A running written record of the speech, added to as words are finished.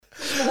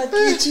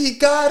Geechee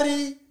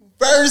Gotti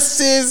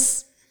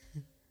versus.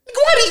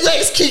 Why do you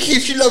ask Kiki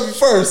if she love you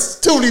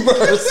first? Tootie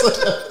verse.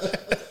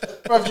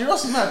 Bruv, you know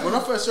what's mad? When I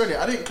first read it,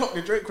 I didn't clock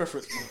the Drake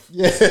reference.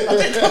 Yeah. I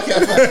didn't clock it.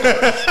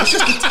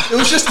 It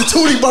was just the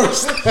Tootie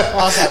burst. I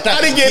was like,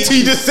 I didn't get to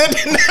you just said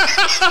it now.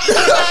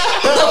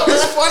 That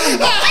was funny,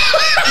 bro.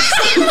 It's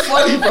so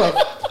funny, bro.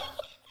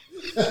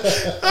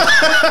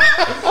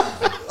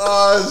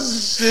 Oh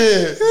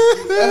shit!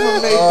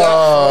 Whoever made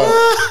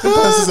that,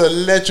 This is a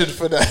legend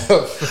for that.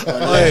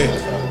 Hey,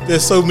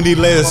 there's so many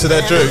layers to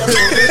that joke.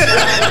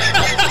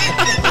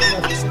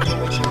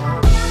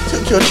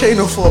 took your chain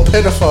off for a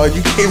pedophile and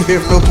you came here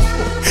with no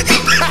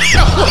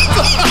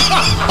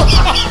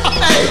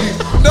Hey,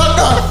 no.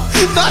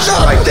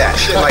 Like that,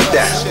 shit like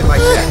that.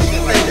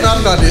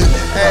 No.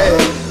 Hey,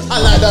 I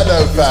like that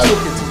though, fam.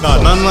 No,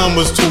 none of them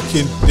was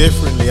talking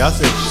differently. I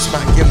said,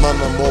 Man, give none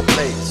of them more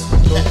plates.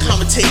 That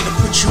commentator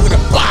put you in a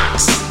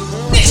box.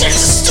 This is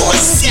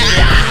suicide.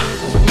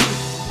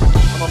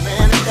 I'm a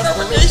man in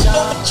desperation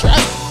over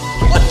trust.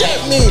 What that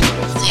mean?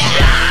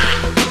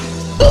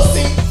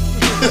 Pussy.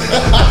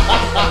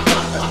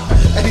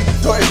 And he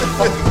thought it's a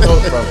fucking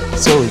dog, bro.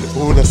 Sorry,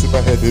 all that's in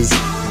my head is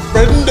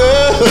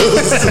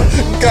Brenda's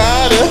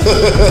got it,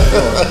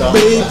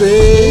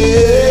 baby.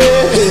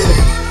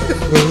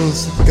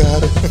 Rose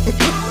got it.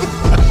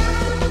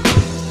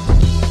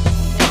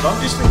 I'm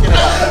just thinking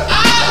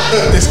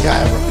about this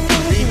guy, bro.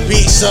 3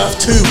 beats off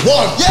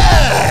 2-1.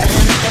 Yeah!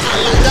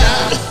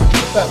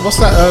 what's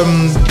that?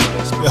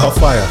 Spit Hot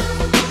Fire.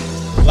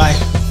 Like,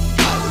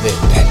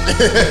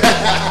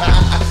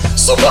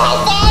 Super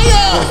hot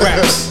fire!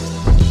 raps.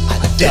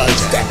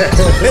 Does that.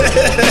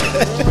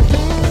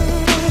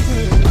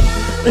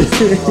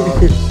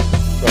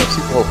 Bro,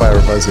 Super Hot Fire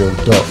reminds me of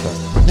Dot, fam.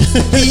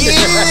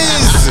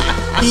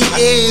 He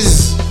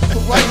is.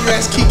 Why you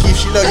ask Kiki if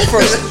she love you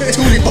first?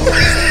 Tootie boy.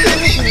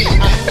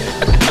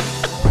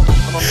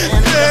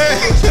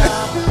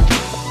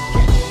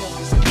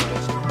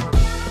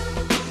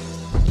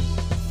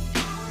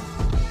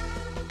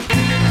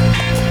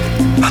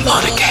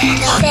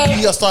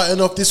 We are starting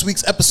off this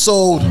week's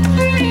episode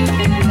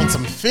on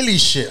some Philly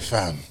shit,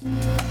 fam.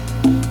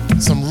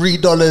 Some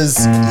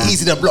 $3,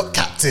 easy to block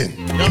captain.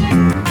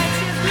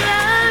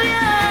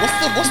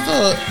 What's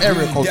the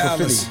area code for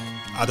Philly?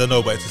 I don't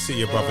know, but it's a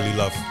city of brotherly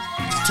love.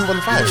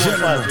 215.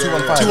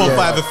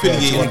 215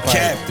 affiliated.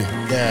 Captain,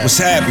 Yeah. what's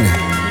happening?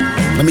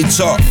 Let me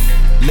talk.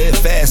 Live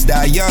fast,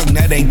 die young,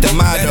 that ain't the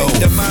motto.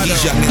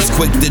 These youngins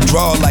quick to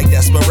draw like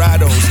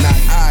desperados. Not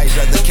I,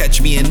 rather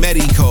catch me in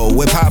Mexico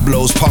with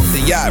Pablo's. Park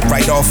the yacht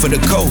right off of the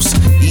coast.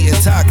 Eating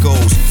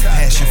tacos,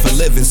 passion for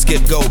living.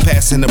 Skip go,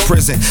 passing the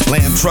prison.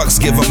 Lamb trucks,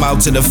 give them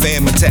out to the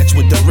fam attached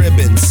with the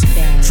ribbons.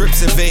 Trips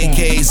and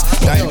vacays.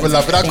 I couldn't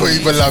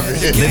even love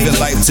it. Living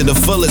life to the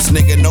fullest,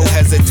 nigga, no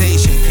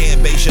hesitation.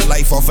 Can't base your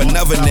life off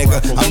another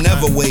nigga. I'm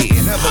never waiting.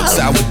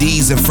 Sour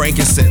D's and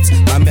frankincense,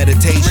 my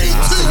meditation.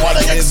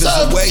 Is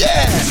away.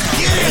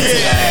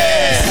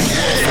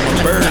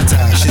 Bird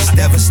time, shit's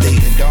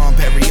devastating. Dom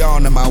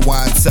Perignon in my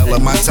wine cellar,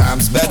 my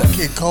time's better.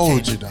 Fucking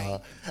cold, you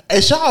know.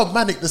 Hey, shout out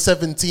Manic the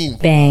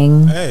 17th.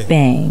 Bang, Hey.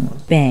 bang,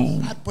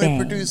 bang. Bad boy bang,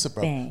 producer,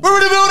 bro. bang. We're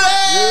in the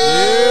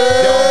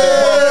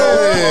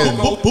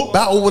building!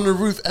 Battle on the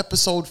Roof,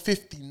 episode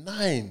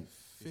 59.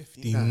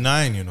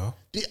 59, you know.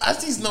 As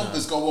these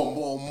numbers go on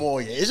more and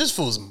more, yeah, it just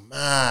feels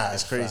mad.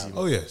 It's crazy.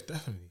 Oh, yes,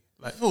 definitely.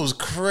 It feels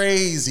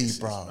crazy,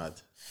 bro.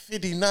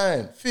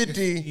 59. 50.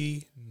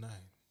 59.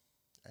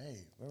 Hey,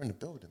 we're in the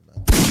building,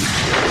 man.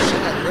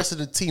 Shout out the rest of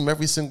the team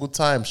every single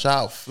time. Shout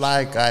out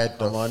Fly Guy,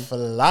 the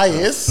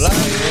Flyest.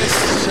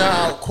 Shout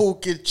out Cool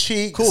Kid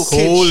Cheeks.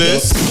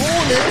 Coolest.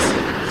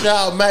 Shout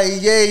out Matty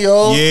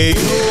Yayo. Yeah.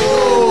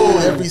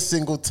 Every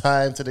single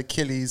time to the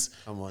Killies.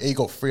 Come on. He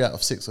got 3 out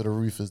of 6 of the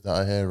roofers that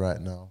are here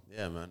right now.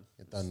 Yeah, man.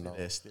 You're done now.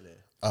 Still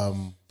here.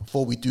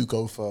 Before we do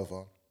go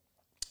further,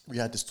 we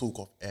had this talk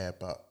off air,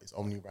 but it's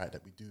only right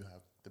that we do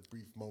have the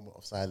brief moment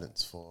of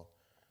silence for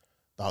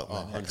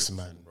Darkman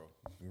X-Man.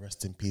 We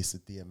rest in peace to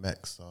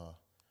DMX.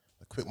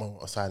 A quick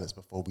moment of silence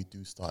before we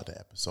do start the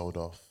episode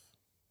off.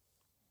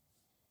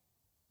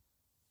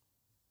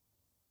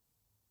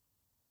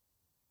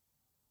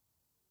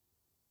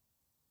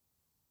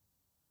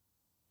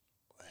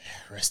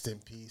 Rest in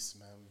peace,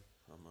 man.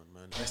 Come on,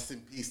 man. Rest in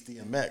peace,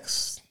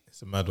 DMX.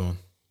 It's a mad one.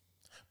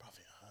 Bro,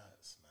 it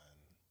hurts, man.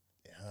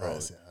 It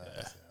hurts.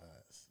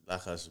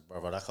 Like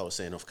I was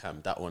saying off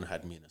cam, that one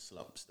had me in a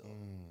slump still.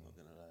 Not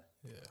gonna lie.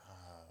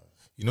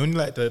 You know,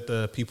 like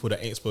the people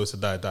that ain't supposed to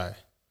die.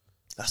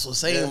 That's what I'm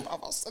saying.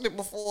 I've said it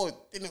before. It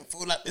didn't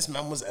feel like this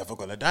man was ever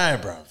gonna die,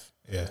 bruv.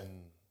 Yeah.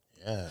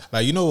 Yeah.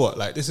 Like, you know what?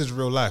 Like, this is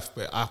real life,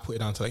 but I put it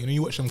down to, like, you know,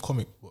 you watch them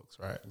comic books,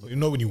 right? You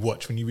know, when you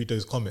read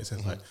those comics,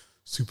 it's like,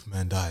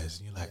 Superman dies.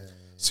 And you're like,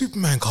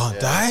 Superman can't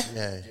die?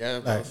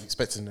 Yeah. Like,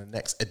 expecting the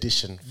next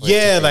edition.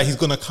 Yeah, like, he's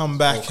going to come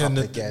back woke and,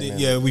 up again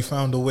yeah, we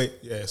found a way.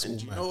 Yeah, it's all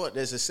And you mad. know what?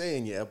 There's a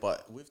saying, yeah,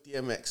 but with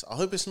DMX, I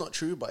hope it's not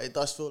true, but it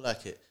does feel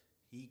like it.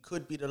 He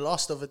could be the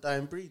last of a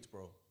dying breed,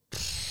 bro.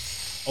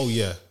 Oh,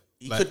 yeah.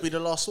 He could be the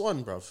last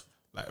one, bruv.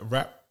 Like,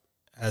 rap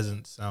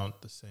hasn't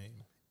sounded the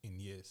same in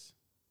years.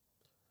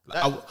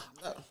 Like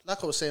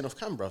I was saying off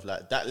camera, bruv,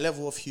 like that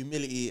level of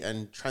humility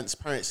and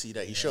transparency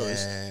that he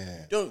shows,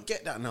 you don't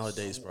get that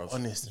nowadays, bro.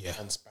 Honest and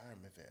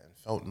transparent with it, and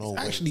felt no way.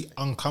 Actually,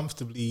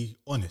 uncomfortably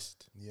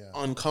honest. Yeah.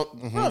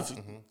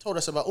 Bruv, told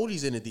us about all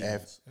these inner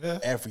demons.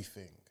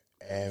 Everything.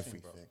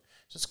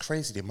 Just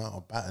crazy the amount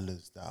of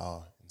battlers that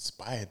are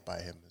inspired by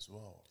him as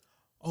well.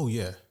 Oh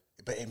yeah,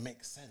 but it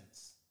makes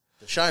sense.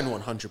 The Shine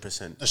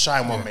 100%. The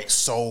Shine one makes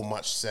so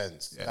much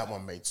sense. That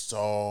one made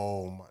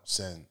so much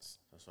sense.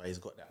 That's why he's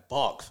got that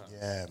bark, fam.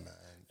 Yeah, man.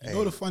 You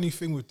know the funny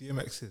thing with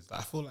DMX is that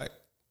I feel like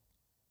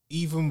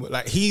even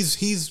like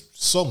he's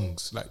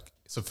songs like,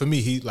 so for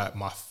me, he like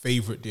my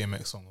favorite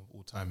DMX song of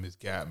all time is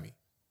 "Get At Me."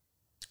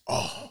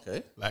 Oh,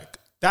 okay. Like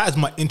that is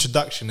my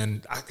introduction,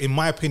 and in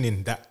my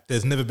opinion, that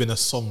there's never been a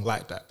song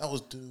like that. That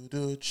was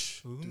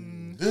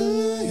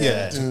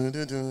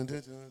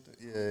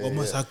What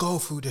must I go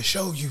through to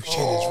show you shit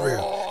is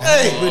real?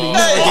 Hey, really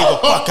never gave a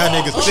fuck how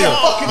niggas feel.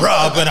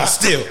 Raw, but I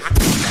still.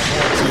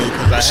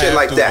 Shit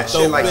like that.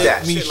 Shit like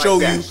that. Let me show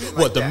you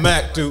what the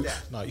Mac do.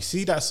 Now you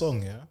see that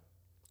song, yeah?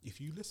 If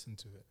you listen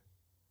to it,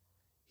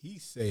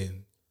 he's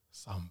saying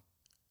some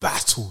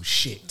battle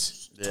shit.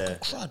 Yeah.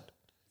 Crud.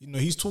 You know,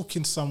 he's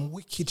talking some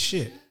wicked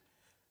shit.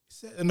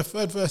 In the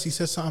third verse, he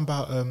says something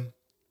about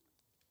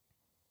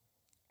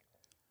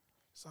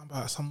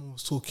someone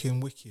was talking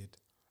wicked.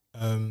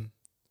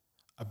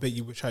 I bet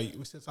you wish we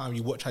said something.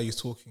 You watch how you're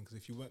talking, because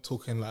if you weren't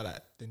talking like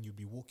that, then you'd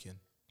be walking.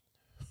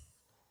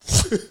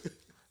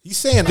 He's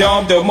saying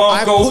I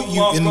put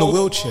you in the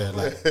wheelchair,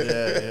 like,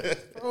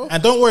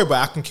 and don't worry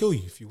about it, I can kill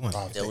you if you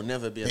want. There will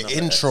never be the another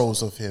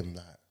intros of him.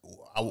 Like,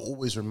 I will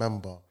always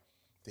remember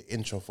the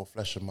intro for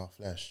Flesh of My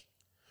Flesh.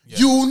 Yeah.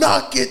 You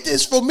not get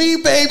this from me,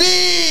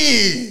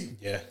 baby.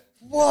 Yeah.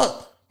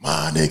 What?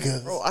 My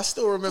nigga. Bro, I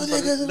still remember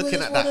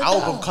looking at that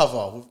album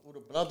cover with all the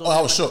blood on it.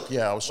 I was shook.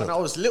 Yeah, I was shook. When I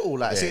was little,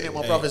 like, seeing it in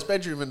my brother's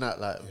bedroom and that,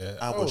 like,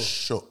 I was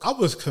shook. I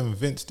was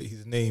convinced that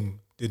his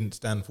name didn't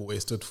stand for what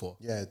it stood for.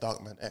 Yeah,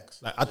 Darkman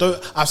X. Like,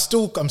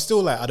 I'm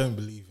still like, I don't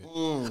believe it.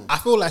 I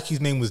feel like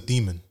his name was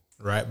Demon,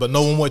 right? But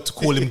no one wanted to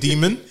call him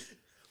Demon.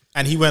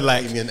 And he went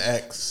like Damien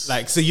X,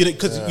 like, so you know,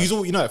 because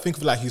you know, think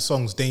of like his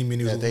songs, Damien.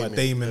 He was talking about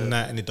Damon and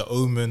that, and the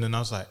Omen, and I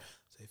was like,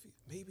 so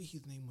maybe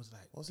his name was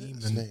like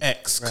Demon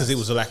X, because it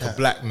was like a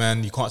black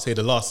man. You can't say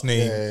the last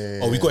name.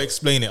 We got to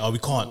explain it. We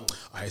can't. All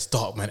right, it's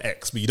Darkman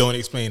X, but you don't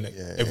explain it.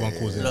 Everyone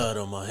calls it blood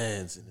on my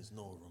hands and there's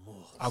no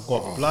remorse. I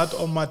got blood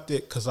on my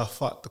dick because I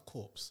fucked the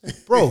corpse,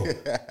 bro.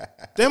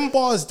 Them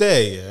bars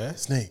there,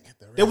 Snake.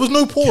 There was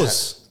no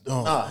pause.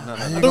 No.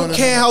 I don't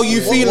care how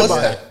you feel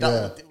about it.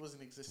 It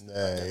wasn't existing.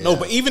 No,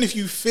 but even if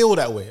you feel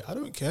that way, I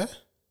don't care.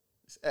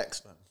 It's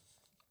X, man.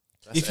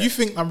 If you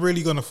think I'm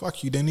really gonna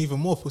fuck you, then even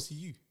more pussy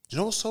you. You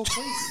know what's so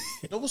crazy?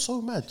 You know what's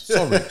so mad?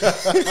 Sorry.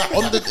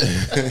 on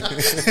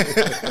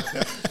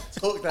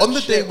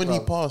the day when he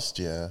passed,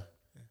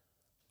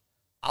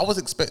 I was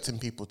expecting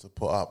people to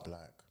put up like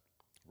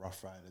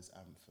Rough Riders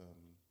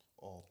anthem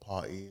or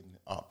party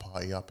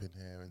up in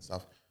here and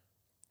stuff.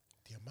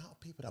 The amount of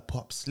people that put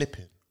up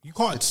Slipping. You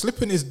can't.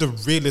 Slipping is the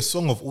realest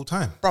song of all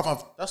time.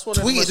 Bruv, that's one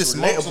of the most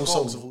relatable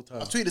songs of all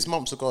time. I tweeted this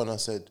months ago and I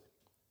said,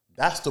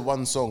 that's the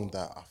one song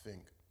that I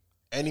think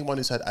anyone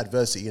who's had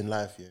adversity in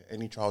life,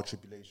 any trial,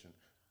 tribulation,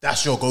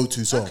 that's your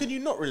go-to song. How can you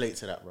not relate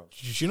to that, bro?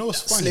 You know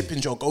what's funny?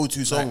 Slipping's your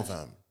go-to song,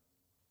 fam.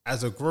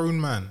 As a grown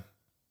man,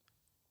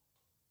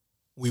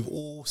 we've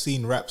all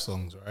seen rap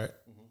songs, right?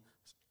 Mm-hmm.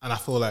 And I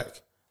feel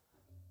like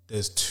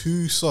there's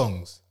two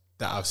songs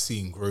that I've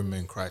seen grown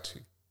men cry to.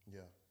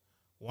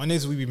 One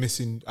is I Be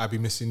Missing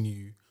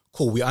You.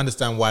 Cool, we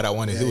understand why that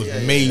one is. It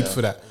was made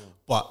for that.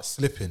 But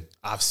Slipping,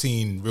 I've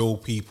seen real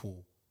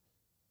people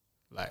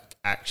like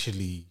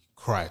actually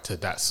cry to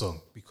that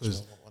song because.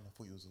 You know what I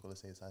thought you was going to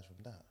say aside from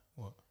that?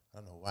 What? I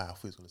don't know why. I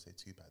thought you was going to say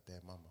Too Bad, Dear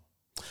Mama.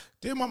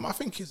 Dear Mama, I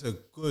think it's a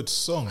good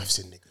song. I've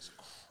seen niggas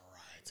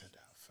cry to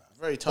that, fam.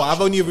 Very touching. But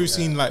I've only ever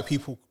seen like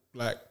people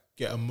like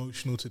get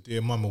emotional to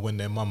Dear Mama when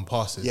their mum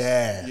passes.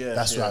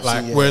 That's right.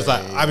 Like, whereas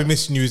I Be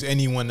Missing You is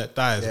anyone that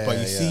dies, but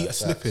you see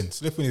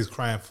Slipping is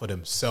crying for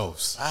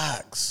themselves.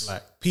 Facts.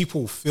 Like,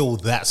 people feel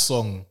that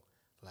song,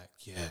 like,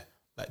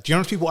 like, do you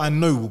know people I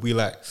know will be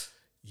like,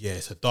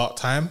 it's a dark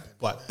time,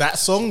 but that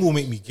song will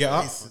make me get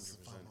up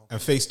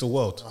and face the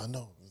world. I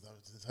know.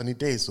 It's sunny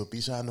days, so be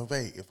shy no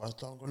wait. If I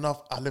was long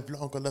enough, I live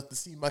long enough to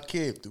see my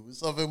kid doing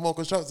something more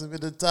constructive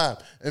in the time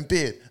and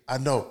being. I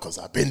know, because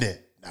I've been there.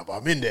 Now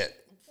I'm in there.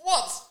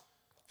 What?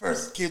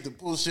 First came the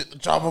bullshit, the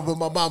drama with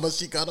my mama.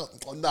 She got up.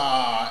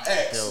 Nah,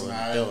 X,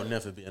 man. There will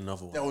never be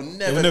another one. There will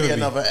never be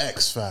another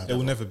X, fam. There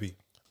will never be.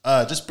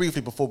 Just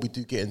briefly before we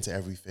do get into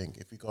everything,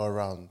 if we go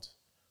around,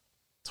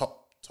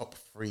 top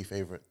 3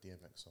 favorite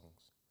DMX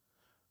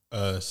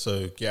songs.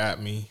 So Get At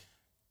Me,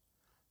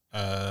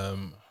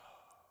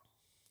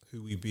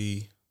 Who We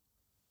Be,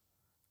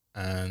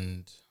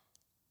 and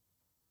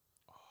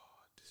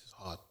this is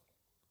hard.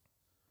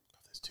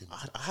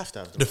 I have to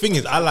have them. The thing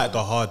is, I like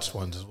the hard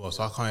ones as well,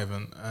 so I can't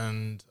even.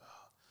 And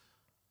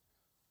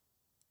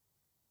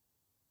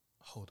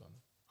hold on,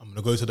 I'm I'm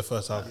gonna go to the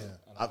first album.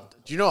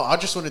 Do you know? I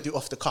just want to do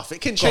off the cuff.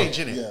 It can change,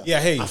 innit? Yeah,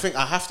 hey, I think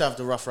I have to have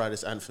the Rough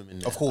Riders anthem in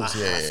there. Of course, I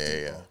yeah. have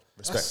to, bro.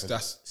 Respect.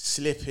 that's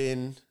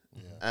Slipping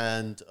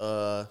and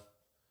the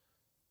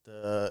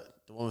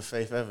one with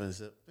Faith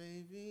Evans.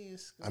 Baby,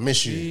 it's I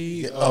miss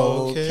you.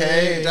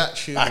 okay. That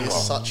tune is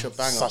such a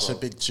banger. Such bro. a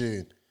big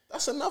tune.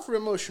 That's another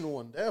emotional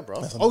one there,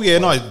 bro. Oh yeah,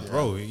 no,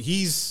 bro,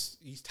 he's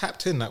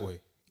tapped in that way.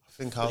 I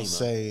think I'll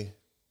say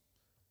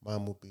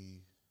mine will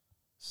be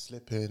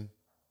Slipping,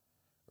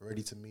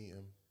 Ready to Meet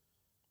Him,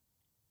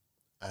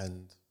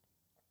 and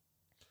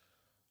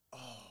do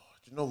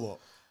you know what?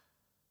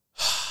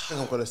 I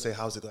think I'm gonna say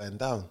How's It Going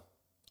Down.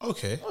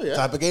 Okay. Oh yeah.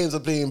 Type of games are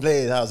being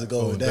played. How's it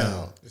going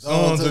down? It's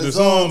on to the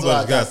song,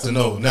 but I got to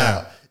know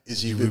now.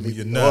 Is you with with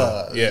me me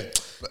now? now? Yeah.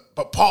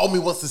 But part of me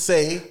wants to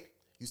say,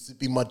 used to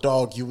be my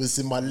dog. You was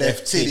in my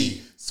left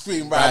titty.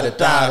 Scream ride or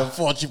die. I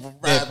thought you would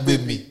ride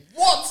with me.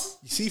 What?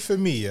 You see, for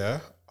me, yeah,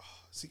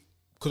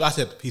 because I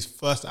said his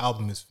first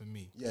album is for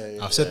me. Yeah,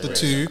 I've said the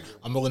two.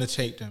 I'm not going to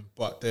take them,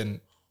 but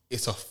then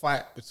it's a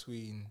fight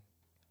between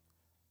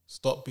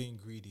Stop Being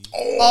Greedy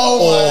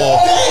or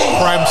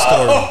Crime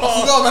Story. I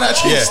forgot about that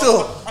tune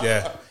still.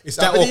 Yeah, it's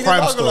that or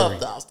Crime Story.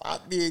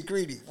 Stop being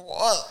greedy.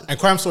 What? And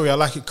Crime Story, I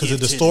like it because of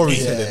the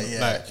storytelling.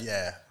 Like,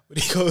 yeah. when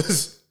he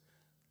goes,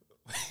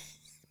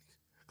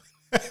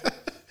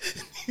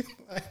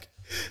 like,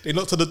 they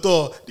knocked on the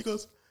door. He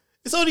goes,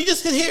 "It's only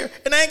just here,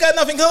 and I ain't got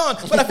nothing on,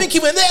 but I think he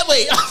went that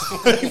way."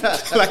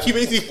 Like, he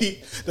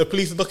basically, the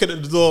police are knocking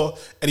at the door,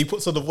 and he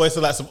puts on the voice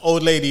of like some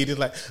old lady, and he's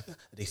like,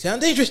 "They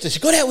sound dangerous. They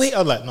should go that way."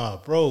 I'm like, "Nah,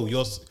 bro,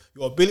 your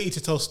ability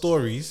to tell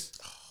stories,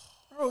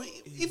 Bro,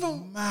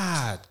 even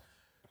mad."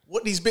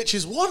 what these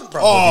bitches want,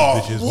 bro.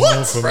 Oh, Bitches what?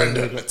 want from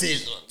Brandon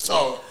Letitia.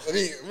 So, I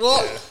mean,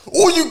 what?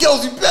 All you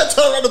girls, you better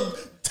turn around and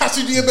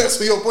tattoo DMX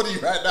for your body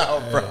right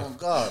now, bro. Oh,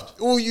 God.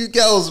 All you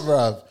girls,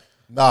 bro.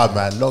 Nah,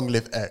 man. Long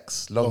live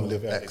X. Long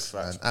live X,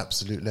 man.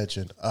 Absolute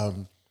legend.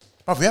 Bro,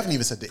 we haven't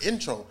even said the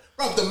intro.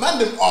 Bro, the man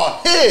them are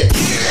here.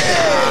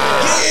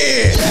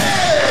 Hey,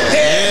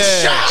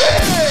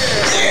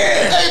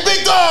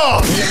 big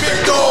dog. Hey,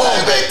 big dog.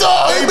 Hey, big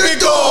dog. Hey, big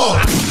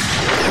dog.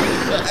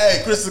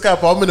 Hey, Crystal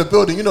Capo, I'm in the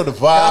building. You know the vibes.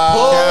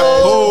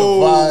 Capo.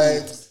 The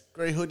vibes.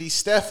 Grey hoodie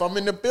Steph, I'm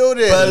in the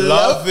building.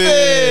 Love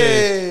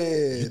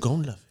it. You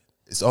gon' love it.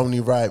 It's only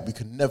right. We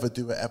can never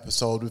do an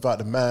episode without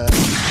the man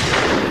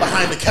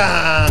behind the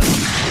cam.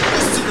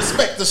 Let's to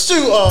respect the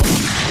shooter.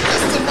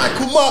 Let's to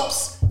Michael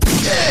Mops.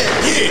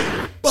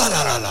 Yeah.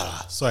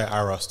 Ba-la-la-la. Sorry,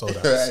 Ira, I stole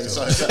that. Hey,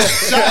 still. sorry.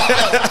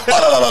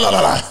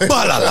 Ba-la-la-la-la-la.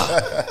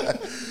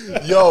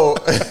 Yo,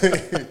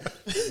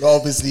 we're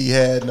obviously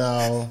here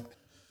now.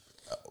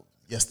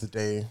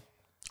 Yesterday,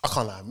 I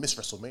can't lie, I missed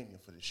WrestleMania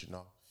for this shit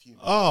now. Fuming.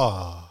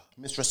 Oh,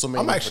 Missed WrestleMania.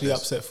 I'm for actually this.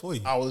 upset for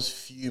you. I was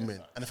fuming.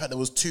 And in fact, there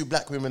was 2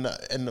 black women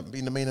that ended up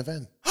being the main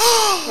event.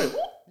 Wait,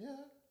 what? Yeah.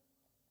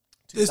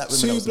 There's that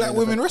two was the black main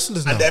women event.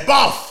 wrestlers now. And they're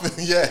buff.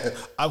 Yeah.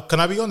 Can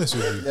I be honest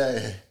with you?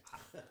 Yeah.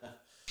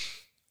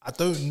 I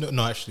don't know.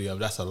 No, actually,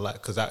 that's a lie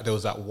because there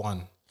was that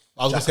one.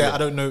 I was gonna say I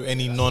don't know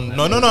any non.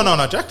 No.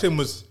 Jacqueline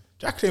was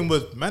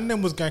man.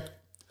 Them was gang.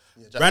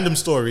 Random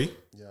story.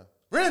 Yeah.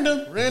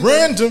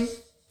 Random.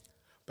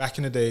 Back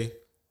in the day,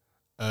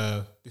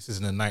 this is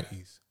in the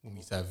 90s when we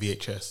used to have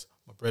VHS.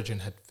 My brethren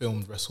had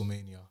filmed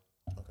WrestleMania.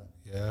 Okay.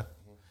 Yeah.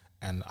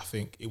 And I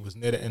think it was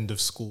near the end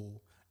of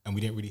school and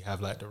we didn't really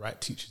have like the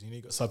right teachers. You know,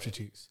 you got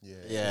substitutes.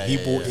 Yeah. He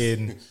brought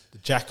in the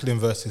Jacqueline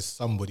versus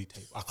somebody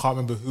tape. I can't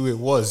remember who it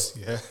was.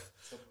 Yeah.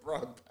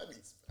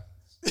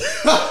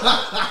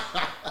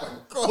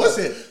 What's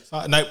it?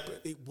 So, no,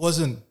 it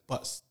wasn't,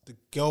 but the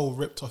girl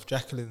ripped off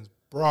Jacqueline's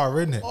bra,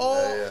 innit?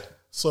 Oh.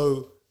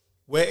 So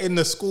we're in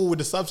the school with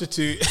the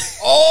substitute.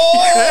 Oh!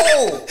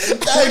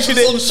 That was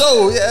on the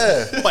show,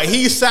 yeah. But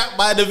he sat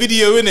by the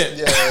video, innit?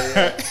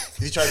 Yeah.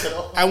 Did he try to cut it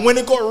off? And when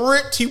it got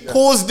ripped, he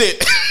paused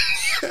it.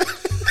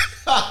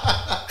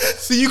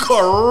 So you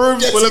got a room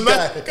full of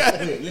men.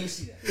 Let me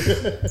see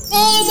that.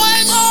 Oh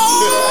my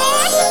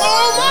God!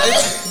 Oh my!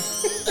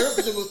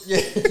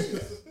 Yeah.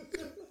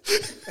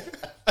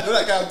 You know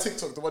that guy on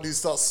TikTok, the one who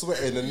starts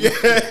sweating and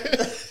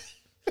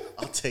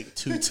I'll take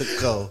 2 to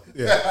go.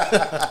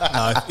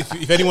 Nah,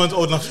 if anyone's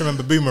old enough to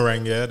remember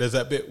Boomerang, yeah, there's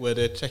that bit where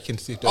they're checking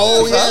to see if they're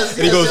yes,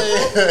 and he goes,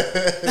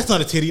 "That's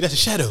not a titty, that's a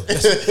shadow."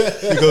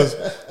 He goes,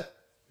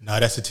 "Nah,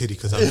 that's a titty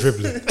because I'm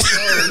dribbling."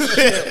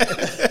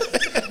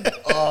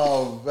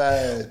 Oh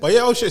man. But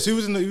yeah, oh shit, so who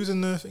was in the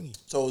thingy?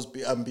 So it was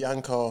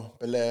Bianca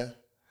Belair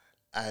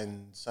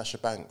and Sasha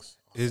Banks.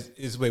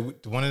 Is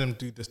wait, one of them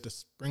do the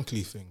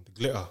sprinkly thing, the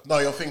glitter? No,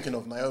 you're thinking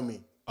of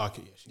Naomi.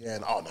 Okay, yeah. Yeah,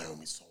 and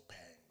Naomi's so bang.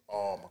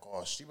 Oh my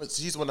gosh.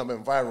 She's the one that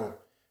went viral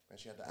when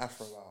she had the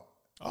afro out.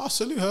 Oh,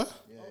 salute her.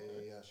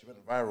 Yeah. She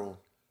went viral.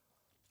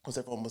 Because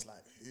everyone was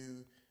like,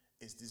 who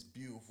is this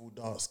beautiful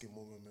dark-skinned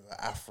woman with an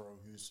afro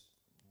who's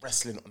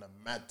wrestling on a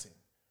mad thing?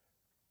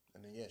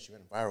 And then, she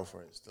went viral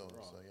for it still.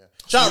 So, yeah.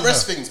 Shout out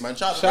Rest Things, man.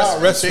 Shout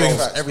out Rest Things.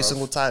 Facts, Every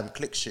single time.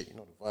 Click shit. You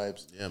know the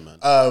vibes. Yeah, man.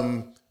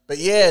 But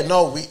yeah,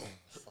 no, we...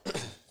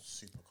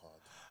 Super card.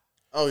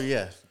 Oh,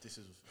 yeah. This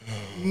is...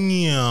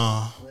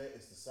 Yeah. Where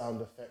is the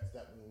sound effect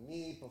that we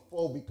me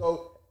before we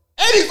go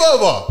any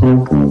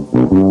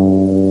further.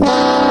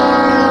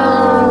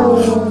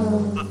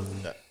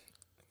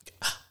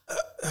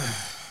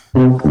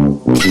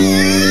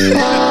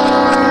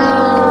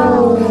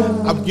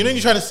 You know,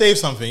 you're trying to save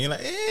something. You're like,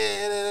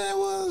 that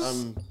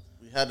was.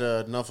 We had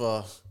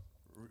another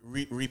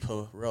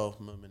repo row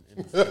moment.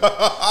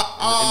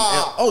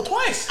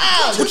 Twice.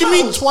 What do you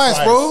mean twice,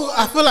 bro?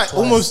 I feel like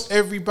almost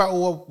every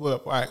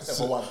battle, right,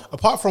 for one.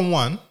 apart from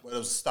one. Where there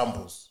was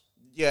stumbles.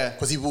 Yeah.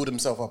 Because he ruled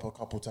himself up a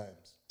couple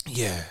times.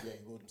 Yeah. Yeah,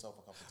 he ruled himself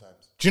a couple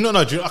times. Do you not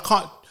know? I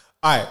can't. All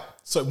right.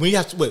 So we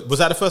have to wait. Was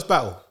that the first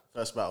battle?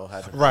 First battle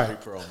had a Right.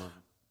 repo row moment.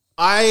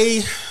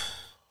 I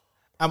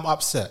am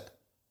upset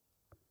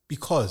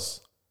because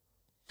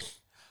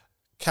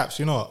Caps.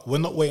 You know what? We're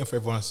not waiting for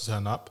everyone else to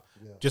turn up.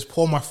 Yeah. Just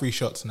pour my 3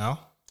 shots now.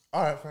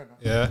 All right, fair enough.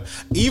 Yeah.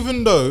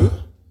 Even though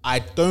I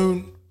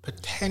don't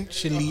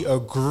potentially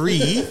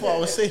agree. I thought I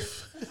was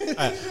safe.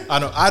 I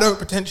know I don't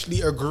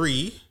potentially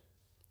agree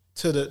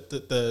to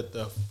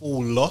the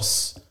full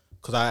loss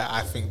because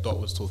I think Dot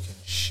was talking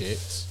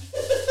shit.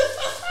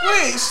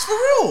 Wait, it's for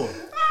real.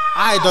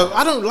 I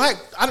don't like.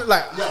 Yeah, I'm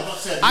not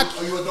saying.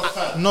 Are you a Dot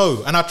fan?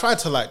 No, and I tried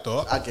to like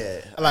Dot. I get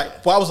it.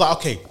 Like, but I was like,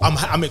 okay,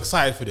 I'm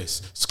excited for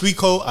this.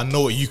 Squeako, I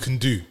know what you can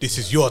do. This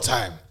is your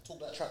time. Talk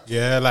that track.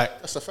 Yeah, like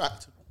That's a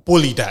fact.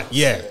 bully that.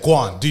 Yeah, go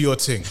on, do your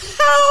thing.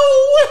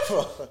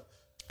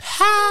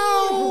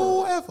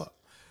 However,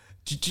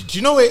 do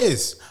you know what it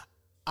is?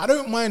 I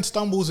don't mind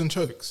stumbles and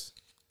chokes.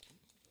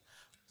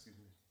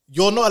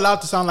 You're not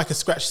allowed to sound like a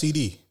scratch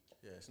CD.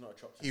 Yeah, it's not a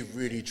chop. He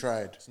really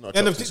tried. It's not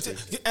a chop.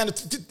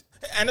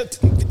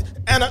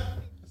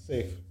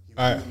 Safe.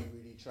 All right, He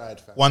really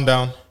tried, fam. one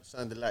down.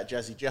 Sounded like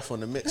Jazzy Jeff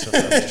on the mix.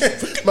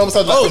 Mum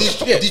sounded like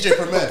shit. DJ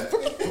Premier.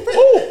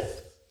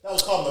 That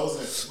was calm though,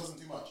 wasn't it? It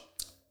wasn't too much.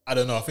 I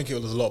don't know. I think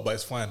it was a lot, but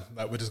it's fine.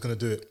 Like, we're just gonna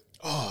do it.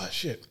 Oh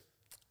shit!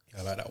 Yeah,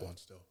 I like that one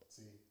still.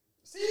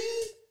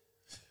 See?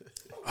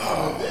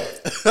 Oh.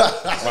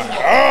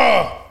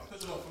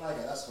 Because of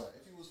Flagger, that's right.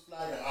 If he was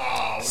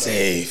Flagger,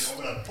 Safe.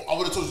 I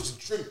would have told you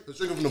to drink.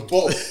 Drink from the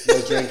bottle.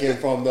 You're drinking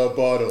from the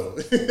bottle.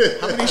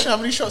 How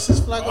many shots is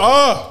Flag?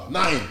 Oh,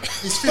 9.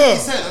 He's 50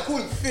 Cent. I call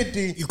him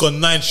 50. he's got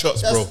 9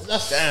 shots, bro.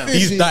 That's Damn.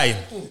 He's dying.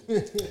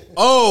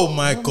 Oh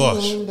my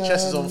gosh,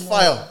 Chest is on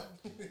fire.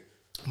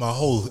 my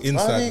whole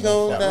inside.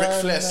 That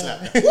Ric Flair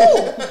slap.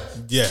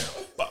 Yeah.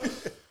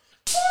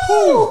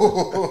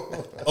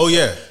 Oh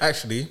yeah,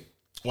 actually,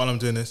 while I'm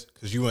doing this,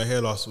 because you weren't here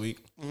last week,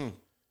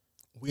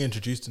 we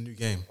introduced a new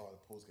game.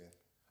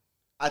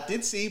 I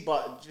did see,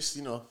 but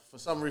just, for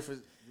some roofers,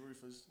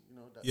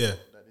 that, Yeah.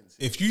 that didn't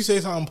see. If you say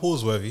something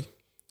pause worthy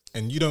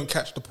and you don't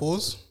catch the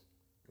pause,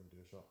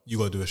 you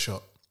gotta do a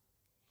shot.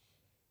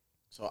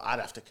 So I'd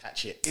have to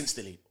catch it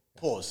instantly.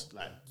 Pause.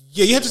 Like,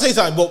 Yeah, you have to say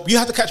something, but you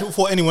have to catch it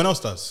before anyone else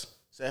does.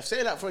 so if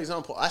say like, for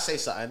example, I say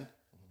something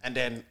and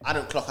then I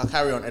don't clock, I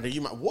carry on, and then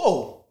you might,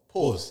 whoa,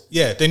 pause.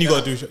 Yeah, then you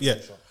gotta do a shot. Yeah.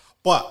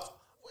 But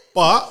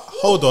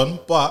hold on,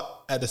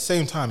 but at the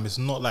same time, it's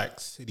not like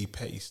silly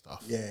petty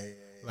stuff. Yeah.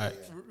 Like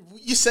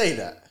You say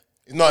that.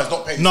 No, it's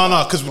not paid.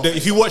 no, because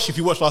if you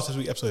watch last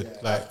week's episode,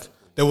 like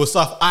there was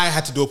stuff I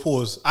had to do a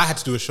pause, I had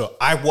to do a shot.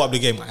 I brought up the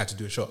game, I had to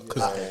do a shot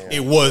because it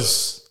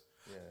was.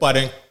 But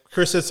then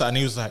Chris said something,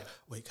 he was like,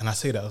 "Wait, can I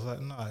say that?" I was like,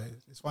 "No,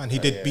 it's fine." He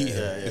did beat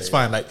him. It's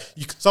fine. Like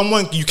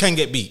you can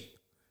get beat.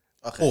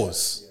 Okay.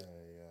 Pause.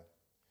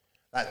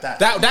 Like that.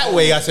 That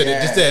way, I said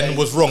it just then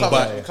was wrong. Cover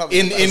But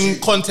it. in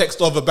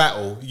context of a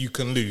battle, you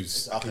can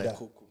lose. Okay,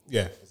 cool.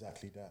 Yeah.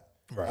 Exactly that.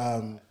 Right.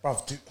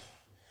 Bruv,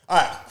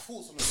 alright,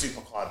 thoughts on the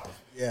super card.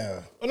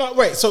 Yeah. Oh, no,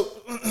 wait. So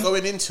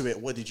Going into it,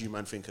 what did you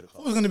man think of the it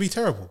card? was going to be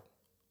terrible.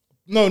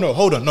 No,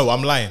 hold on. No,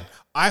 I'm lying.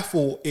 I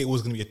thought it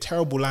was going to be a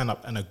terrible lineup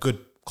and a good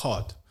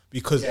card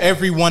because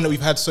every one that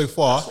we've had so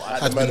far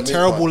has been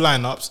terrible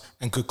lineups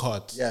and good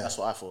cards. Yeah. That's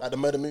what I thought. Like the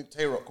Murder Moot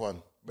Tay-Rock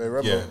one. Where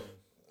remember,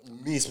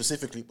 me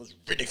specifically was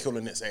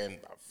ridiculing it, saying,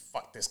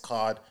 fuck this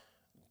card.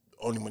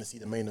 Only want to see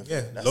the main event.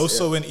 Yeah, That's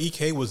Loso it. and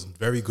EK was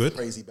very good.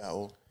 Crazy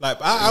battle.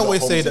 Like I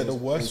always say that the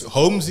Holmesy worst was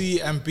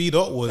Holmesy and B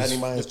Dot was Danny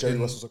Myers, Jerry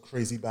flipping- Ross was a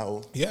crazy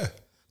battle. Yeah,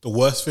 the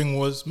worst thing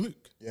was Mook.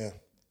 Yeah.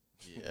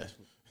 Yeah.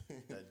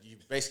 You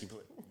basically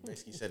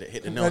said it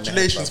hit the nail on the head,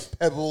 Congratulations, bruv.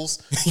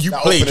 Pebbles. You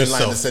that played opening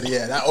line yourself. that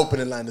said, that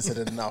opening line that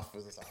said enough. It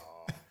was just like,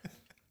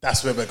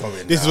 that's where we're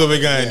going. This is now. where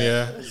we're going.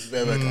 Yeah, This is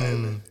where we're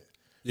going.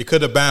 you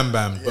could have bam,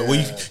 but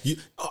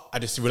I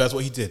just realized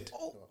what he did.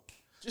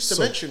 Just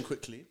to mention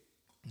quickly,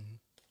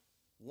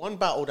 one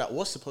battle that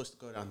was supposed to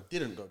go down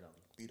didn't go down.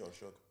 B-Dot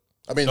Shug.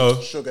 I mean, No.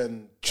 Shug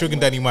and... Sugar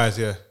and Danny Myers.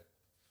 Yeah,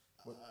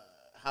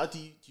 How do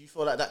you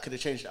feel like that could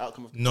have changed the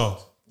outcome of the no.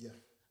 card? Yeah.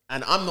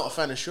 And I'm not a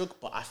fan of Shug,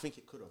 but I think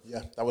it could have.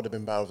 Yeah, that would have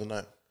been battle of the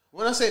night.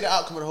 When I say the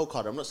outcome of the whole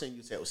card, I'm not saying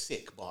you'd say it was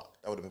sick, but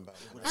That would have been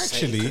battle.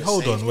 Actually,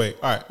 hold on, wait.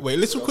 All right, wait.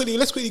 Let's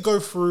quickly go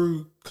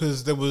through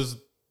because we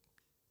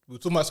were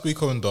talking about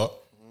Squeako and Dot.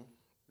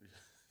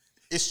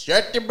 It's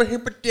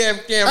damn.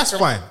 That's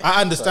fine.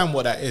 I understand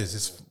what that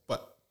is.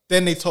 But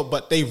then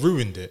they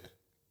ruined it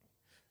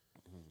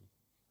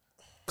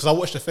because I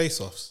watched the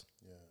face-offs.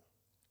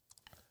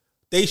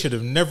 they should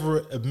have never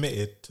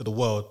admitted to the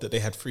world that they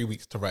had 3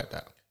 weeks to write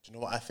that. Do you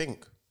know what I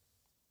think?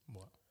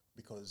 What?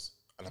 Because,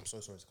 and I'm so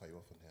sorry to cut you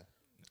off on here.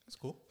 That's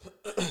cool.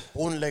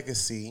 Born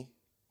Legacy,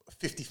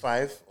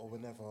 55 or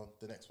whenever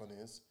the next one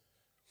is.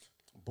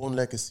 Born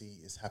Legacy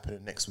is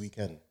happening next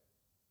weekend.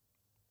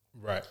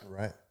 Right.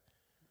 Right.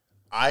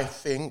 I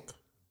think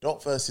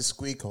Dot versus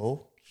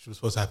Squeako Which was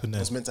supposed to happen then.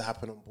 was meant to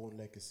happen on Born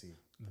Legacy.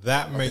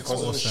 That makes Because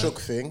of more the sense. Shook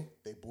thing,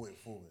 they brought it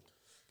forward.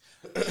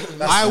 I That's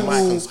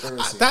my will.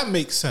 conspiracy. That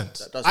makes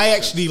sense. does I make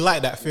actually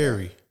like that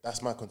theory.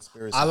 That's my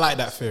conspiracy. I like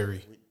that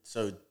theory.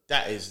 So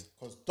that is,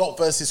 Because Dot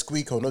versus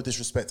Squeako, no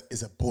disrespect,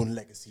 is a Born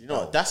Legacy. you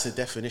know, that's the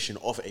definition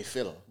of a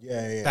filler.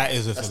 Yeah. That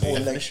is a That's filler.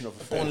 Born, Definition of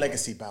a Born film.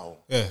 Legacy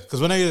battle. Yeah,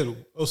 because when I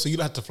so you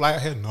had to fly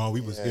out here. No,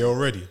 we was here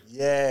already.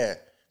 Yeah.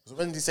 Because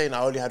when he's saying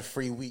I only had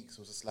 3 weeks, it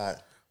was just like,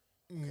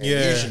 okay,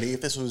 Yeah. usually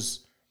if this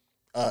was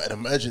an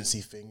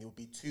emergency thing, it would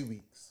be 2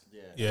 weeks.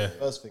 Yeah.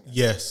 First thing.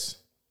 Yes.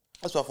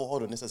 That's why I thought,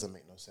 hold on, this doesn't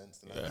make no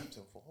sense. And I keep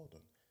them for, hold on.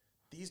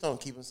 These don't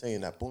keep on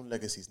saying that Born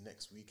Legacy's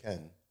next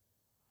weekend.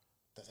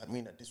 Does that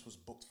mean that this was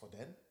booked for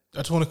then? I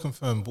just want to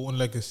confirm. Born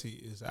Legacy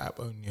is an app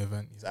only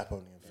event. It's app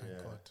only.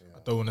 I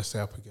don't want to stay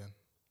up again.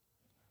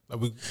 Like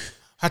we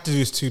had to do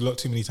this too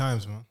many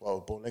times, man.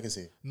 Well, Born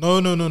Legacy.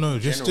 No.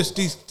 Just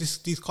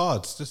these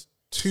cards. Just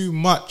too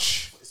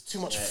much. It's too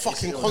much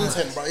fucking it's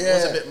content, bro. It Yeah.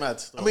 was a bit mad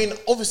still. I mean,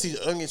 obviously,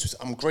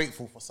 I'm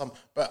grateful for some,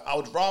 but I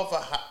would rather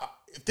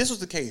if this was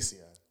the case,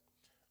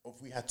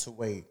 if we had to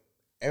wait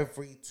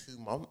every 2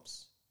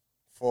 months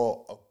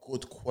for a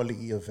good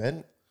quality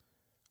event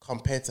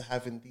compared to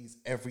having these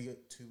every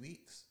 2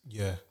 weeks,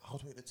 Yeah. I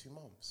would wait the 2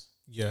 months.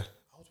 Yeah.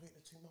 I would wait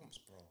the 2 months,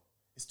 bro.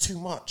 It's too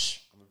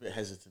much. I'm a bit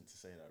hesitant to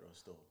say that though,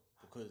 still,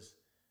 because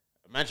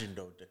imagine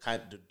though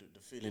the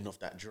feeling of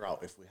that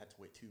drought if we had to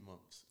wait 2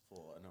 months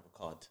for another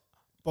card.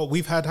 But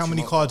we've had how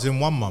many cards in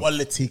 1 month?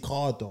 Quality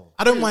card, though.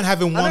 I don't mind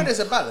having I know one. there's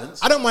a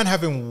balance. I don't mind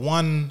having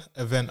one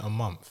event a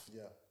month.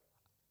 Yeah.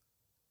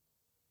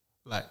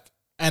 Like,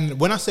 and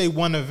when I say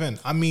one event,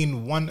 I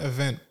mean one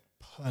event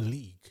per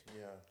league.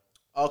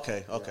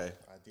 Okay.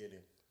 Ideally.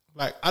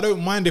 Like, I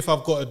don't mind if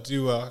I've got to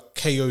do a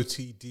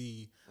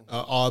KOTD,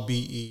 a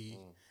RBE,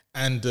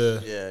 and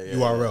the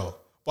URL.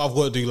 But I've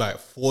got to do like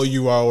 4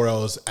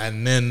 URLs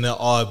and then the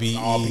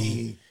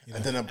RBE.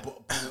 And then a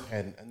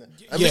bullpen. And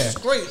Yeah. which is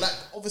great. Like,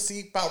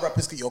 obviously, battle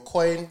rappers get your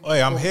coin. Oh,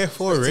 yeah, I'm here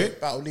for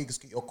it. Battle leagues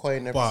get your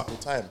coin every But-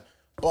 single time.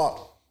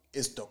 But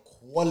it's the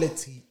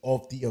quality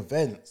of the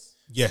events.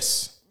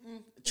 Yes.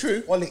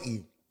 True.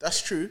 Quality.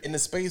 That's true. In the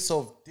space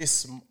of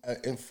this,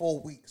 in 4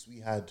 weeks, we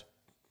had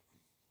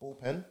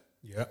bullpen.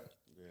 Yep.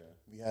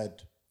 We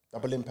had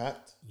double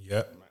impact.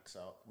 Yep. Max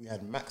out. We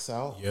had max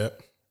out.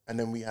 Yep. And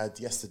then we had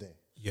yesterday.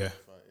 Yeah.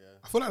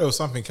 I feel like there was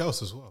something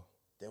else as well.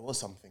 There was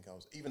something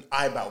else. Even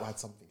iBattle had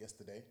something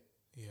yesterday.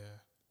 Yeah.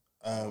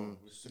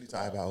 Salute to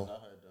iBattle. I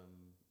heard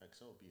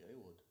XL beat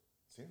A-Ward.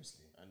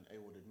 Seriously. And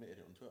A-Ward admitted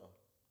it on Twitter.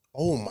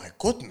 Oh my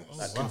goodness.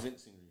 Like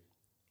convincingly.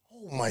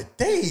 Oh my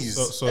days.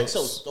 So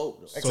XL's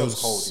dope though. XL's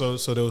cold.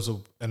 So there was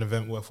an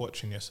event worth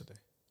watching yesterday.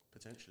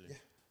 Potentially.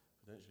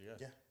 Potentially, yeah.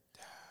 Yeah.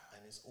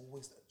 And it's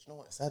always, do you know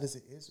what, as sad as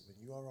it is, when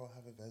URL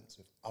have events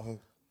with other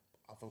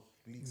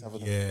leagues have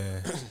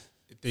Yeah.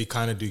 They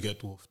kind of do get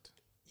dwarfed.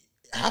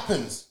 it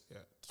happens. Yeah.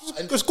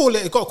 Just call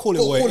it. Got to call it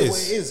what it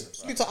is.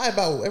 Speak to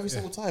iBattle every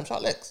single time.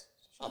 Shout Lex.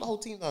 Shout the whole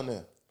team down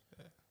there.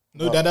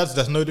 No,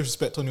 that's no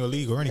disrespect on your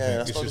league or anything. Yeah,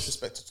 that's It's no just-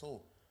 disrespect at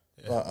all.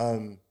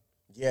 But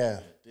yeah.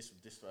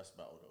 This first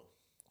battle though.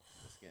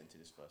 Let's get into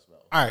this first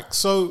battle. All right.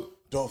 So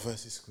Dot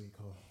versus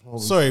Squeako.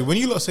 sorry, when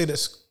you lot say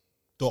that's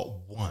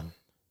 .1,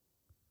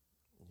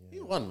 He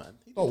won, man.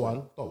 He Dot did one.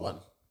 Dot one.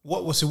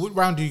 what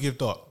round do you give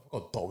Dot? I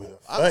got Dot with a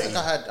 30.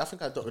 I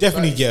think I got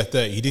Definitely get a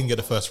 30. He didn't get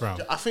the first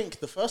round. I think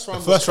the first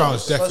round. First round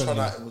was The first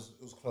definitely. round,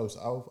 it was close.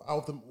 Out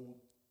of them all,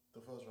 the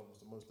first round was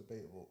the most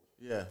debatable.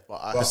 Yeah,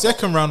 but The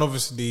second round,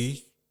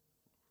 obviously,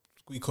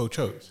 Squeako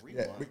chose.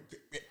 Yeah.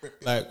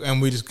 Like,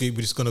 and we're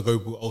just gonna go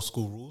with old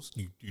school rules.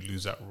 You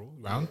lose that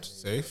round,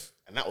 safe.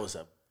 and that was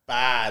a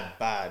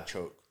bad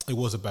choke. It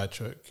was a bad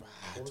choke.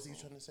 What was he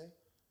trying to say?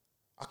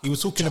 He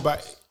was talking about.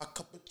 A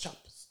couple of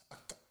choppers.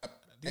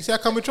 Did he say I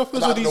come with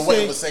choppers? I Or don't did know what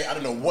he he was say? saying. I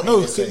don't know what No,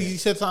 he was saying. he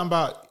said something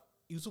about.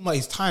 He was talking about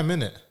his time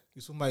in it. He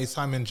was talking about his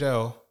time in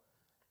jail,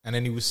 and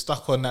then he was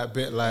stuck on that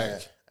bit like. Yeah.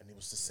 And he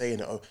was just saying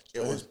it. Oh,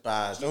 It was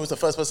bad. No, it was the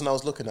first person I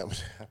was looking at when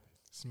it happened.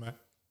 Smack.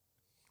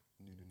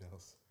 Nunu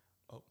Nels.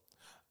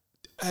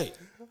 Hey,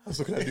 I was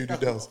looking at Nunu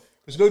Nels.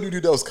 Because you know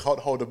Nunu Nels can't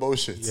hold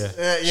emotions.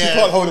 Yeah. She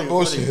can't hold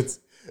emotions.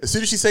 As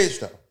soon as she says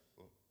that,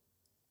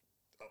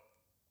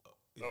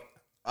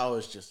 I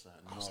was just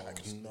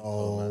like,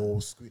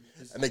 no.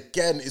 And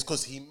again, it's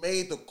because he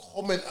made the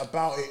comment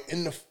about it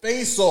in the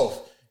face of.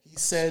 He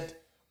said,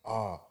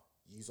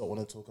 you don't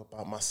want to talk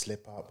about my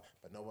slip up,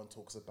 but no one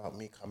talks about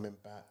me coming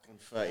back.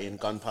 30 in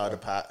gunpowder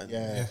pat. And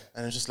Yeah.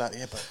 And it's just like,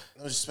 yeah, but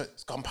no disrespect,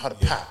 it's gunpowder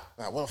pat.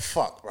 Like, what the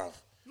fuck, bruv?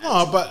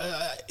 no,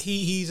 but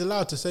he's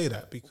allowed to say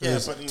that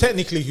because Yeah, but-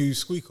 technically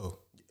he's Squeako.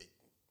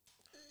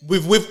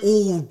 With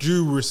all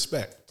due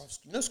respect.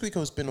 You know,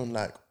 Squeako's been on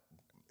like,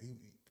 he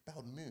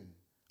battled Moon.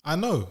 I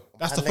know.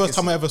 That's the Mad first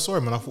time I legacy. ever saw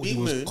him, and I thought he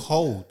Big was Moon.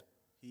 cold.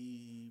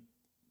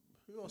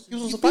 Who else?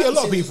 He's beat a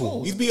lot of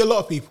people. He's beat a lot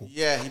of people.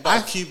 Yeah, he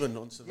battled Cuban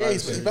on Survivor Yeah, he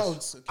Series.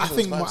 battled. I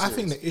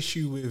think the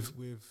issue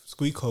with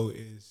Squeako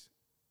is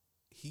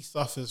he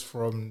suffers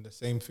from the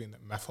same thing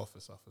that Math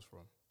Hoffa suffers from.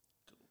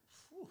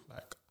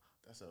 Like,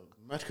 That's a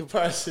mad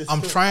comparison.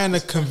 I'm trying to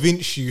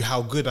convince you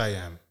how good I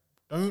am.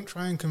 Don't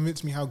try and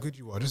convince me how good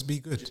you are. Just be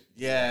good.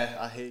 Yeah,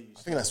 I hear you.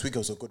 I think that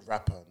Sweeko's a good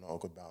rapper, not a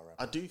good battle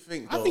rapper. I do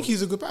think. I think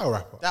he's a good battle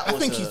rapper. That I was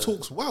think he a-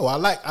 talks well. I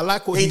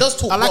like what He does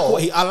talk I like well.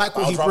 what he. I like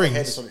but what I'd he rather hear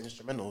brings. this on the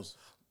instrumentals.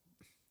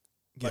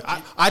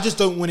 Yeah, I just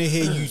don't want to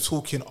hear you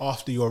talking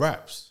after your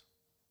raps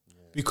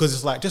because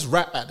it's like just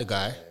rap at the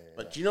guy.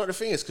 But do you know what the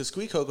thing is? Because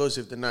Squeako goes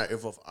with the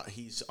narrative of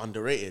he's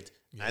underrated,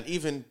 and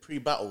even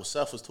pre-battle,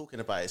 Surf was talking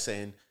about it,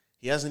 saying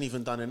he hasn't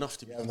even done enough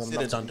to be hasn't done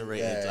considered enough to be-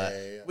 underrated, yeah, like,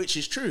 yeah, yeah. which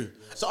is true.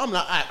 So I'm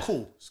like, alright,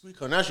 cool,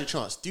 Squeako, now's your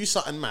chance. Do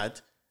something mad.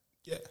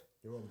 Yeah.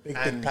 Big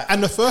And- platform.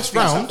 And the first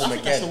round, I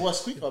think that's the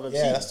worst Squeako I've ever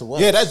seen. Yeah, that's the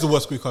worst. yeah, that's the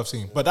worst squeak I've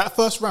seen. But that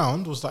first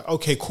round was like,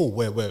 okay, cool,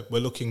 we're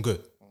looking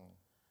good.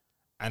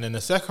 And then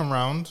the second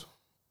round,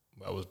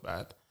 that was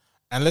bad.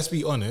 And let's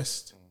be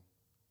honest,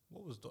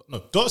 what was Dot?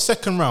 No, Dot's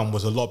second round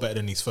was a lot better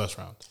than his first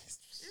round.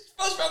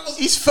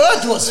 His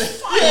third was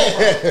it?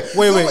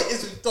 Wait.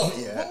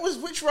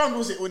 Which round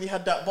was it when he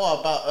had that bar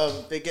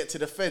about they get to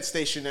the Fed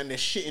station and they're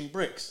shitting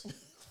bricks? I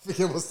think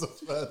it was the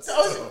first. I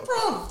was like,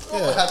 bro,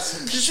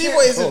 You see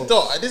what is in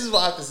Dot? And this is what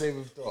I have to say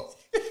with Dot.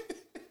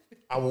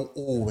 I will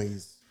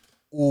always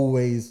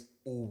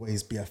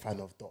be a fan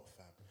of Dot,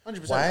 fam.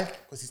 100%. Why?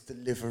 Because his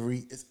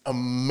delivery is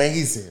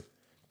amazing.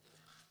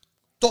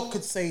 Dot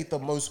could say the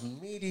most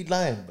meaty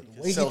line, but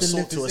the way he sell delivers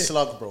salt to a it,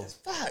 slug, bro. it's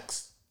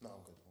facts. No,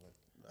 I'm good.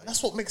 And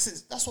that's what makes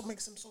it. That's what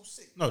makes him so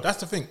sick. No, that's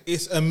the thing.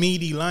 It's a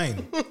meaty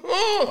line.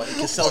 But he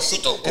can sell He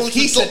don't go if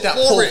he to said that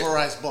Dot for it.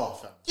 pulverized bar,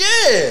 fam.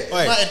 Yeah.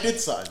 Like, Might have did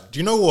something. do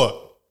you know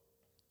what?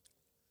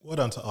 Well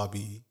done to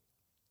RBE.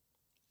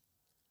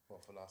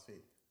 What, for last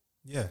week?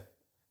 Yeah.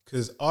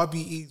 Because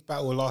RBE's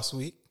battle last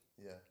week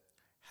Yeah.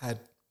 had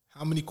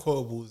how many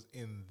quotables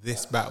in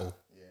this battle?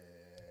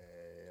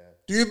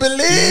 Do you believe?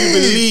 Do you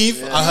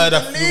believe? I heard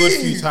a good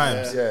few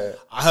times. Yeah.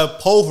 I heard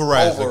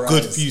pulverize a good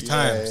Pulverize. few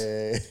times.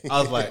 Yeah.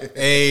 I was like,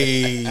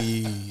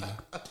 hey.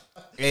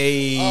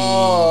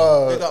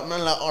 Oh, Big up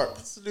man like Arp.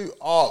 absolute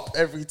ARP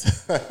every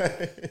time.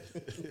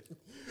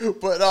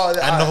 But no,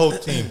 And the whole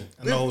team.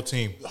 And the whole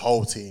team. The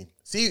whole team.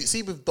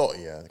 See with Dot,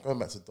 yeah. Going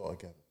back to Dot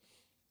again.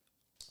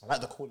 I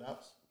like the call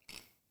outs.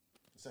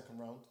 The second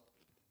round.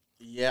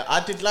 Yeah,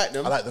 I did like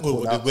them. I like the With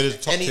call the- outs. with the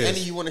top any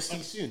tiers. you want to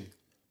see soon?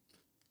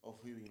 Of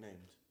who he named?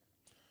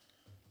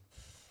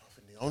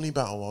 The only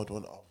battle world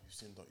one. Oh, you've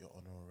seen Dot Your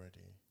Honor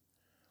already.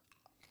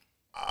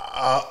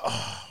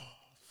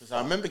 Because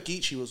I remember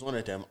Geechee was one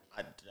of them.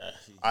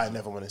 I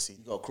never want to see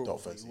got a crook Dot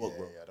before versus. you walk,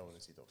 bro. Yeah, I don't want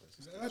to see Dot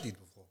versus. I did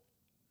before.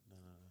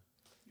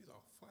 He's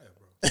on fire,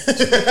 bro.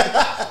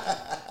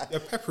 They're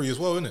peppery as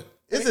well, isn't it?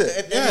 Is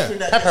it? Yeah. Anything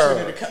that Pepper.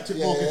 gets rid of Captain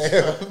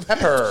Morgan.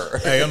 Pepper.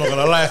 Hey, I'm not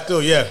gonna lie,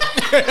 still, yeah.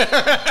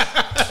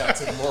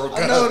 Captain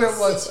Morgan. I know them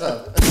ones,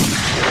 fam.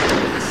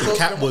 The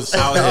cat was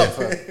out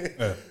here.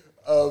 Yeah.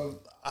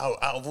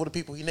 Out of all the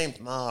people he named,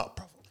 bro.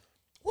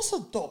 What's a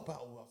Dot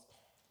battle?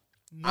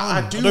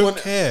 I don't want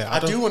care. I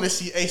do want to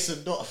see Ace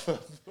and Dot. Fam.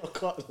 I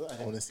can't lie.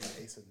 I want to see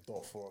Ace and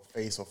Dot for a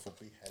face off would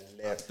be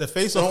hilarious. The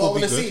face You know off what I will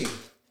be want to good. see?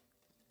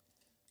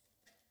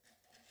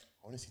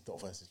 I want to see Dot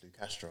versus Lou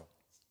Castro.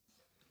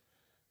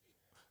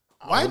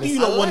 Why do you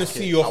not want to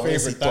see your I wanna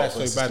see favorite die Dot so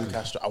versus Lou badly?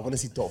 Castro. I want to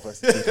see Dot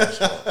versus Lou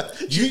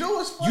Castro. You know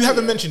what's funny? You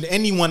haven't mentioned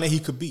anyone that he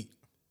could beat.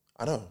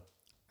 I know.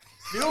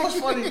 You know what's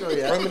funny though,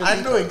 yeah?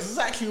 I know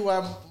exactly why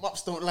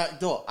Mops don't like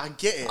Dot. I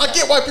get it. I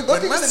get why people.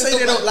 When man say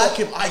they don't like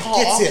him, I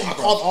get it. I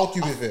can't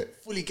argue with it.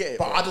 Fully get it.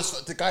 But bro. I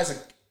just the guy's a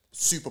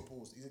super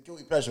pause. He's a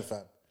guilty pleasure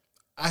fan.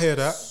 I hear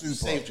that. Super.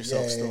 saved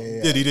yourself still.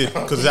 Did he did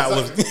because that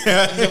was He's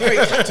a very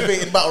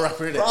captivating battle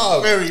rapper, isn't it?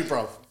 Bro. Very,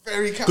 bro.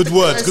 Very good captivating.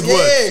 words. Good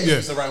words. Yeah, Yeah.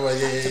 use the right word.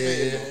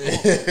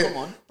 Yeah. Come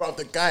on. Bro,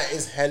 the guy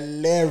is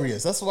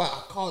hilarious. That's why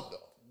I can't.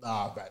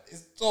 Nah, man,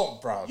 it's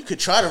Dot, bro. You could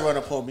try to run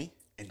up on me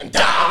and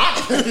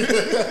die.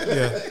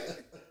 Yeah.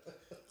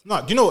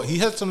 No, do you know what? He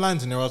had some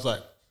lines in there. I was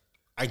like,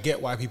 I get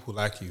why people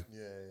like you.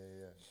 Yeah.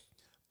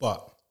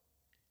 But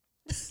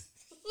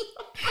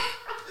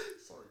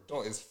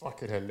Dot is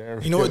fucking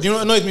hilarious. you know what? Do you know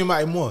what annoys me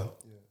about him more?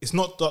 It's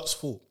not Dot's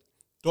fault.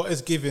 Dot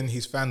is giving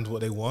his fans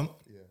what they want,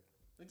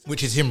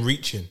 which is him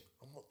reaching.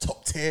 I'm not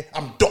top tier.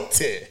 I'm Dot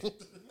tier.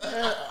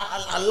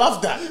 I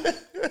love that. That,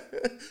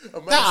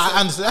 I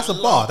understand. That's a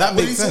bar. That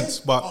makes sense.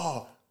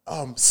 But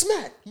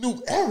Smack,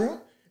 new era.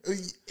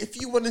 If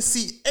you want to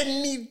see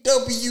any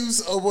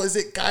W's or what is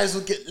it, guys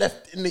will get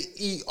left in the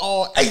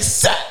ER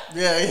ASAP.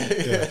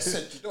 Yeah. I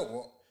said, you know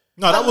what?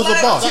 no, that was a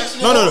bar.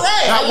 No,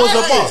 that was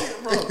a bar.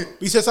 Bro.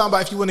 He said something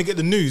about if you want to get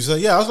the news.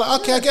 Yeah, I was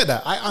like, okay, I get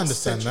that. I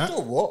understand You that. know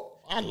what?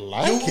 I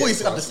like You it. always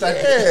bro. understand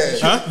Yeah.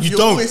 it. Huh? You You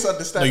don't. always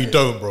understand No, you it.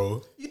 don't,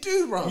 bro. You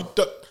do, bro.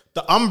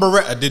 The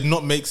umbrella did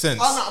not make sense.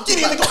 Oh, no, I'm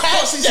talking about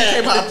Dot since he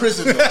came out of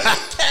prison.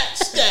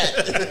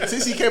 Though.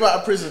 Since he came out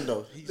of prison,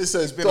 though, he's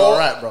been Dot- all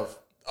right, bro.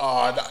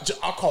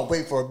 I can't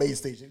wait for a main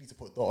stage. They need to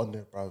put Dot on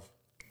there, bruv.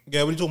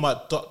 Yeah, when you talking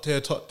about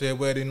top tier,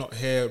 where they not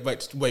here?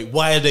 Wait,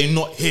 why are they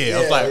not here? I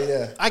was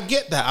like, I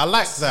get that. I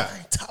like that.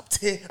 I'm top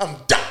tier. I'm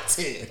top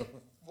tier.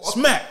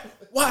 Smack.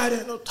 Why are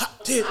they not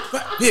top tier?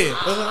 Here.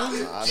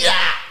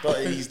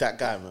 He's that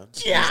guy, man.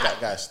 He's that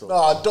guy still.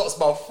 Nah, Dot's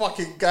my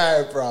fucking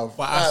guy, bruv.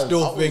 But I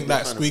still think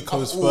that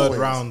Squeako's third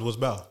round was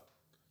better.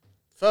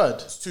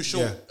 Third? It's too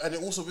short. Yeah. And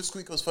also with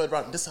Squeako's third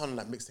round, this sounded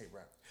like mixtape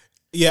rap.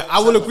 Yeah, I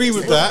will agree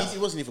with that. He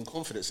wasn't even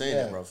confident saying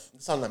it, bruv.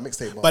 It sounded like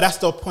mixtape. But that's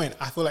the point.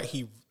 I feel like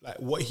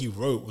what he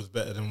wrote was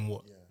better than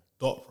what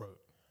Dot wrote.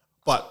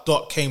 But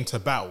Dot came to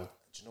battle.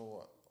 Do you know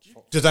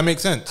what? Does that make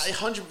sense?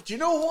 100. Do you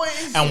know what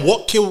it is? And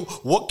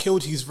what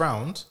killed his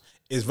round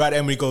is right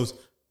there when he goes,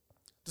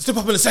 the slip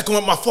up in the second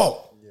wasn't my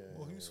fault.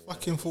 Well, whose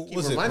fucking fault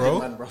was it, bro?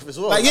 Man, bruv, as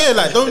well.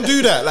 Like, don't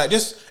do that. Like,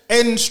 just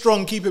end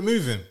strong, keep it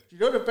moving. You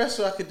know the best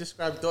way I could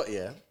describe Dot,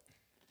 yeah?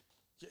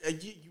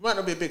 You might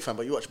not be a big fan,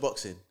 but you watch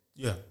boxing.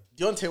 Yeah.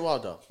 Deontay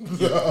Wilder.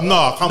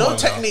 No, come on. No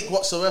technique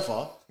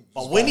whatsoever,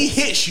 but when he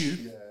hits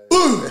you,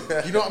 boom!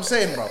 You know what I'm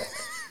saying, bro?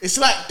 It's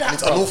like that.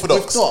 It's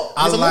unorthodox.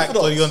 I like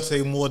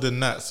Deontay more than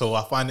that, so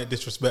I find it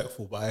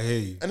disrespectful, but I hear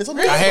you. And it's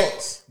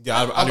unorthodox.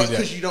 I do that.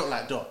 Because you don't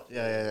like Dot.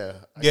 Yeah,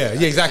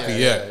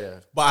 Exactly.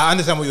 But I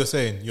understand what you're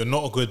saying. You're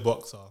not a good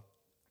boxer.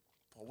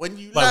 When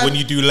you when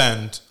you do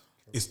land,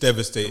 it's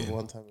devastating.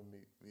 One time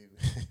we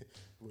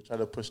were trying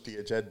to push the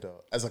agenda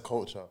as a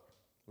culture.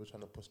 We were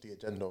trying to push the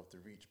agenda of the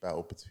reach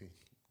battle between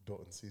Dot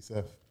and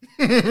C-Seth.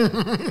 Don't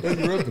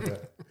you remember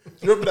that? Do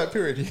you remember that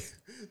period?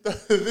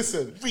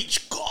 Listen.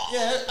 reach God.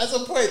 Yeah, as a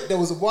point, there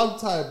was a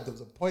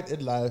point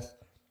in life,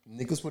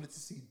 niggas wanted to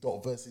see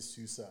Dot versus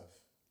C-Seth.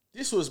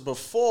 This was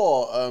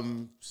before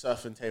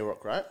Surf and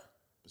Tay-Rock, right?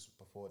 This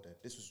was before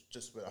that. This was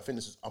just, I think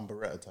this was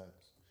Umberetta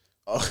times.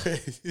 Okay.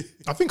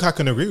 I think I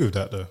can agree with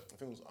that, though. I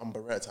think it was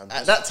Umberetta times.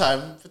 At that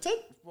time,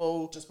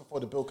 Just before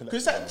the bill collection.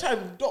 because that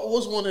time Dot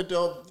was one of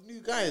the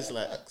new guys,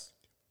 like.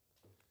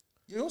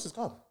 Yeah, yours is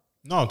calm.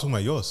 No, I'm talking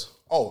about yours.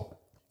 Oh,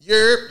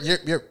 yeah,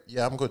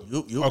 I'm good.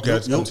 Okay,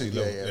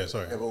 Yeah,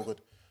 sorry. Yeah, we're all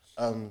good.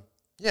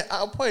 Yeah,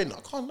 at a point,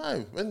 I can't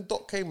lie. When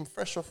Dot came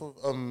fresh off of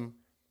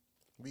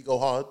We Go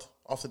Hard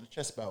after the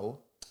chess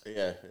battle.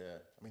 Yeah.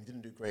 I mean, he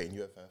didn't do great in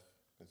UFF.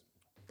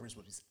 Bruce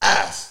was his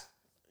ass.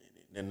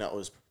 And that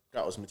was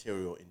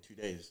material in 2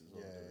 days. As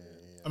well.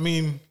 I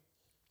mean,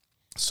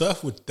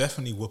 Surf would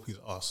definitely whoop his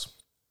ass.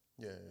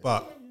 Yeah.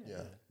 But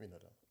Yeah, we know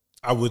that.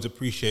 I would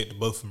appreciate the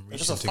both of them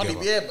It's reaching just a funny,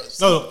 together. but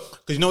No,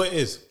 because you know what it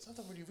is? it's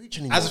not really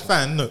reaching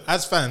anymore.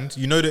 As fans,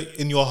 you know that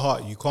in your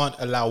heart you can't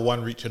allow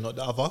one reach and not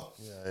the other.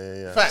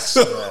 Yeah. Facts.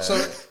 So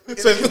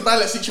it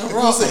balance each other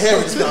We're also out.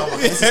 hearing this now.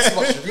 This is too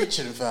much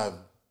reaching, fam.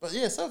 But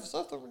yeah, Surf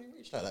don't really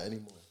reach like that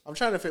anymore. I'm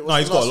trying to think No,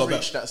 what's he's the got a last lot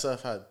reach that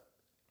Surf had.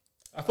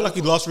 I feel like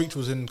his last reach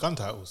was in gun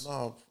titles.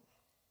 No.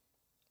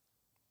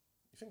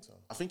 You think so?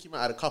 I think he might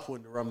have had a couple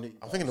in the Rumney.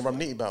 I think in the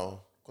Ramniti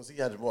battle, because he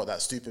had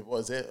that stupid, what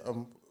is it?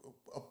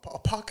 A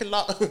parking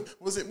lot.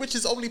 Was it? Which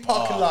is only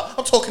parking lot?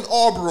 I'm talking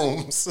arbor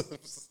rooms.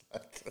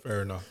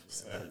 Fair enough.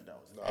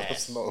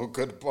 That's not a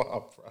good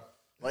bar, bro.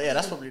 Well, yeah,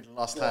 that's probably the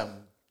last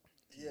time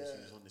he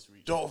was on this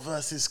reach. Dot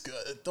versus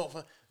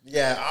Dot.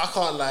 Yeah, I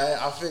can't lie.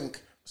 I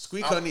think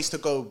Squeako needs to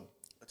go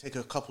take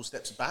a couple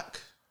steps back.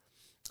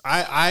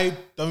 I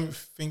don't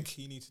think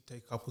he needs to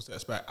take a couple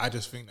steps back. I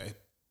just think that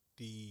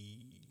the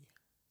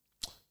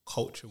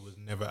culture would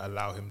never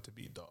allow him to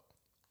be Dot.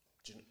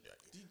 Do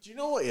you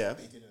know what? Yeah,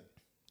 They didn't.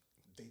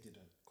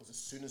 Because as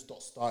soon as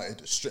Dot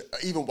started,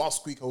 even while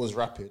Squeako was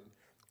rapping,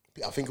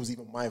 I think it was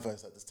even my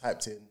verse that just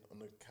typed in on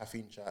the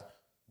caffeine chat,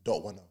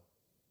 Dot won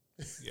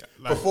out. Yeah,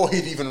 like, Before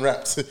he'd even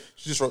rapped.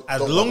 She just wrote, as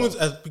Dot long won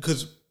as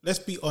because let's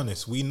be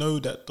honest, we know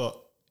that Dot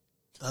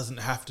doesn't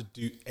have to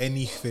do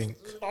anything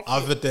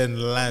other than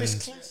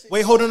land.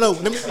 Wait, hold on, no.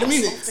 Let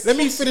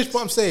me finish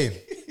what I'm saying.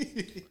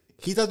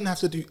 He doesn't have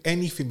to do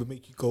anything but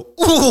make you go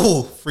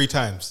ooh 3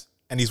 times,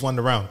 and he's won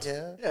the round.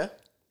 yeah.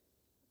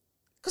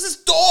 Because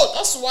it's Dot.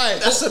 That's why.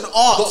 That's an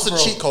art, Dot's bro.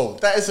 a cheat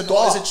code. That is an Dot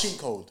art. is a cheat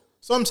code.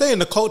 So I'm saying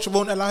the culture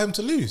won't allow him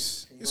to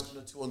lose. It's a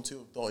 2-on-2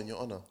 of Dot in your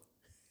honor.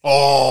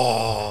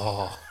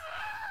 Oh,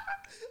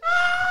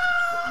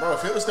 Bro,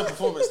 if it was the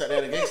performance that they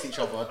had against each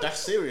other, that's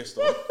serious,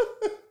 though.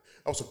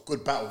 That was a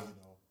good battle, you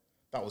know.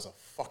 That was a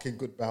fucking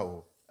good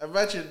battle.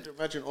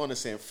 Imagine Honor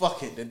saying,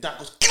 fuck it, then that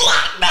goes,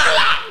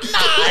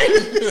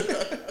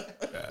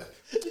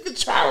 You can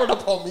try run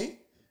up on me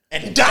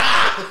and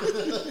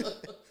die.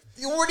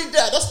 You already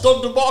dead. That's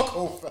Don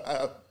DeMarco,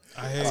 fam.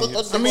 I hear That's you.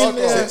 Don I mean,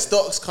 DeMarco. Since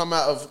Doc's come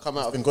out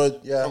of been good,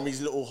 yeah. from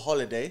his little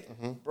holiday,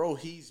 bro,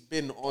 he's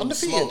been on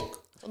Undefeated.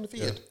 smoke.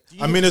 Undefeated.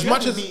 I mean, as You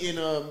much haven't as beaten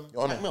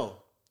Honor. Mac Mel.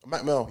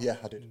 Mac Mel, yeah,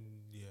 I did.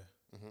 yeah,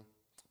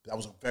 That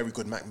was a very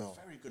good Mac Mel.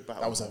 Very good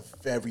battle. That was a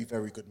very,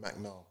 very good Mac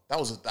Mel.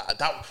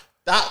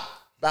 That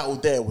battle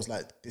there was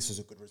like, this is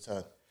a good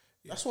return.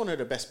 That's one of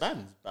the best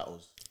band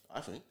battles, I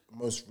think.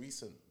 Most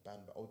recent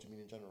band battle, do you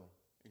mean in general?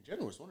 In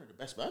general, it's one of the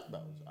best band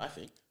battles, I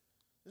think.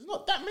 There's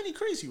not that many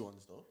crazy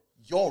ones, though.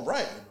 You're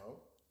right, you know.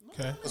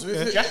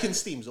 Okay. Jack and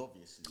Steam's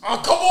obviously.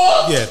 Oh, come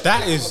on! Yeah,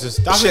 that is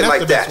just I Shit think that's like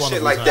the that. best one Shit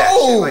of like all that. time.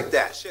 Shit like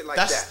that. Shit like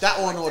That's that.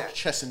 that one or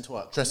Chess and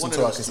Twerk. Chess and One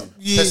of Twerk those is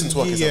two. Chess and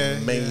Twerk is Yeah,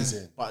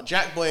 amazing. But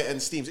Jack Boy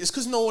and Steams, it's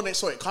because no one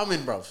saw it coming,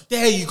 bruv.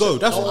 There you go.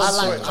 That's No what one I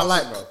saw like. it I coming,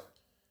 like. bruv.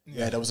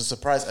 Yeah, there was a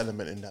surprise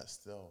element in that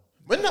still.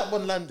 When that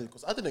one landed,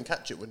 because I didn't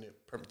catch it when it.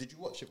 Did you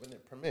watch it when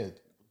it premiered?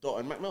 Dot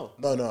and McMill.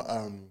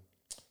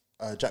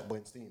 No. Jack Boy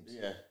and Steams.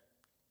 Yeah.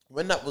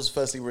 When that was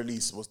firstly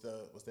released, was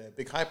there a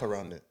big hype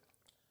around it?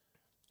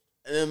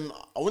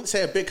 I wouldn't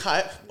say a big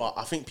hype, but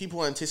I think people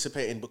were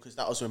anticipating because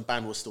that was when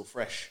band was still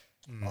fresh.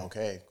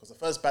 Okay, because the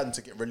first band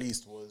to get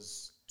released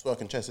was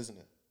Twerk and Chess, isn't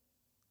it?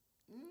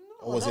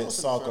 Or was that it wasn't the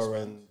Saga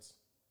first and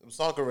it was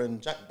Saga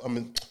and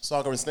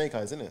Saga and Snake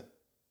Eyes, isn't it?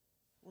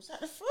 Was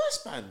that the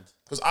first band?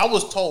 Because I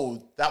was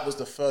told that was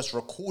the first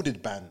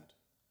recorded band.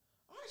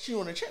 I actually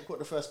want to check what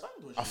the first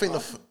band was. I think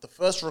the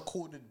first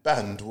recorded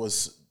band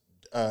was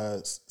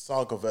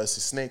Saga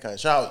versus Snake Eyes.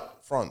 Shout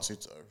out France who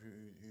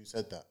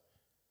said that.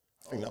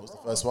 I think that was the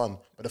first one,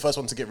 but the first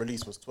one to get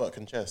released was Twerk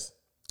and Chess.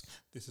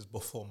 This is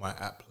before my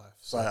app life,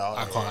 so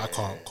Right, I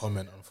can't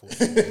comment,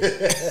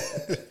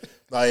 unfortunately.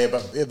 No, yeah,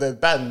 but the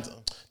band.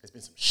 There's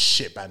been some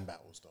shit band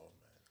battles though,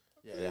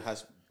 man. Yeah, it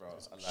has, bro.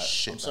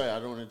 Shit I'm sorry, I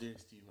don't want to do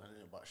this to you, man.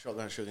 But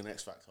Shotgun Sugar and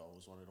X Factor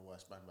was one of the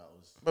worst band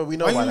battles. But we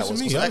know Why why you that was. listen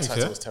to me? Because I X don't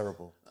Factor care. was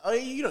terrible. Oh,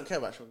 you don't care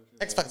about Shotgun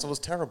Sugar. X Factor was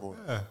terrible.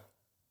 Yeah.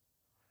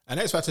 And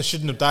X Factor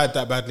shouldn't have died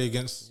that badly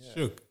against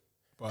Suge.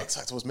 But X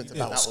Factor was meant to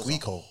battle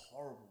Squeako.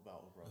 Horrible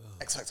battle, bro.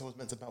 X Factor was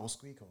meant to battle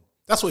Squeako.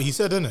 that's what he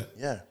said, isn't it?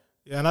 Yeah.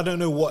 Yeah, and I don't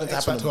know what Meant to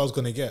X happen Factor I was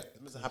going to get.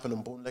 It meant to happen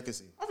on Born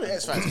Legacy. I think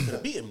X Factor could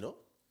have beat him, though.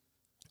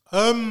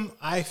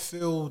 I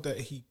feel that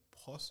he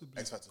possibly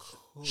X Factor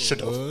should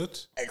have. could,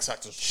 X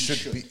Factor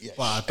should be. Yeah,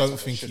 but I don't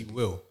think he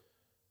will.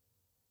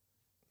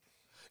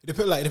 It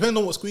depends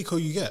on what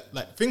Squeako you get.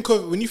 Like,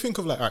 when you think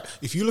of all right,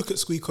 if you look at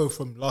Squeako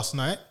from last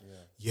night,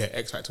 yeah,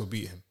 X Factor will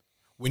beat him.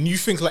 When you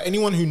think like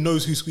anyone who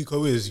knows who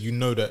Squeako is, you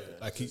know that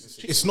like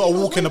it's not a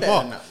walk in the way better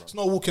park. than that, bro. It's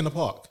not a walk in the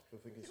park.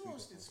 Who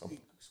else did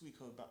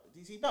Squeako battle?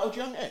 Did he battle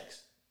Young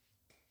X?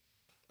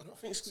 I don't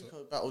think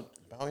Squeako battled.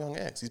 Battle Young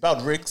X. He's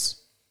battled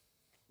Riggs.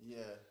 Yeah.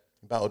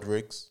 He battled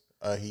Riggs.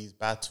 He's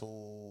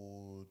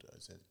battled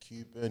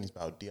Cuban. He's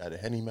battled D.I. the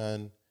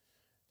Hennyman.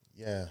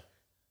 Yeah.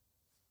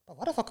 But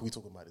why the fuck are we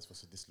talking about this for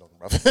this long,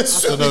 bro?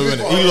 I don't know,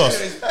 innit? He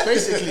lost.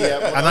 Basically,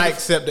 yeah. And I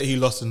accept that he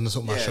lost and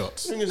took my Yeah.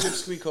 shots. The thing is with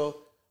Squeako,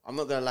 I'm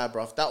not gonna lie,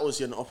 bruv. That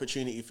was an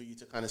opportunity for you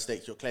to kind of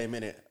stake your claim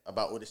in it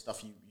about all this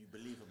stuff you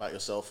believe about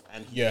yourself,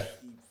 and he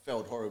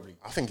failed horribly.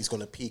 I think he's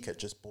going to peak at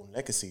just Born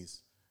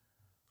Legacies.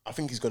 I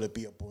think he's going to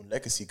be a Born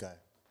Legacy guy.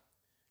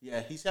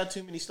 Yeah, he's had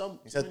too many stumbles.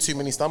 He's had too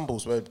many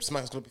stumbles where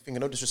Smack's going to be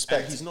thinking, no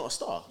disrespect. And he's not a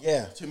star.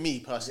 Yeah. To me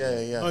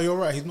personally. Yeah. No, you're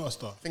right. He's not a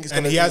star. think it's And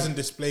gonna he be- hasn't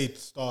displayed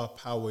star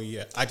power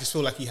yet. I just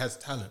feel like he has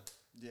talent.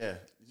 Yeah.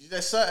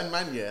 There's certain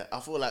man, yeah,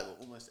 I feel like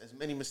almost as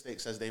many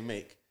mistakes as they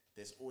make,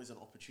 there's always an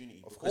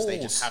opportunity because they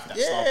just have that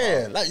star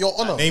Yeah, power. like your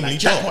honor. Namely,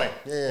 Jack Dot. Boy.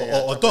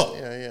 Yeah. Or Dot.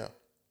 Yeah.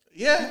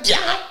 Yeah.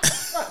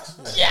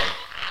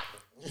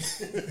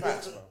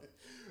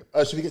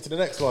 Should we get to the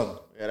next one?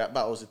 Yeah, that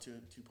battle was a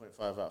 2.5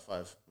 out of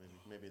 5.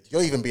 Maybe a 2.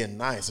 You're even being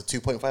nice. A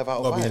 2.5 out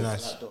of Gotta 5. be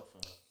nice.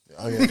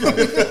 Oh, yeah.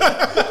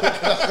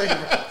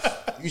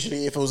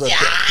 Usually, if it was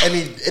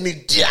any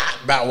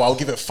battle, I'll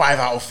give it 5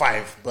 out of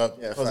 5. But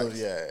Yeah, because of facts.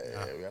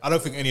 yeah. I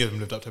don't think any of them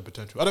lived up to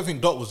potential. I don't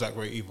think Dot was that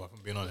great either, if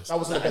I'm being honest. That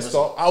wasn't the best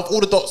dot. Out of all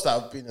the dots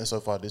that have been there so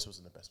far, this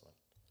wasn't the best one.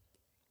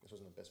 This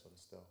wasn't the best one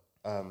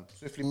still.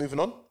 Swiftly moving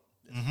on.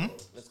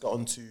 Let's go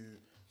on to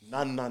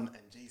Nan and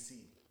JC.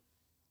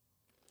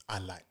 I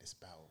like this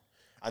battle.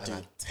 I do.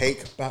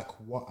 Take back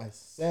what I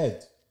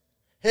said.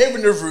 Here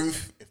in the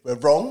roof, if we're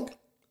wrong,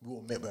 we will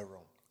admit we're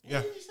wrong. Yeah.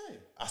 What did you say?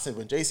 I said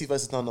when JC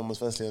versus Nan was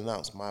firstly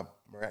announced, my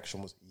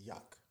reaction was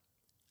yuck.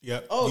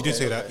 Yeah. Oh, you did okay,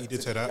 say that. okay. You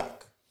did say that.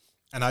 Yuck.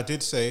 And I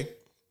did say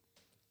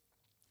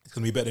it's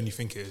going to be better than you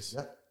think it is.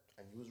 Yeah.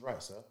 And you was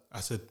right, sir. I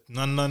said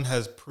Nun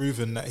has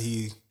proven that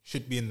he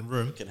should be in the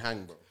room. Can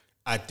hang, bro.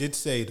 I did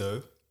say,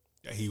 though,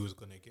 that he was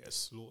going to get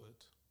slaughtered.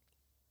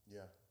 Yeah.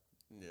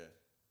 Yeah.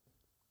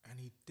 And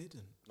he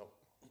didn't. No.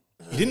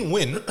 He didn't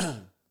win,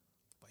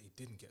 but he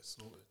didn't get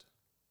slaughtered.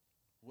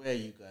 Where are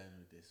you going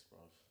with this, bro?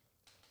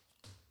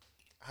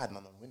 I had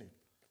Nan winning.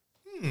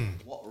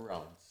 What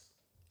rounds?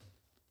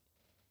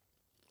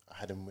 I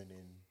had him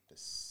winning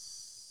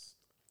this.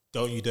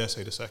 Don't you dare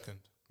say the second.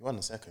 He won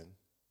the second.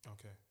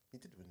 Okay. He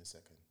did win the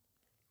second.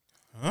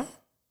 Huh?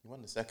 He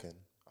won the second.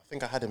 I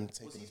think I had him Was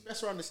taking his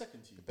best round the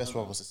second to you? the best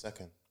one was the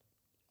second.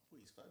 I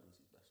thought his third was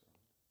his best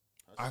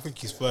round. I think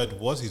his third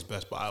was his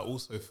best, but I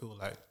also feel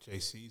like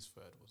JC's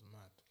third was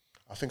mad.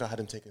 I think I had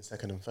him taking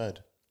second and third.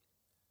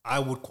 I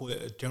would call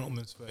it a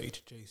gentleman's 30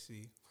 to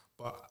JC,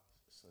 but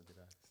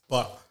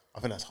but I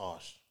think that's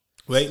harsh.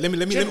 wait, let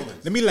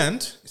me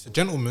land. It's a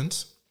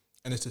gentleman's,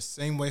 and it's the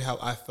same way how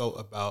I felt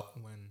about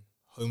when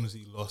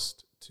Holmesy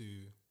lost to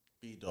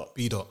B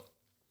Dot.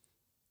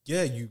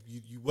 Yeah, you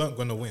weren't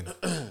gonna win.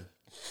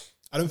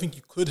 I don't think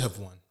you could have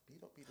won. B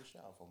Dot beat the shit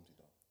out of Holmesy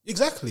though.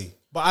 Exactly,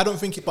 but I don't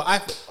think it. But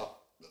I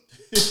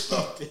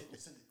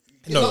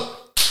no.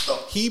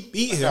 he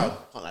beat him,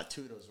 Can't like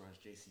 2 of those rounds.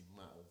 JC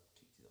might have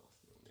kicked his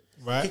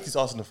ass. right? Kicked his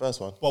ass in the first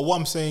one. But what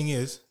I'm saying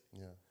is,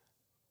 Yeah.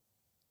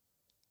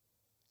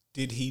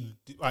 did he?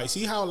 Right,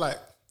 see how like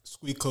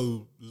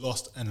Squeako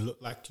lost and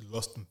looked like he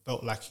lost and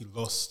felt like he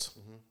lost.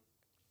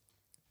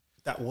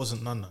 That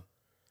wasn't Nun Nun.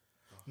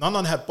 Nun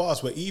Nun had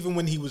bars where even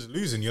when he was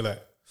losing, you're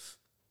like,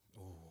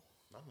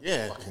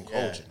 Yeah, Fucking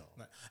yeah. cold, you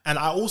know. and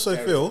I also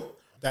feel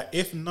that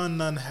if Nun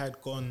Nun had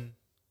gone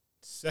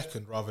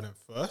second rather than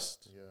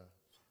first, Yeah.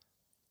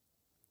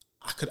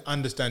 I could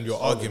understand your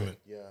argument.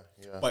 Yeah,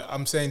 yeah. But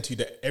I'm saying to you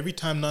that every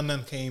time Nun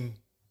Nun came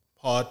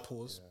hard,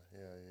 pause.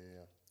 When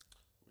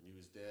he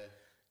was there.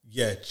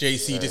 Yeah,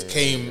 JC just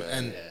came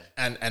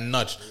and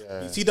nudged.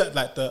 You see that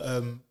like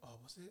the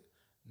what's it?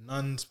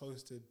 None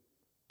supposed to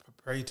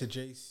pray to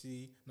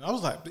JC. And I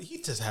was like, but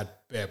he just had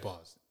bare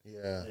bars.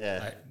 Yeah. Yeah.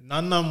 Like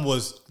Nun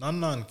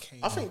Nun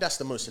came. I think that's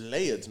the most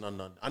layered Nun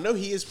Nun. I know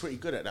he is pretty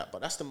good at that, but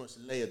that's the most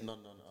layered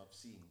Nun Nun I've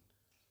seen.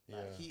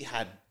 Like, he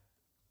had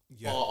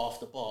bar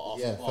after bar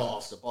after bar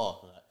after bar.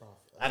 Like,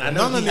 and I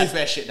know Nun he Nun had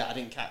fair shit that I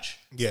didn't catch.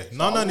 Yeah, So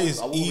Nun Nun is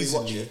I will rewatch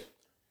easily it.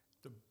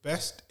 the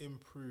best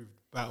improved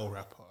battle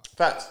rapper,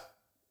 Facts.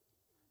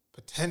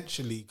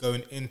 potentially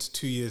going into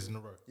 2 years in a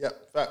row. Yeah,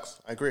 facts.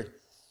 I agree.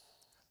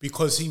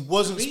 Because he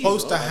wasn't Agreed,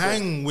 supposed to bro.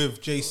 hang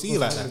with JC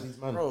like that.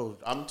 Bro,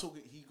 I'm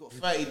talking. He got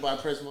 30'd by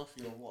Prez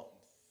Mafia. What?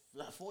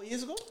 Like 4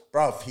 years ago?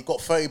 Bruv, he got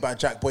 30 by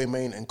Jack Boy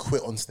Maine and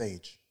quit on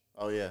stage.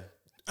 Oh yeah.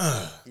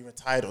 He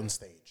retired on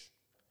stage.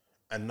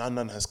 And Nun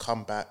Nun has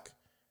come back.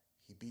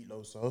 He beat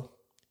Loso.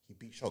 He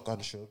beat Shotgun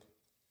Suge.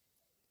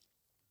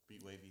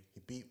 Beat Wavy.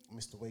 He beat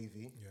Mr.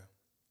 Wavy. Yeah.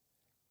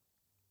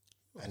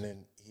 And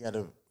then he had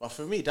a But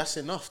for me, that's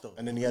enough though.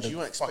 and then he had Because you a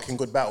weren't expected- fucking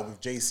good battle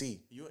with JC.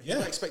 You Yeah.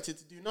 weren't expected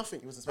to do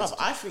nothing. was expected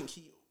Bruv, I think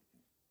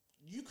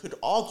you could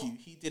argue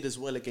he did as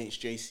well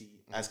against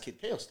JC as Kid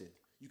Chaos did.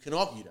 You can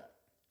argue that.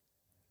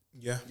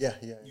 Yeah. Yeah,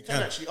 yeah. You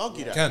can actually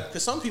argue that. can.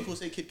 Because some people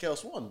say Kid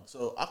Chaos won.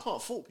 So I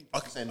can't fault people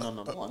for saying Nun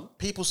Nun won.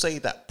 People say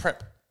that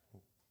Prep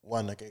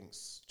won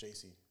against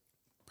JC.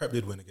 Prep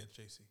did win against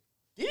JC.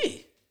 Did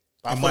he?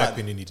 But I In feel my like-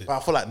 opinion, he did. But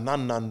I feel like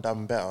Nun Nun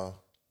done better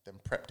than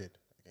Prep did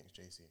against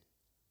JC.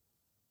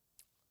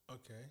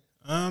 Okay.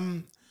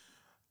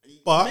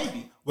 But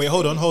Maybe. wait,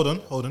 hold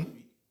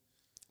on.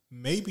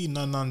 Maybe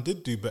Nun Nun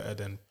did do better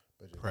than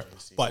Prep,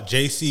 but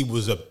JC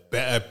was a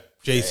better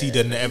JC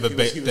than ever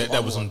he was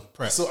that was on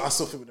Prep. I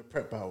still think with the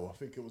Prep battle, I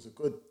think it was a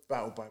good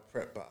battle by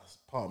Prep, but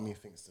part of me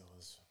thinks there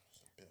was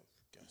a bit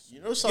of gas.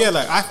 You know something? Yeah,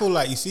 like I feel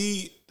like you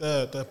see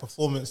the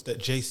performance that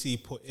JC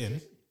put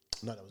in.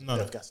 No, there was No, a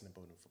bit no. of gas in the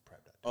bone for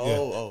Prep. That Oh, Yeah.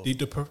 oh.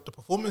 The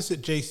performance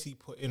that JC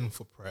put in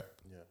for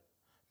Prep Yeah.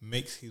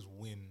 makes his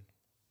win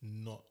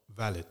not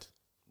valid.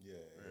 Yeah.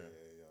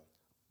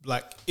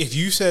 Like if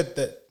you said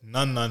that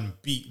Nun Nun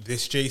beat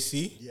this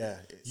JC, Yeah,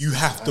 you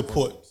have to high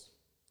put volumes.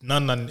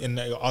 Nun Nun in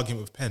the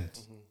argument with Pent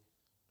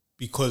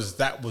because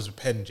that was a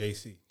Penn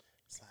JC.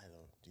 It's like,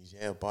 though,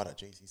 DJ a bar that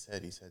JC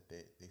said, he said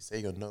they say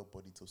you're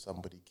nobody till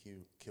somebody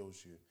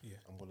kills you. Yeah.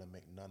 I'm gonna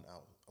make none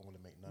out. I'm gonna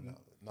make none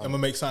out. I'm gonna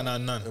make something out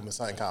of I'm none. gonna make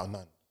something out of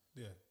none.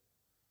 Yeah,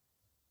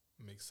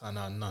 make something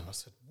out of none. I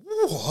said,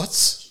 what?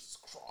 Jesus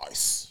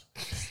Christ.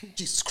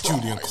 Jesus Christ.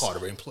 Julian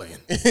Carter ain't playing.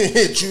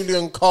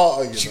 Julian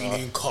Carter, you know.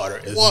 Julian Carter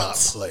is What? not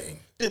playing.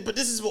 Yeah, but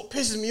this is what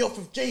pisses me off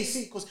with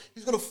JC because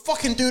he's gonna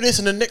fucking do this,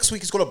 and the next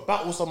week he's gonna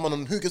battle someone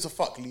on Who Gives a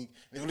Fuck League,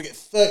 and he's gonna get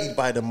 30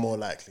 by them more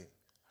likely.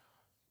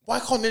 Why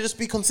can't there just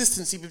be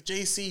consistency with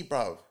JC,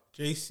 bro?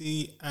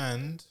 JC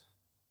and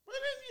What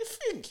did you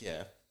think?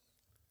 Yeah.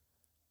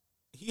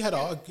 he had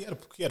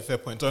a fair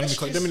point. Don't let me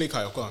cut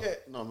you off. Go on. Yeah.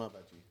 No, my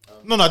bad. G.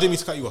 No, I didn't mean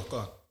to cut you off. Go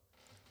on.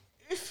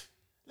 If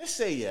let's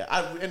say at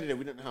the end of the day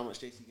we don't know how much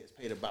JC gets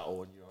paid a battle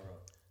on URL,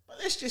 but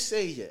let's just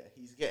say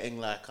he's getting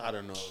like I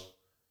don't know,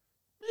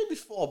 maybe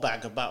 4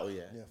 bag a battle,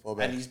 Yeah, 4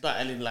 bag. and he's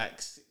battling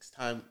like 6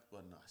 times.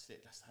 Well, no,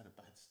 that's kind of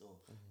bad still.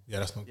 Yeah,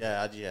 that's not.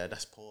 Yeah,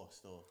 that's poor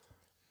still.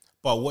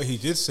 But what he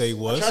did say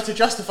was Trying to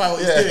justify what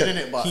he's doing,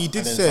 innit? But he did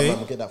And then say someone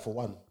will get that for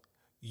 1.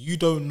 you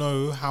don't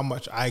know how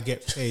much I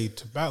get paid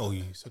to battle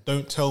you, so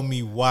don't tell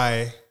me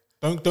why.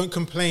 Don't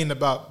complain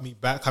about me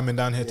coming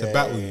down here to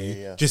battle you.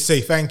 yeah. Just say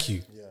thank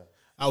you. Yeah.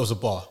 That was a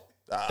bar.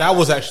 That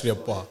was actually a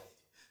bar.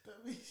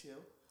 That means,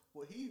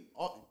 well, he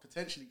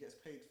potentially gets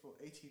paid for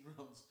 18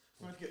 rounds.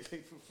 Man get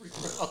paid for 3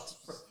 rounds,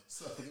 bro.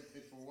 So I get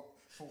paid for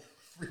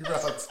 3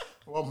 rounds,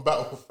 1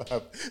 battle,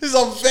 fam. This is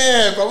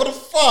unfair, bro. What the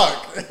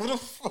fuck? What the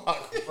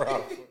fuck,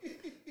 bro?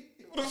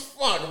 What the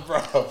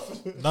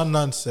fuck, bro?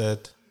 Nun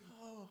said,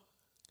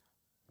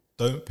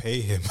 don't pay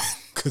him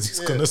because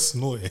he's gonna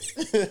snort it.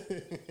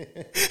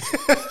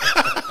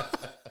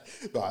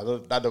 No,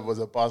 that was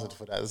a bastard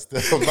for that.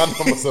 Still, man,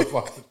 was a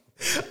bastard.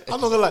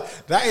 I'm not gonna lie.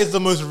 That is the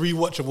most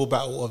rewatchable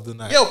battle of the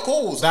night. Yeah, of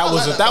course. I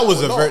like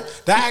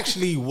That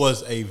actually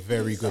was a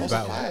very good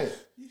battle. Right.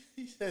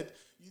 He said,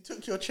 you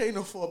took your chain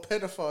off for a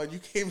pedophile and you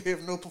came here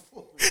with no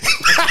performance.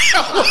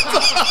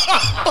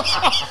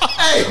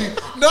 Hey,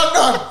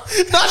 no.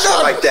 Shit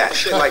like that.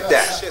 Shit like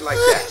that.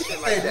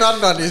 Hey,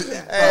 none is.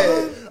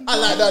 Hey, I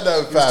like that though,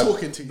 He was fam.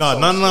 talking to you. No,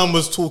 Nan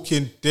was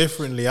talking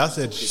differently. I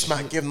said,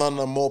 Smack, give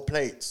Nana more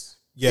plates.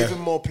 Yeah. Give him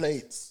more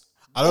plates.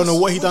 I don't know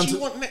what he What done do you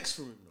to. want next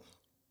from him?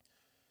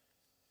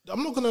 Though?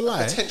 I'm not gonna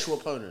lie. Potential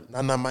opponent.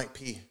 Nana Mike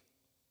P.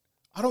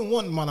 I don't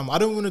want man. I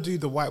don't want to do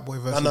the white boy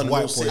versus Nana white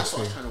real boy sick. That's what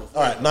I was thing. trying to avoid.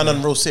 All right, Nana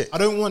real sick. I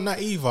don't want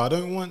that either. I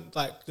don't want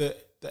like the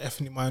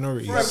ethnic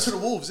minorities. Throw him to the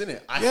wolves,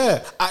 innit?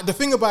 Yeah, the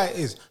thing about it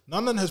is,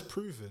 Nanan has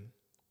proven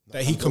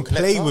that he can Don't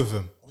play let with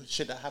up. him. Oh,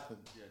 shit, that happened.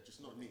 Yeah,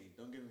 just not nitty.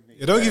 Don't give him nitty.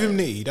 Yeah, don't give him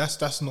nitty.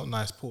 That's not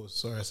nice. Pause.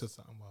 Sorry, I said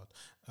something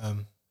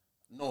wild.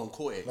 No one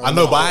caught it. I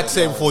know, but I had to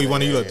say it before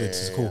one of you lot did.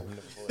 It's cool.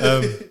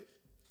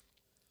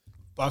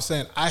 But I'm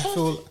saying, I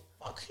feel.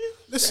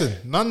 Listen,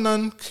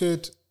 Nanan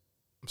could.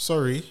 I'm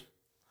sorry.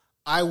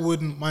 I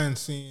wouldn't mind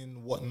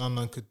seeing what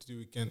Nanan could do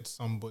against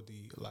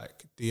somebody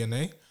like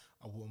DNA.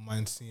 I wouldn't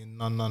mind seeing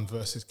Nanan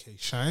versus K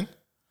Shine.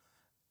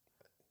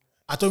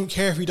 I don't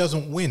care if he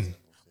doesn't win.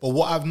 But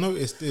what I've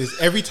noticed is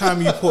every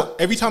time you put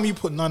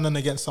Nanan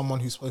against someone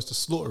who's supposed to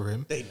slaughter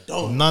him, They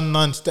don't.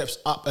 Nanan steps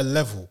up a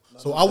level.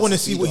 So I want to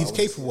see what he's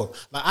capable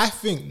of. Like I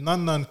think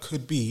Nanan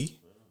could be.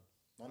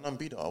 Nana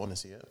beat it. I want to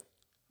see it.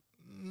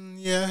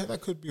 Yeah,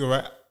 that could be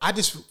alright. I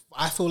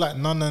feel like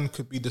Nanan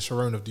could be the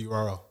Sharon of the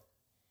URL.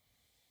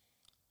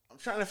 I'm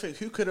trying to think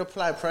who could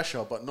apply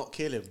pressure but not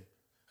kill him.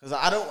 Because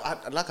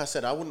like I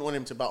said, I wouldn't want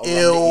him to battle Ram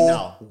Nitty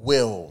now.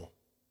 Will.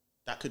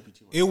 That could be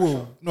too much. It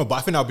will no, but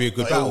I think that would be a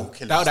good But it will battle.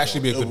 kill him That would still.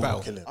 actually be a It good will battle.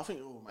 kill him. I think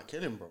it might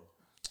kill him, bro.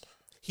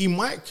 He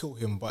might kill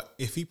him, but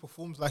if he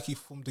performs like he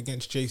performed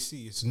against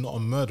JC, it's not a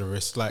murder.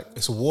 It's like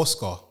it's a war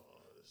scar.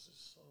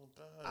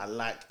 I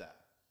like that.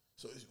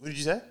 So, what did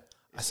you say?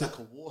 It's like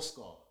a war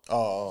scar.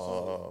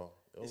 Oh.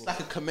 It's like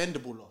a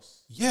commendable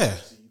loss. Yeah.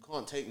 So you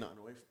can't take nothing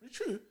away from it. It's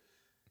true.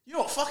 You know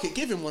what? Fuck it.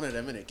 Give him one of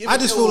them, innit? Give I him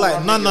just Ilmo, feel like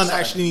Ram Nitty, Nanan something.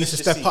 actually needs to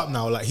Let's just step see. up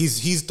now. Like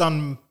he's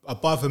done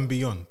above and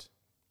beyond.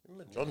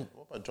 John,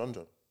 what about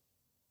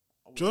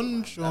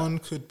John? John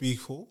could be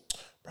cool.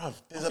 Bruv,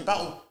 there's a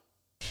battle.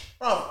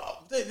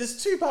 Bruv,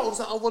 there's two battles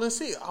that I want to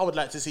see. I would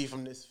like to see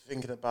from this,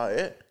 thinking about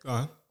it. Go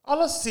on. I'd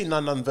like to see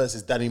Nanan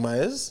versus Danny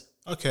Myers.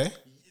 Okay.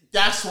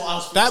 That's what I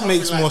was. That something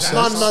makes like more that.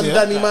 sense. Nanan Yeah.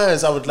 Danny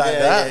Myers, I would like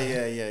that.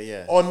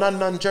 Yeah. Or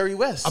Nanan Jerry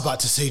West. I'm about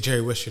to say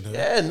Jerry West, you know.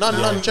 Yeah,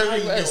 Nanan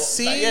Jerry West.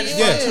 See? Yeah, just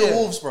Yeah. run to the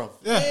wolves, bro.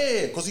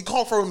 Yeah, because you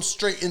can't throw him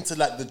straight into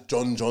like the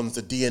John Johns,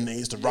 the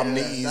DNAs, the Ram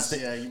Nitties, that's-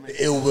 yeah, you make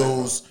the Ill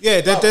Wills.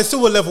 Yeah, there's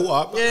still a level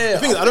up. Yeah, the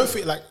thing is,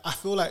 I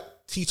feel like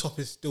T Top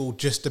is still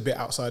just a bit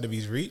outside of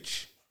his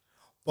reach.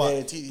 But Yeah,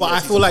 I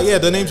T-Top feel like is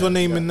the names we're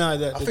naming now.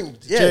 I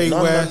think Jerry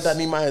Nanan West.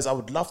 Danny Myers. I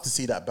would love to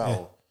see that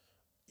battle.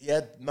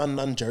 Yeah,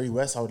 Nanan Jerry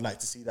West. I would like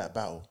to see that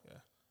battle.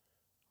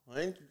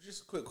 Right,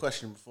 just a quick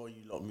question before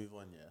you lot move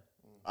on.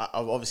 Yeah,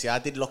 obviously I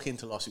did lock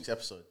into last week's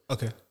episode.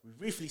 Okay. We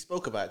briefly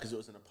spoke about it because it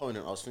was an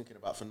opponent I was thinking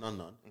about for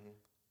Nanan.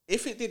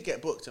 If it did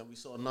get booked and we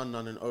saw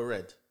Nanan and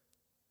O-Red,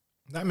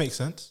 That makes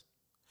sense.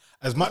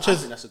 As much I as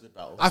think that's a good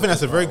battle. I think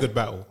that's a very good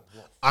battle.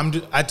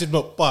 I did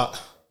not,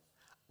 but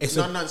it's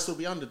Nanan still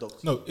be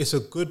underdogs. no, it's a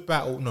good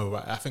battle. No,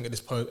 right. I think at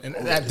this point, and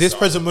at this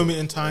present moment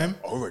in time,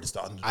 Already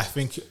starting. I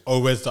think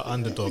Ored's the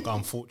underdog,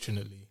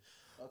 unfortunately.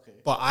 Okay.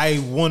 But I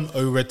want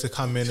Ored to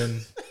come in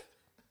and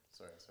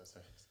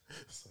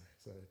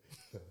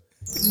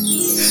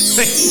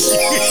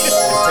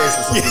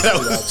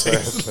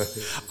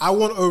I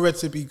want Ored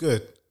to be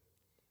good.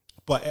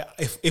 But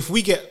if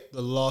we get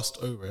the last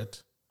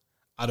Ored,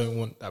 I don't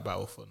want that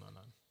battle for Nanan.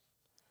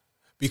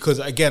 Because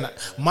again,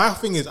 my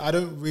thing is I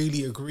don't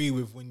really agree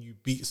with when you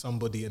beat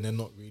somebody and they're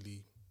not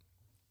really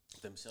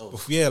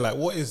Themselves. yeah, like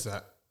what is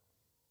that?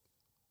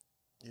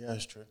 Yeah,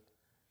 that's true.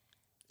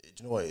 Do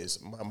you know what it is?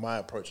 My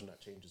approach on that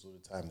changes all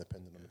the time,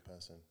 depending on the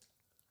person.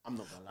 I'm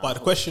not gonna lie. But the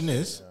question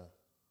is,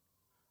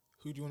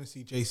 who do you want to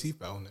see JC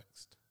battle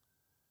next?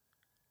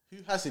 Who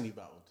hasn't he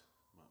battled?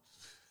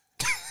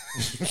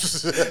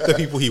 The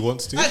people he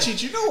wants to. Actually,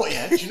 do you know what?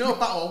 Yeah, do you know a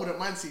battle I wouldn't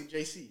mind seeing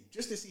JC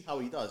just to see how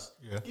he does.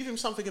 Yeah. Give him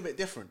something a bit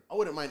different. I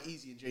wouldn't mind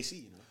Easy and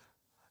JC. You know.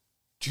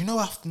 Do you know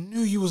I knew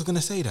you was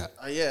gonna say that?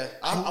 Yeah,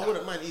 I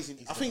wouldn't mind Easy.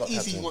 I think got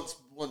Easy captain.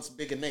 wants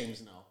bigger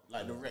names now,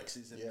 like the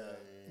Rexes and you know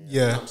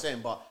Yeah. what I'm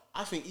saying. But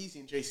I think Easy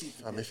and JC.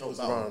 could be a If I dope was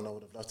battle. around, I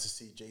would have loved to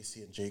see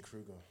JC and Jay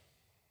Kruger.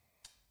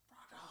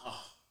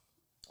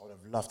 I would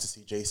have loved to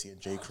see JC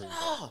and Jay Kruger.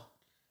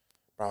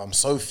 Bro, I'm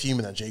so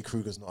fuming that Jay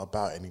Kruger's not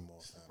about anymore,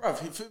 fam. Bro,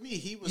 for me,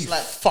 he was He's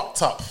like,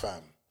 fucked up,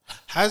 fam.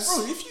 Has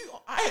bro,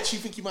 I actually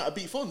think he might have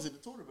beat Fonz in the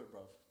tournament,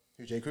 bro.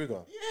 Who, Jay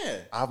Kruger? Yeah.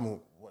 I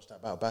haven't watched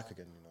that battle back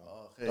again, you know.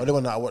 okay. The only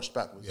one that I watched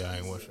back was Yeah, I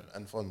ain't Easy watched it.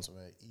 and Fonz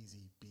were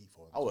easy beat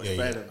Fonz. I watched Yeah,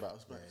 better yeah. than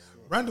battles, bro.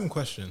 random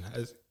question?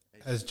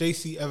 Has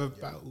JC ever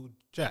battled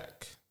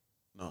Jack?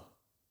 No.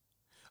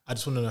 I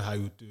just want to know how he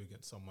would do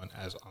against someone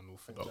as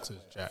unorthodox as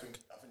Jack.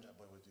 I think that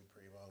boy would do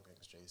pretty well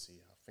against JC.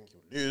 I think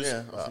he'll lose.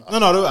 Yeah, but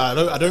No,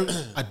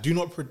 I do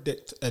not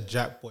predict a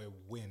Jack Boy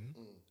win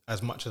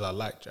as much as I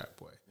like Jack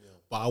Boy.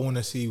 But I want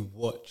to see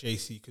what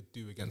JC could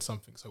do against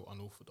something so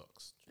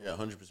unorthodox. Yeah,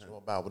 100%. what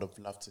about I would have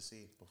loved to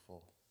see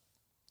before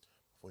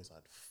he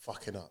started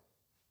fucking up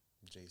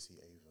JC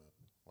Ava.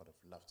 I would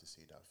have loved to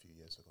see that a few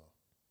years ago.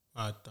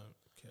 I don't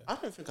care. I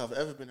don't think I've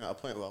ever been at a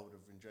point where I would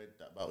have enjoyed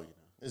that battle.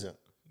 Is it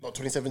not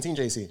 2017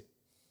 JC?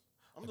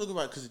 I'm talking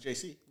about because of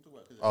JC. I'm talking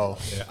about 'cause of Oh,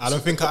 Yeah, I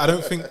don't think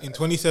in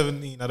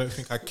 2017. I don't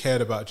think I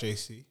cared about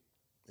JC.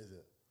 is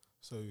it?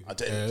 So who I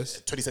did. cares?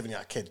 2017,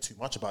 I cared too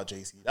much about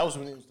JC. That was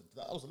when it was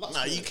the Lux.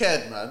 Nah, period. you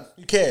cared, man.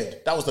 You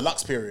cared. That was the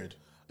Lux period.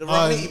 The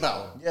Romney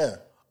battle. Yeah.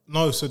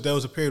 No, so there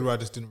was a period where I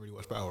just didn't really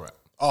watch battle rap.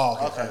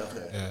 Oh, okay.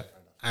 Yeah,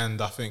 and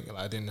I think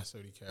I didn't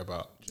necessarily care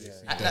about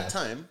JC. At that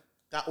time,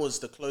 that was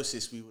the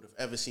closest we would have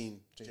ever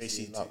seen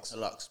JC to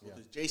Lux.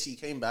 Because JC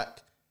came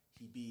back,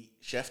 he beat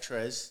Chef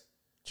Trez.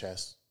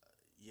 Chess.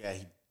 Yeah,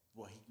 he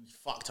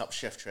fucked up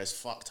Chef Trez,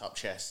 fucked up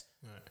Chess,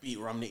 beat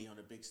Romney on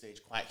a big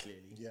stage quite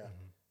clearly. Yeah.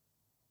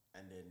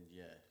 And then,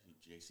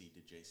 JC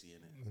did JC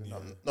in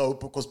it. No,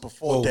 because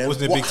before Well, then,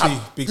 wasn't it what Big T?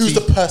 happened? Big Who's T?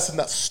 the person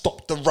that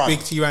stopped the run? Big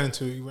T ran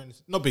into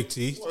not Big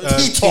T.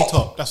 T-Top.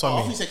 T-Top. That's what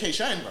I He mean. said K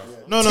Shine, bro.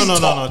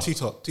 No.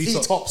 T-Top.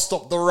 T-Top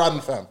stopped the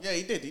run, fam. Yeah,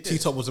 he did.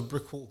 T-Top was a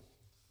brick wall.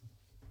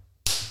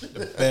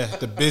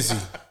 The busy.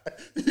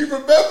 You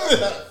remember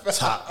that, fam?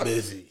 Top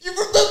busy. You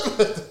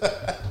remember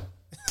that?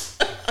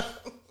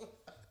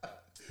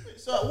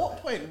 So at what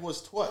point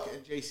was Twerk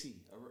and JC?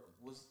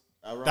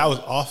 Around That was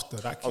after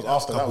that. was That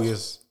was after, a couple that was-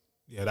 years.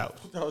 Yeah,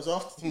 that was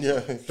after. Yeah.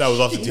 that was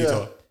after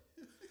T-Top.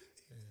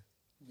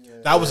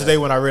 That was the day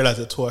when I realized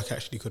that Twerk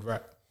actually could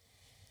rap.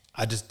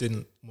 I just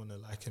didn't want to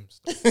like him.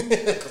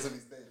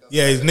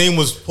 Yeah, his name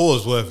was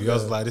pause worthy. I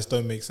was like, this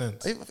don't make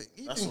sense. Even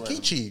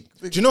Kichi.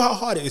 Do you know how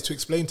hard it is to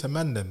explain to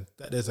man them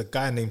that there's a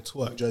guy named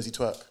Twerk? Jersey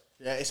Twerk.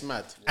 Yeah, it's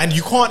mad. And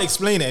you can't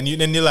explain it, and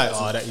then you're like,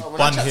 oh, that you When I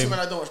bun chat to him. when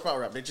I don't watch battle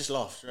rap, they just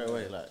laugh straight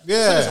away. Like,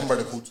 Yeah.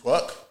 Somebody called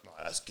Twerk. No,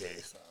 that's gay,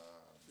 fam.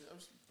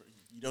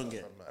 you don't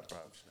get it. Like, bruv.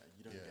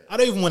 You don't get it. I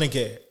don't even want to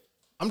get it.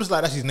 I'm just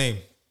like, that's his name.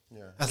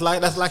 Yeah. That's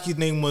like his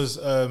name was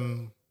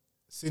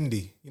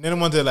Cindy. You know the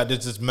ones that like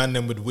there's just man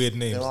them with weird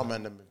names. There are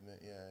man them, isn't it?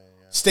 Yeah.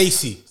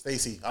 Stacy.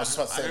 Stacey. I was just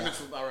about to I say don't know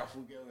that. if a battle rap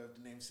will get away with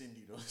the name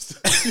Cindy though.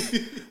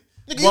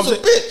 Nigga, What he's a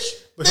I'm bitch.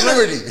 But Did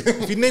already.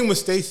 if his name was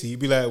Stacy, you'd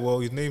be like, well,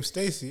 his name's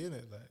Stacy, isn't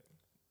it? Like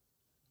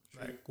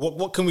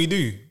what can we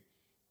do?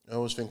 I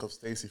always think of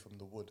Stacey from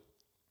The Wood.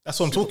 That's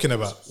what I'm talking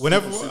about.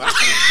 Whenever Super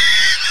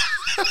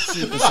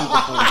cool.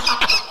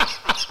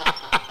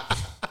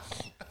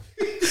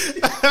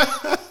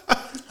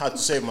 Had to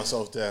save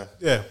myself there.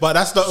 yeah, but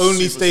that's the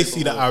only Super, Stacy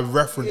super that I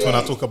reference when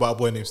I talk about a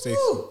boy named Stacy.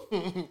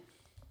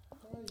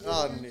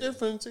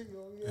 Different thing.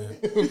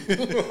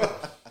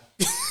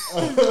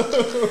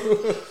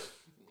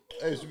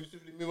 Hey, should we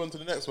swiftly move on to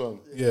the next one?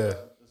 Yeah.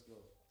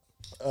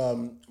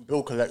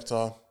 Bill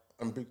Collector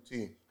and Big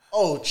T.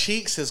 Oh,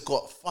 Cheeks has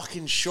got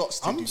fucking shots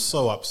to do. I'm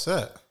so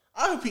upset.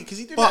 I hope because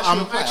he did. But actually I'm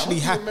reply. I actually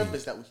hope he happy.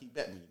 remembers that he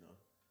bet me. You know.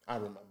 I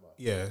remember.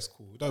 Yeah, it's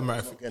cool. Don't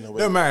matter getting if away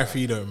don't with matter if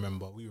you don't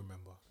remember. We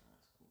remember.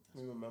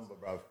 We remember,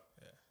 bruv.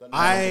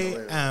 I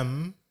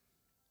am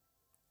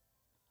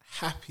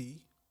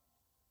happy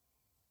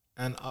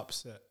and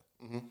upset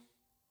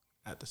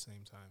at the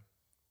same time.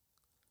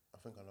 I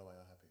think I know why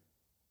you're happy.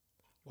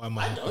 Why am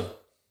I happy?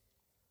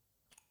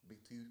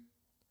 Big T.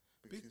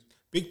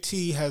 Big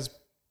T has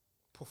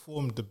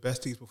performed the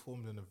best he's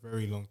performed in a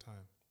very long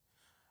time.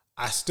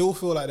 I still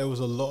feel like there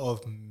was a lot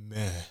of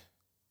meh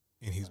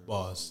in his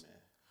bars,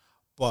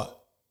 but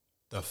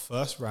the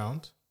first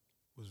round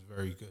was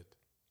very good.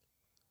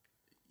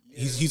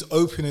 He's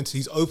opening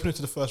to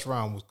the first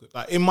round was good.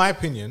 Like in my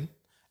opinion,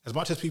 as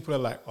much as people are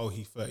like, oh,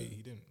 he 30,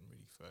 he didn't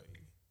really 30.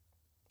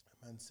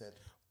 Man said,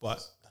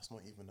 But that's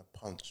not even a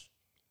punch.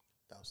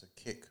 That was a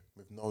kick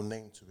with no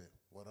name to it.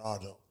 What are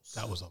those?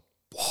 that was a.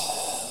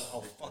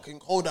 How fucking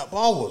cold that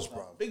bar was,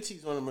 bro. Big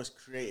T's one of the most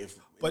creative.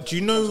 But do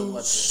you know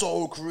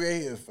So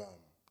creative, fam.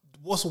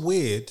 what's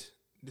weird?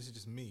 This is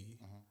just me.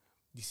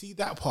 You see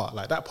that part,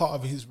 like that part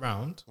of his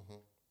round.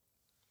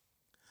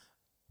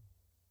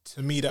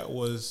 To me, that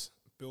was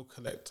Bill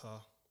Collector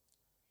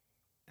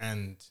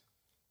and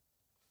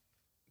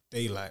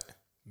Daylight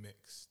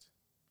mixed.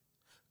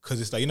 Because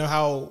it's like, you know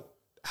how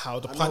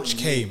the punch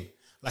came.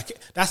 Like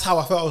that's how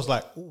I felt. I was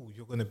like, oh,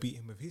 you're gonna beat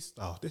him with his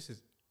style. This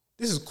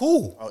is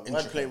cool.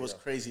 Wordplay was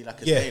crazy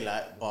like a Yeah.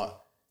 Daylight,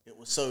 but it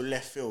was so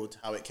left field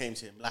how it came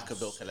to him, like a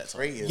Bill Collector.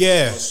 Creative.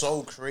 Yeah. It was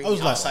so creative. I was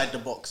like, Outside the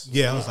box.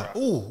 yeah, I was like,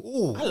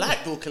 ooh. I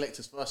like Bill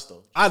Collector's first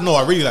though. I know,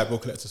 I really like Bill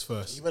Collector's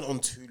first. He went on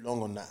too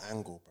long on that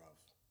angle, bro.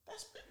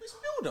 That's it's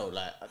Bill though.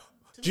 Like,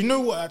 Do you know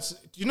what?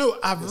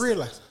 I've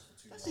realized.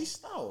 that's his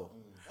style.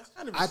 That's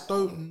kind of. I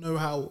don't know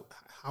how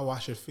I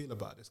should feel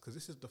about this because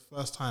this is the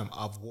first time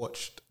I've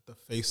watched the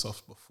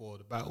face-offs before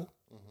the battle.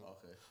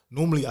 Okay.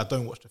 Normally, I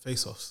don't watch the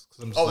face-offs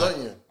because I'm just Oh, like,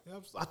 don't you? yeah,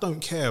 I don't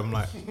care. I'm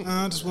like,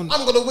 nah, I just want.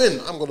 I'm gonna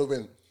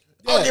win.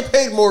 Yeah. I'll get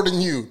paid more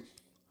than you.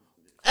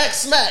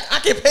 X Smack, I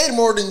get paid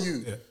more than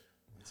you. Yeah.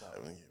 It's like,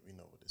 we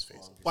know what this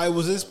face is. But it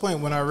was this point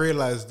when I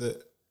realized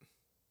that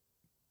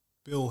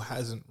Bill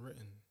hasn't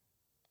written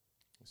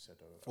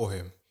for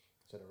him,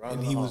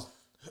 and he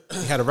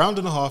had a round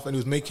and a half, and he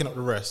was making up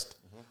the rest.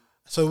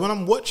 So when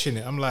I'm watching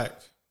it, I'm like,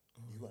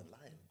 You weren't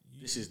lying.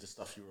 This is the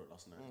stuff you wrote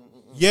last night.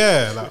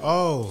 yeah, like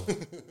oh,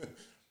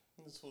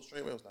 This whole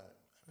straight away was like,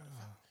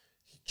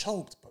 he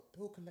choked, but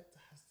Bill Collector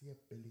has the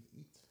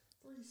ability to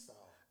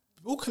freestyle.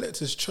 Bill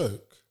Collector's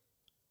choke,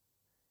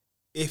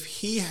 if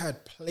he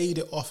had played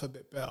it off a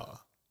bit better,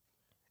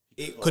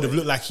 it could have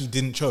looked like he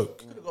didn't choke.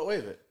 Could have got away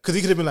with it. Because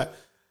he could have been like,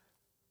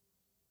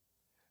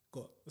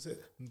 what's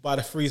it? By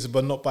the freezer,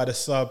 but not by the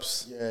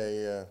subs.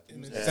 Yeah.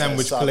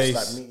 Sandwich Subs, place.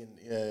 Like meeting,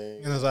 yeah.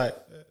 And I was like,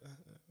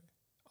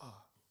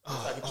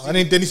 and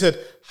then he said,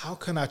 how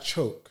can I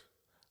choke?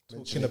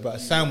 Talking about a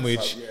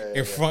sandwich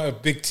in front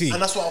of Big T.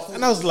 And that's what I thought.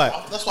 And I was like,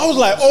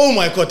 oh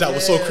my God, that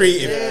was so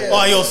creative.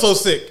 Oh, you're so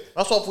sick.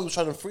 That's what I thought he was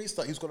trying to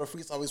freestyle. He was going to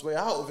freestyle his way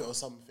out of it or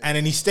something. And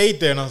then he stayed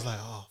there, and I was like,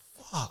 oh,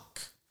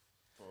 fuck.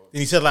 Then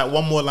he said like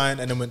one more line,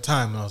 and then went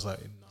time. And I was like,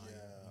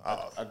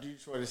 nah. I do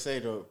try to say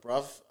though,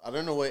 bruv, I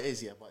don't know what it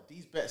is yet, but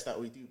these bets that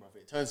we do, bruv,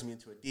 it turns me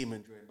into a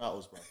demon during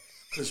battles, bruv.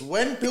 Because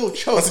when Bill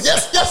chokes,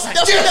 yes,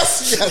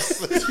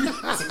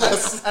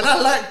 and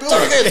I like Bill.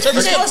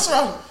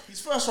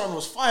 His first run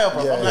was fire,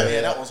 bruv. I'm like,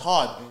 that was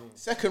hard.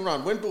 Second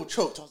run, when Bill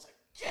choked, I was like,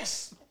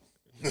 yes.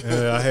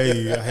 Yeah, I hate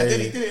you. And then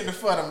he did it in the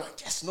third. I'm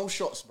like, yes, no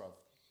shots, bruv.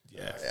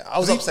 Yeah, I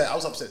was upset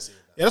seeing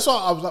that. Yeah, that's why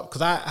I was up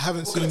because I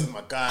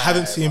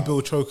haven't seen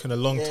Bill choke in a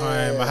long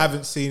time. I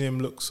haven't seen him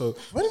look so.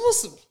 When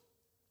was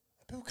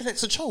Bill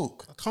Collector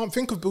choke? I can't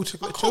think of Bill I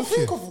choking. can't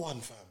think of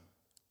one, fam.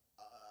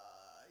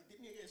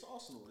 Didn't he against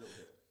Arsenal a little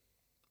bit?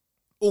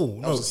 Oh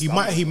no,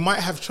 he might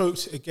have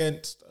choked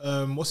against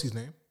what's his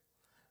name?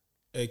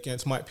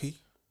 Against Mike P.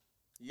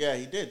 Yeah,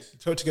 he did. He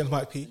choked against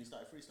Mike P. He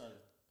started freestyling.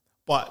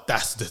 But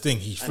that's the thing.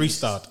 He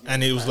freestyled,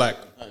 and it was like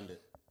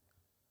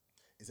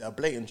Is it a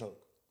blatant choke?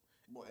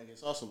 What,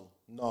 against Arsenal?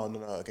 No.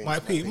 Against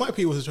Mike P. Mike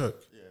P was a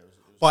choke. Yeah,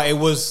 But it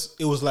was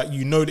like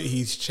that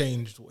he's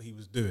changed what he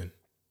was doing.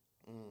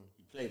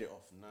 he played it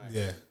off nice.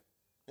 Yeah.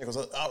 Yeah,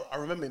 because I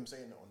remember him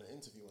saying that on the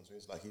interview once. Where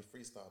he was like, he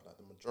freestyled like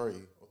the majority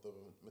of the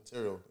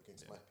material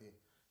against Mike P.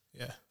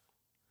 Yeah.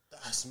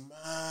 That's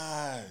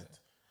mad.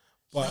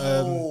 But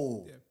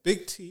Yo.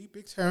 Big T,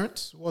 Big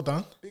Terrence, well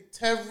done. Big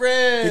Terrence.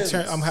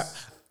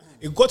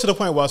 It got to the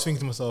point where I was thinking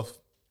to myself,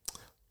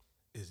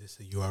 is this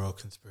a URL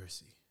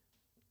conspiracy?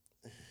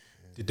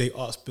 Did they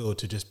ask Bill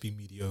to just be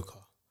mediocre?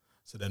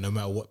 So that no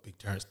matter what Big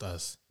Terrence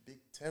does, Big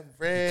Terrence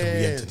he can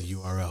re-enter the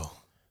URL.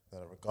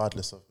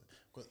 Regardless of it.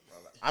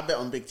 I bet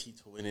on Big T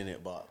to win in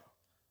it, but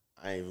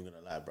I ain't even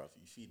gonna lie, bruv.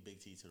 You feed Big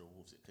T to the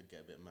Wolves, it could get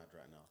a bit mad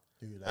right now.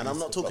 Dude, and I'm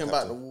not talking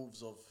about the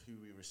Wolves of who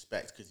we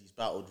respect because he's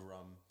battled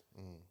Rum.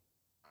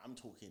 I'm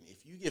talking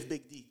if you give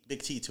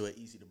Big T to an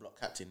easy to block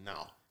captain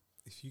now.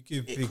 If you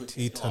give Big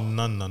T to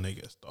none, it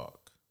gets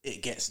dark.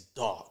 It gets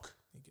dark.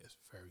 It gets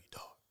very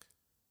dark.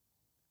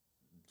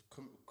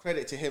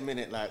 Credit to him in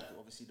it, like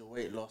obviously the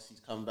weight loss, he's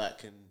come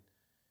back and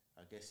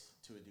I guess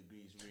to a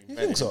degree he's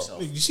reinvented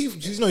himself.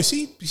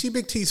 You see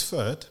Big T's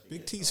third.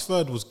 Big T's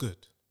third was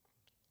good.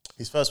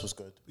 His first was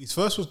good. His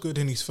first was good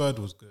and his third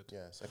was good.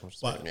 Yeah, second was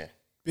But yeah.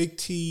 Big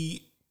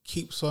T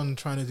keeps on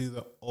trying to do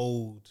the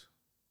old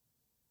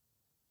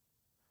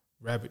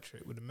rabbit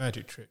trick with the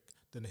magic trick.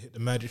 Then they hit the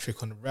magic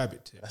trick on the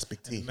rabbit tip. That's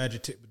Big T. The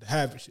magic tip with the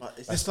rabbit trick.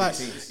 It's like,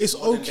 it's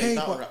okay,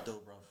 but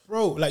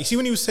bro, like, see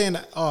when he was saying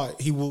that,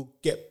 he will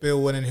get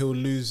Bill and then he'll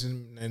lose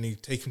him and he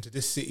take him to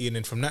this city and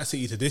then from that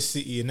city to this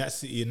city and that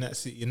city and that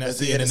city and that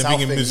city and then bring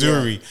him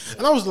Missouri. Yeah.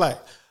 And I was like,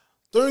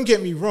 don't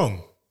get me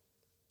wrong,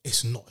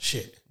 it's not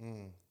shit.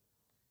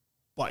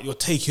 But you're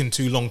taking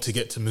too long to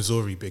get to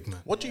Missouri, big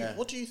man. What do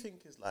you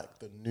think is like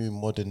the new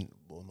modern,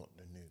 well not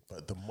the new,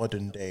 but the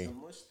modern day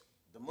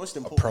the most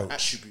important approach.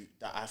 attribute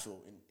that I feel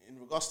in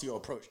regards to your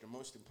approach, the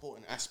most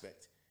important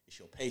aspect is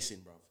your pacing,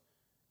 bruv.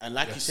 And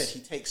like you said,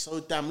 he takes so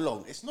damn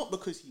long. It's not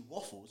because he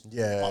waffles.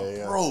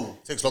 But bro,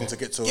 it takes long to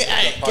get to get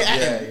at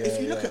him. If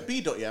you look at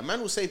B Dot,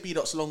 man will say B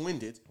Dot's long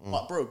winded,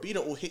 but bro, B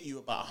Dot will hit you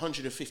about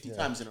 150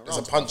 times in a round.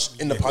 There's a punch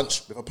in the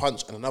punch with a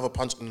punch and another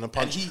punch and a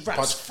punch. And he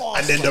raps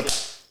fast. And then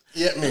it's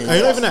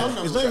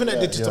not even that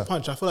they're just a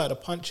punch. I feel like the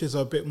punches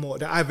are a bit more.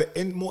 They're either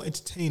more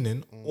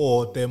entertaining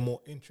or they're more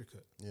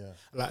intricate. Yeah,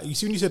 like you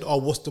see when you said, "Oh,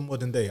 what's the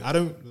modern day?" I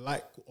don't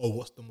like, "Oh,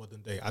 what's the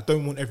modern day?" I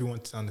don't want everyone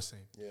to sound the same.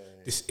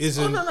 This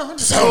isn't. No.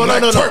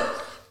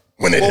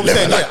 When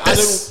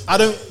I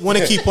don't want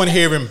to keep on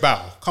hearing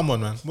battle. Come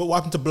on, man. What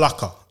happened to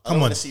Blacker? Come on. I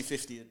want to see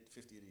 50 of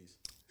these.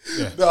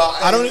 Yeah.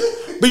 I don't.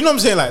 But you know what I'm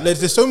saying? Like,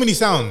 there's so many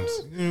sounds.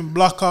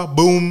 Blacker,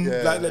 boom,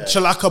 like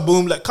chalaka,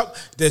 boom. Like,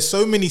 there's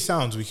so many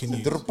sounds we can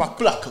use.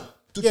 Blacker.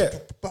 Yeah.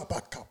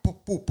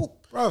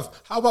 Bruv,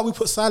 how about we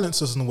put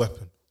silencers on the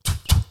weapon?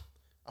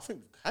 I think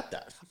we've had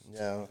that.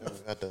 Yeah,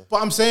 we've had that.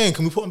 But I'm saying,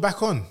 can we put them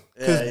back on?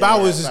 Because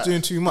Bowers is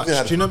doing too much.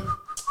 Do you know?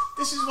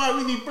 This is why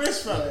we need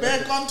Briss, fam.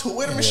 Bear gun to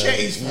where the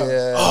machetes,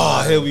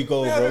 fam. Here we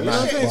go, bro. You know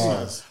what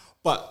I'm saying?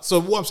 But so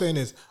what I'm saying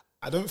is,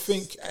 I don't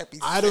think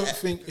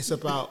it's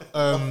about.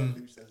 I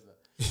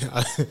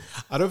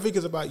don't think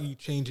it's about you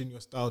changing your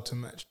style to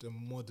match the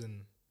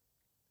modern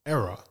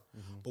era.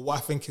 But what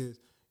I think is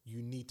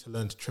you need to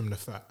learn to trim the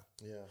fat.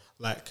 Yeah.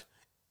 Like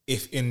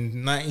if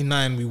in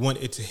 '99 we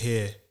wanted to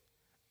hear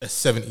a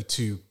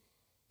 72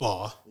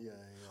 bar,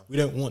 we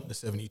don't want the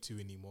 72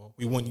 anymore.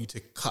 We want you to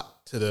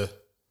cut to the.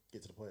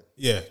 Get to the point.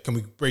 Yeah, can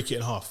we break it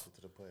in half? Get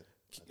to the point.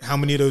 How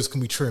many of those can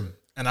we trim?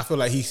 And I feel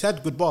like he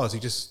said good bars, he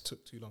just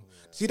took too long.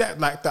 See that,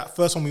 like that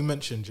first one we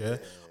mentioned,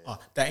 that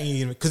ain't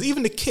even, because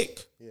even the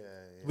kick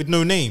with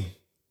No Name,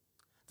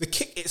 the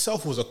kick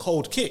itself was a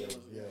cold kick.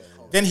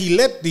 Then he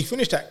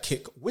finished that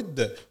kick with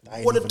the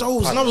what are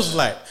those? And I was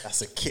like,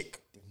 that's a kick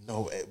with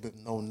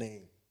no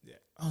name. Yeah,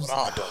 What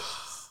are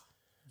those?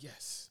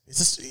 Yes, It's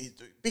just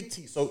Big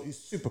T. So he's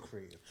super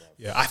creative, bro.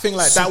 yeah. I think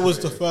like that was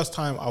the first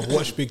time I've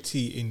watched Big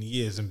T in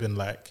years and been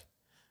like,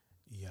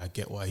 yeah, I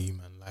get why you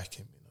man like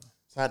him. You know,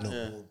 Sad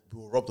note, we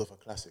were robbed of a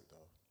classic though.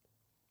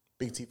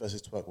 Big T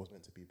versus Twerk was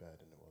meant to be better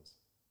than it was.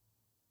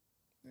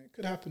 it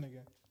could happen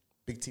again.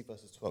 Big T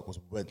versus Twerk was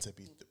meant to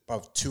be,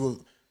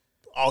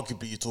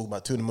 arguably you're talking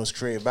about two of the most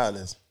creative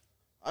battlers.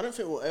 I don't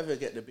think we'll ever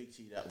get the Big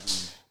T that we.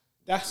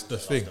 That's the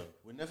thing.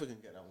 We're never gonna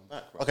get that one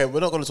back, bro. Okay, we're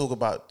not going to talk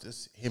about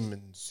just him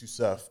and Sue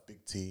Surf,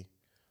 Big T,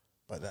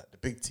 but that the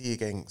Big T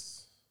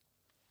against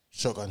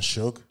Shogun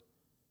Shug,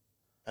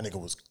 that nigga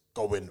was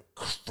going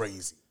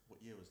crazy.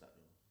 What year was that?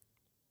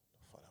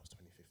 I thought that was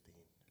 2015.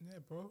 Yeah,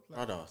 bro.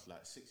 No, it's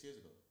like 6 years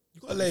ago.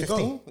 You gotta let it go.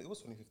 2015? It was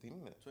 2015,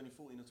 wasn't it?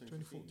 2014 or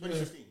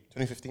 2015.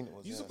 2015 it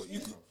was.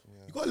 You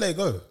gotta let it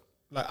go.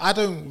 Like I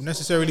don't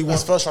necessarily want.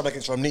 His first round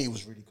against Romney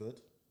was really good.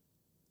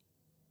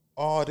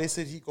 Oh, they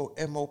said he go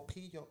MOP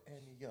your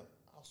Annie. Yeah,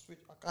 I'll switch.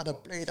 I got a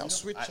blade. I'll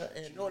switch your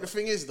Annie. You know what the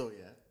thing is, though,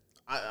 yeah?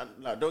 I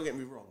like, don't get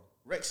me wrong.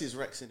 Rex is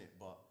Rex, innit?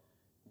 But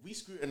we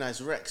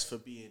scrutinize Rex for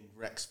being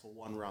Rex for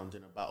one round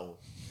in a battle.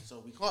 So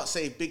we can't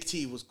say Big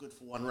T was good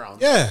for one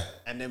round. Yeah.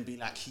 And then be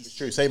like, he's...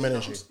 True, same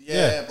energy.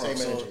 Yeah, bro. Same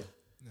So, energy.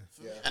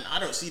 And I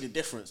don't see the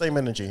difference. Same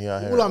energy, yeah.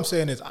 I hear All it. I'm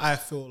saying is I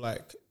feel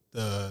like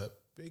the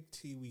Big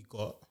T we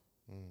got,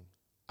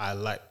 I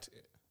liked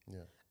it.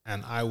 Yeah.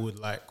 And I would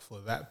like for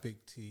that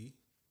Big T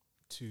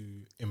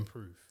to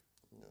improve.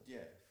 Yeah.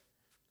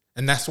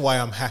 And that's why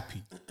I'm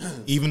happy.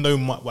 Even though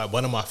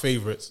one of my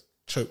favorites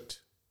choked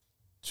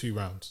 2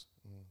 rounds.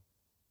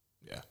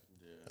 Yeah.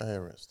 I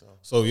hear it still.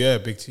 So yeah,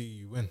 Big T,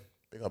 you win.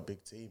 Big up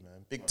Big T,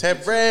 man. Big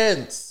Ted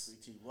Brents.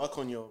 Big T, work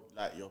on your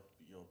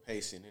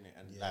pacing, innit?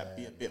 And like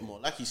be a bit more,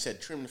 like you said,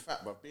 trim the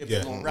fat, bro. Be a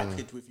bit more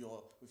rapid with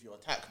your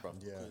attack, bro.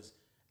 Because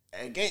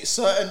against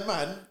certain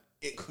man,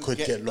 it could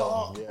get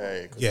long. Yeah,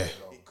 it could Yeah. get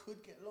long. It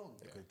could get long.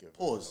 It could get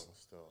Pause. long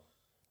still.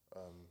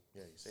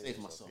 Yeah, you saved Save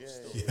yourself. myself. Yeah,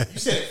 Still. You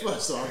said it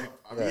first, so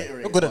I'm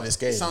reiterating. You're good at but this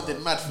game, It sounded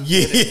mad for me.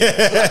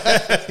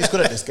 Yeah. He's good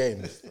at this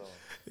game. Still.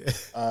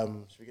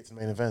 Should we get to the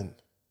main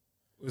event?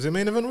 Was it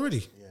main event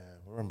already? Yeah,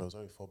 remember it was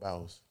only 4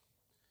 battles.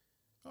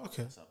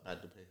 Okay. That's how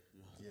bad the pay.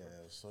 Yeah,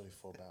 it was only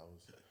 4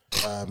 battles.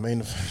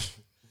 Main event.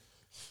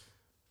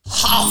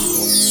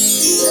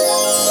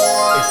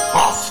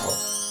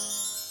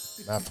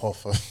 Math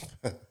Hoffa.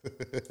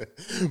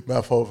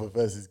 Math Hoffa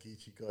versus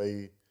Geechee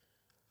Gotti.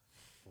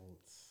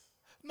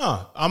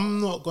 No,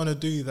 I'm not gonna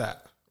do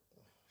that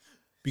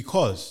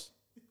because.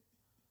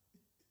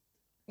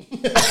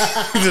 Did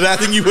I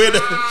think you win?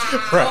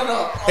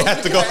 Right. It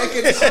had to go.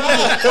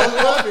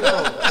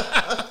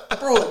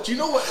 Bro, do you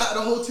know what out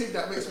of the whole thing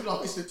that makes me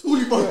laugh? It's the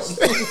Toolie Bones.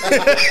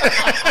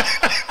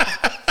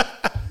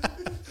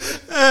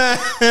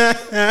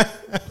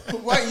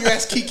 Why don't you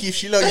ask Kiki if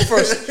she loved you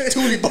first?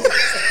 Toolie Bones.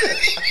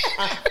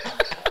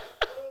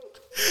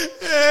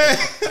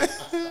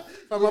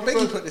 Fam, I beg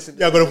you put this in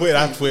there. Yeah, I'm gonna put it. I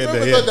have to put it in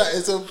there. Yeah. That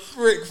is a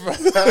prick, fam.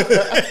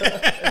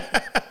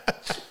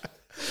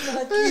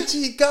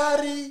 Geechee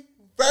Gotti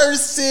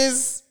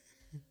versus.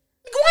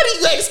 Why do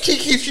you ask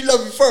Kiki if she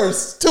love you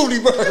first?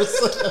 Toolie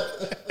Burst.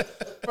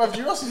 Bro, do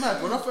you know what's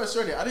mad? When I first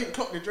read it, I didn't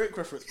clock the Drake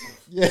reference. Bro.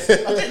 Yeah. I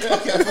didn't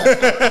clock it.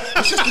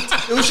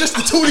 It was just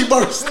the Toolie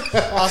Burst. I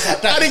was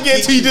like, I didn't get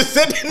it till you just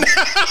said it.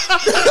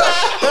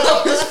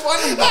 It's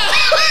funny, bro.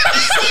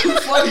 It's so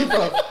funny,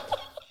 bro.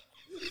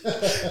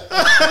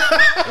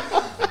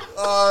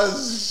 Oh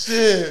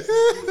shit!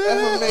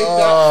 Whoever made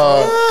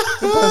that,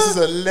 The person's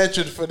a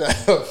legend for that.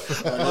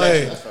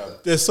 Hey,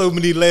 there's so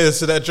many layers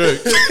to that joke.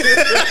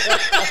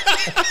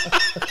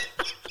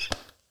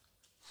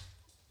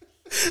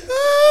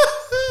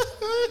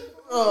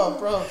 oh,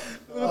 bro.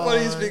 The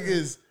funniest thing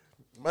is,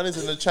 man is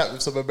in the chat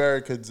with some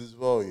Americans as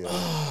well, yeah.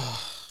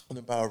 On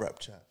the battle rap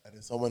chat, and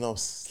then someone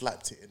else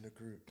slapped it in the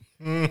group,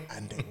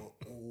 and they were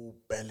all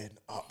belling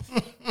up.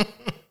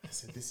 I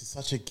said, "This is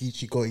such a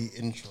Geechee Gotti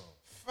intro."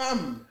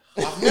 Fam,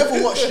 I've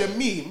never watched a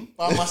meme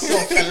by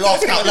myself and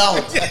laughed out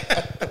loud.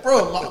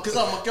 Bro, because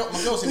my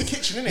girl's in the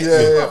kitchen, innit?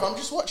 Yeah. Bro, I'm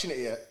just watching it,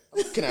 yeah. I'm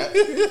looking at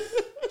it.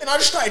 And I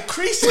just started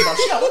creasing, bro.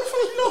 She's like, what the fuck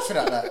are you laughing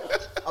at that?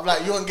 I'm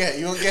like, you won't get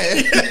it.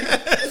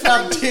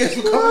 Fam, tears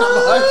were coming out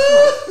my eyes,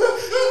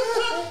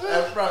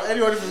 bro. Bro,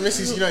 anyone who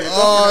misses, you know, you're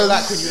laughing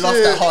like when you laugh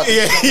that hard.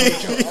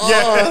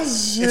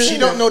 If she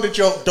don't know the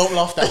joke, don't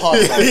laugh that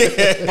hard, bro.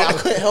 But I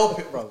couldn't help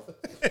it, bro.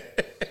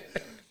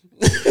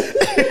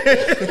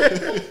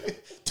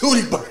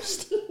 Toolie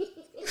Burst.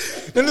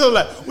 And they're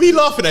like, what are you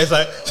laughing at? It's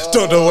like,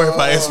 don't worry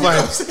about it, it's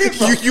fine.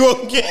 You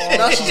won't get it.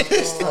 Now she's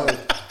pissed, bro.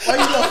 Why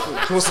are you laughing?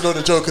 He wants to know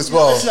the joke as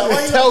well.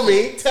 Tell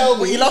me.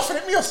 You laughing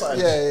at me or something?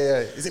 Yeah.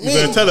 Is it me?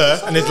 You're gonna tell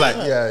her, and it's like,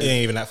 Yeah. it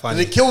ain't even that And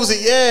funny. it kills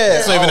it, yeah.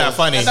 It's not even that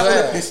funny.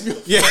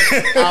 Yeah.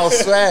 I'll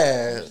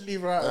swear.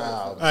 Leave her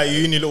out. Alright,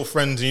 you and your little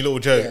friends and your little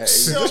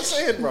jokes. You know what I'm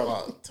saying,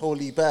 bro?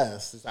 Totally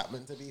best. Is that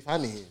meant to be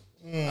funny?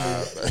 But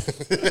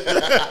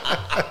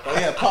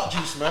yeah, pot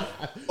juice, man.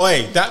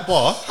 Oi, that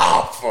bar.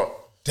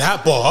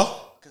 That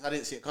bar. Because I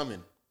didn't see it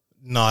coming.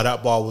 Nah,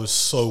 that bar was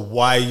so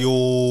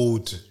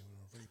wild.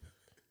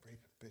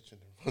 Bitch and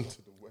run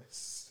to the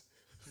west.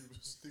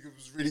 He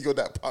was really got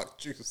that pot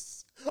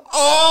juice.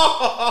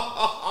 Oh!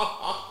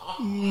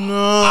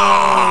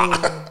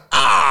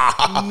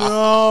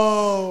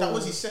 No. That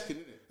was his second,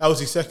 isn't it? That was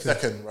his second.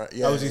 Second, right?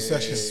 Yeah, That was his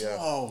second. Yeah.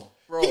 Oh,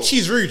 bro.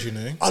 Geechee's rude, you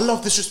know. I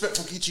love disrespect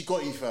from Geechee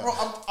Gotti, fam. Bro,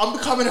 I'm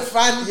becoming a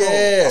fan, bro.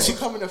 Yeah. I'm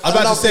becoming a I fan. was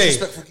about love to say,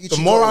 disrespect for the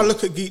Geechee more I Gotti.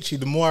 look at Geechee,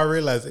 the more I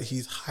realize that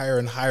he's higher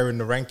and higher in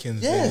the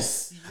rankings.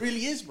 Yes. He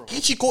really is, bro.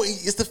 Geechee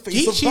Gotti is the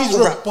face of Geechee's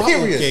battle rap, rebuttal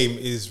period. game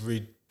is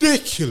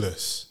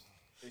ridiculous.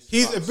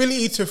 His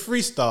ability to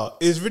freestyle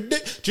is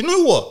ridiculous. Do you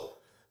know what?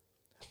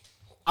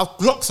 I've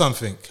clocked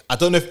something. I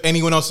don't know if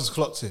anyone else has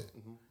clocked it.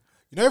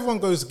 You know, everyone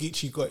goes,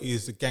 Geechee Gotti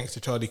is the gangster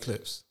Charlie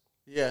Clips.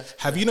 Yeah.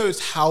 Have you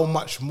noticed how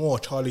much more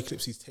Charlie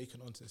Clips he's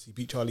taken on since he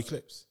beat Charlie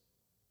Clips?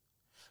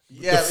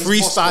 Yeah, The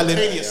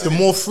freestyling, the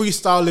more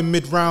freestyling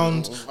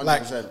mid-round.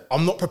 Like, 100%.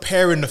 I'm not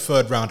preparing the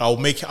third round. I'll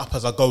make it up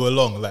as I go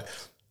along. Like,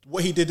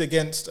 what he did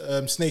against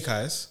Snake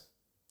Eyes,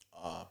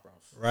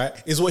 right,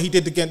 is what he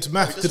did against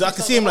Math. Because I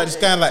can see him like this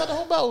guy, like, The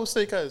whole battle,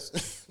 Snake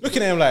Eyes.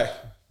 looking at him like,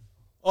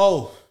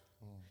 oh,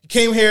 you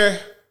came here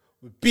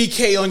with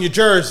BK on your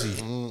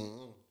jersey.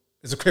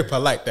 It's a crip, I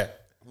like that.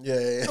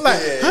 Yeah. I'm like,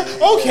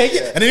 huh? Okay,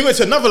 yeah. And then he went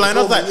to another line.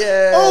 I was like,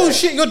 Yeah. oh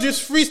shit, you're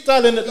just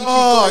freestyling it.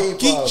 Oh, Gotti,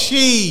 bro.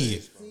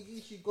 Geechee.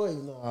 Geechee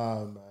Gotti,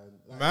 nah,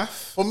 man.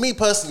 Math? For me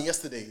personally,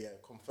 yesterday,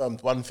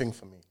 confirmed one thing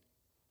for me.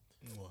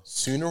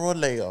 Sooner or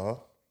later,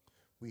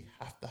 we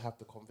have to have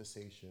the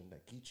conversation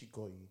that Geechee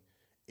Gotti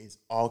is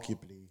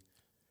arguably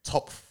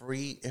top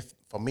 3, if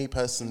for me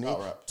personally,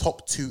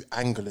 top 2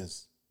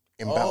 anglers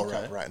in battle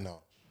rap right now.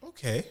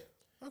 Okay.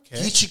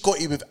 Geechee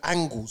Gotti with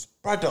angles,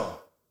 brother.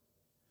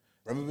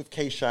 Remember with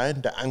K-Shine,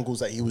 the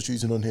angles that he was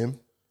using on him?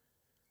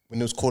 When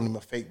they was calling him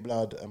a fake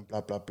blood and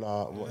blah, blah,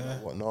 blah,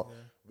 and whatnot.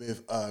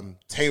 With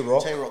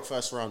Tay-Rock. Tay-Rock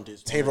first round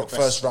is Tay-Rock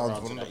first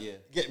round.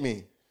 Get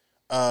me?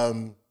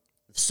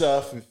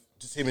 Surf, with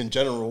just him in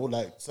general,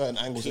 like certain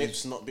angles.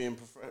 Clips not being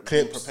Clips.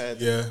 being prepared.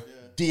 Yeah.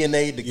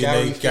 DNA, the You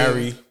Gary know, thing.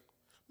 Gary.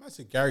 I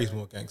said Gary's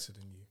more gangster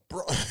than you.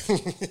 Bro.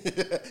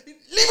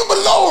 Leave him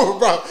alone,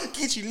 bro.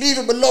 Geechee, leave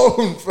him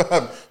alone,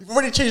 fam. You've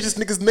already changed this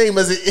nigga's name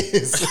as it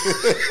is.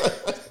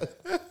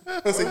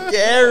 I said,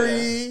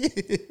 Gary.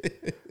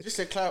 Just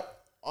to clarify,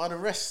 are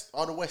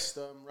the West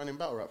running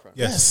battle rap, fam?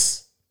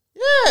 Yes.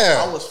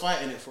 Yeah. I was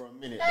fighting it for a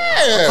minute, bro.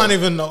 I can't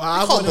even know. I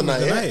can't can't even deny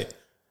deny it. it.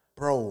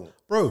 Bro.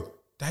 Bro,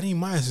 Danny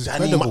Myers is I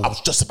credible.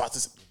 was just about to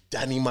say,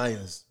 Danny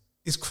Myers.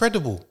 It's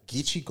credible.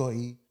 Geechee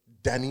Gotti,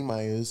 Danny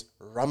Myers,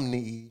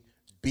 Ramney,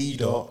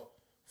 B-Dot,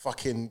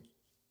 fucking,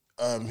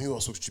 who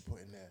else would you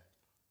put in there?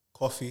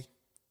 Coffee.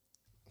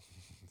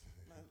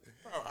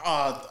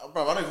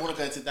 Bro, I don't even want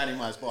to go into Danny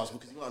Myers' bars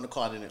because he's not on the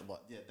card in it.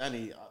 But yeah,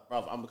 Danny,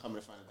 bro, I'm becoming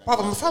a fan of Danny. Bro, I'm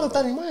a Myers, fan of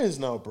bro. Danny Myers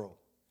now, bro.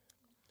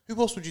 Who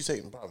else would you say?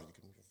 Bro, you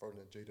can throw in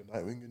Jada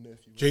Nightwing in there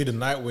if you want. Jaden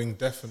Nightwing,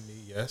 definitely,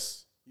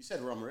 yes. You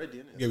said Rum already,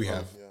 didn't Yeah, we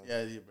have.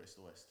 Yeah, but it's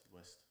the West.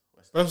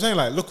 But I'm saying,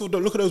 like, look at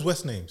those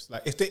West names.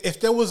 Like, if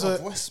there was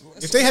a, West-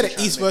 if they had an Trying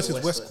to East make versus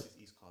the West,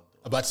 East card,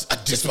 though. I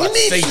just You about to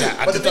need say to,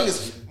 that. but the thing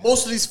is,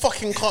 most of these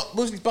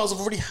battles have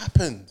already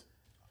happened.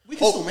 We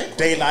can still make one.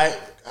 Daylight.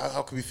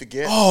 How can we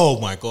forget? Oh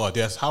my god,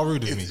 yes, how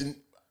rude of me.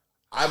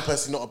 I'm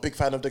personally not a big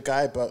fan of the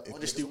guy, but We'll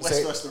just do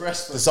West versus the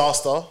rest.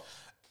 Disaster.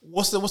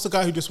 What's the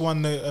guy who just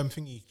won the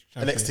thingy?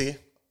 champion? NXT.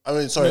 I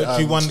mean, sorry. No,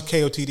 he won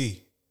KOTD.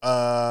 He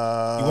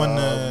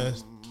won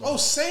Oh,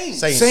 Saints.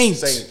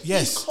 Saints.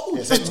 Yes. cold.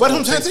 Yeah, That's what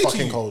I'm trying to Saints say to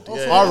fucking you. cold.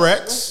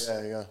 RX,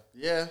 Yeah.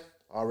 Yeah.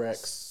 RX.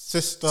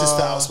 sister.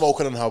 Sister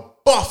outspoken on her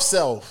buff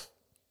self.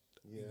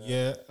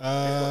 Yeah.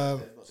 I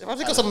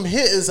think got some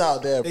hitters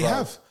out there, They bro.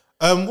 have.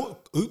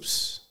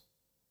 Oops.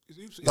 Is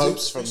Oops?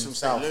 Oops from St.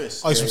 South.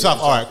 Louis. Oh, he's from South.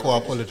 All right, cool. I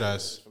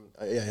apologize.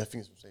 Yeah, I think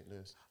he's from St.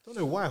 Louis. I don't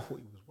know why I thought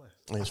he was West.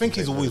 He's I think from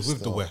he's St. always Louis with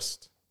the still.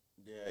 West.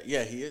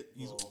 Yeah, he is.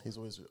 He's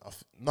always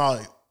no.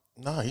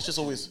 He's just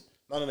always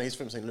no. He's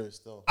from St. Louis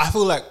still. I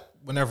feel like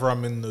whenever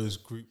I'm in those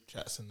group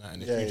chats and that,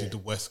 and it's Yeah, usually yeah. the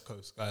West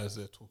Coast guys,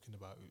 they're talking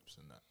about Oops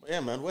and that. Yeah,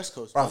 man, West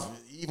Coast. Bruv, man.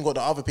 you even got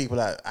the other people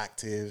that are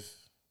active.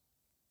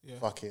 Yeah.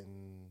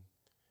 Fucking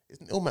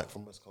isn't Ilmac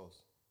from West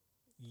Coast?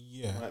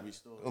 Yeah. Might be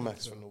still. Ilmac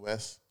is from the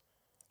West.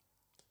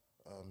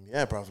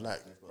 Yeah, bruv. Like,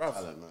 bruv,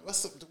 talent, man.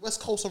 the West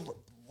Coast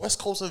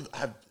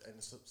have and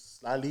it's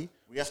slightly.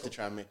 We have to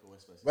try and make a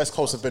West versus. West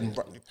Coast have been He's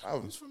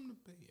from the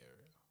Bay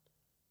Area.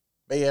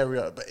 Bay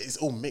Area, but it's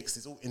all mixed.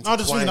 It's all No,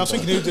 intertwined. I was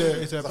thinking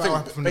it's a I battle think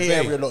rapper the from the Bay Bay.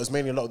 Area lot is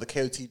mainly a lot of the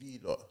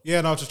KOTD lot.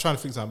 Yeah, no, I was just trying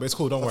to think something, but it's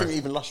cool. Don't I worry. think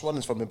even Lush One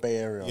is from the Bay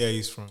Area. Yeah,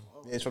 he's from.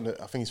 Yeah, I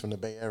think he's from the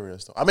Bay Area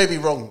still. I may be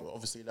wrong.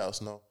 Obviously, let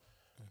us know.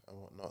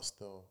 whatnot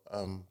still.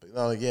 But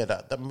no, yeah,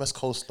 that West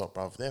Coast lot,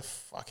 bruv, they're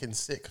fucking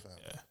sick, man.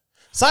 Yeah.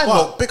 Side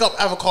note, big up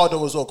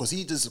Avocado as well, because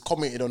he just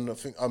commented on the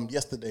thing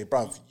yesterday,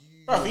 bruv.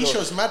 Bruv, he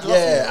shows mad love.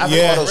 Yeah,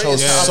 Avocado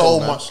shows so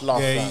much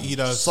love, Yeah, fam. he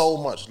does. So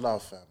much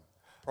love, fam.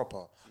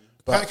 Proper.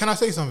 But Can I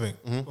say something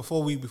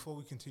before we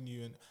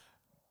continue? And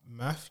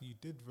Math, you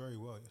did very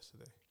well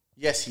yesterday.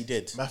 Yes, he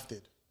did. Math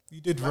did. You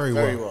did very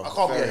well. I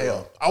can't be a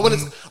hater. I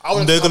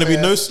wanted There's going to be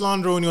no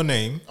slander on your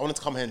name. I wanted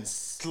to come here and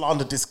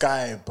slander this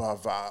guy,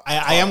 bruv.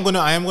 I am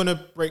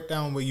gonna break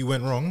down where you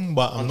went wrong,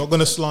 but I'm not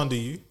gonna slander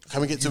you.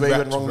 Can we get to You where you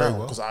rapped went wrong very now?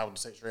 well. Because I would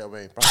say straight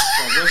away,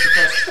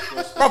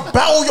 bruv.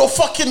 Battle your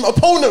fucking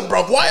opponent,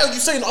 bruv. Why are you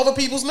saying other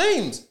people's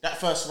names? That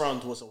first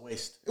round was a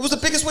waste. It was the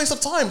biggest waste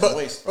of time, but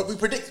we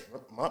predict.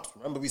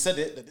 Remember, we said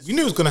it. You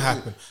knew it was gonna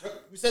happen.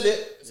 We said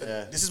it.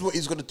 This is what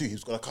he's gonna do.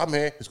 He's gonna come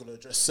here. He's gonna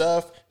address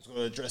Surf. He's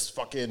gonna address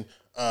fucking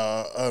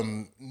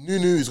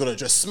Nunu. He's gonna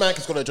address Smack.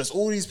 He's gonna address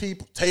all these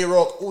people.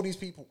 Tay-Rock, all these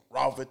people,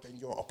 rather than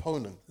your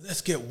opponent.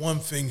 Let's get one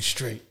thing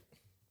straight.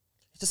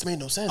 It just made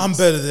no sense. I'm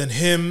better than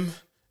him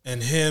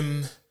and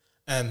them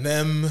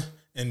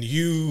and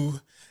you.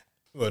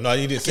 Well, no,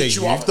 you didn't say Get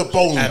you off the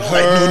bone and like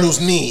her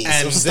Nunu's knees.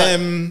 and It was just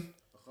them.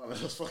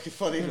 That was fucking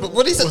funny. But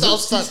what he said, I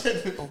was like,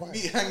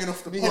 Meat hanging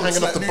off the me bone.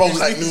 hanging off the bone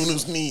like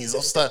Nunu's knees. I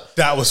was like,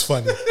 That was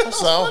funny.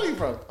 so,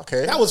 bro.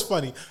 okay. That was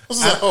funny.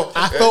 So,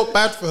 I felt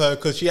bad for her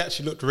because she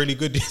actually looked really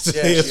good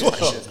yesterday as well.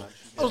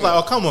 I was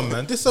like, oh, come on,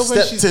 man. This is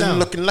when she's Stepped in down.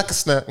 looking like a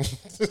snack.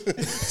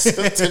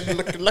 Stepped in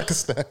looking like a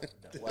snack.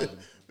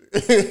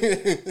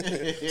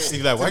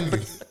 She's like,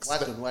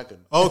 Wagyu. Wagon.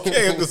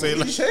 Okay, I'm going to say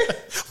like,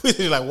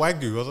 she's like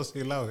Wagyu. I was going to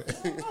say loud.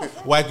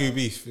 Wagyu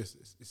beef. It's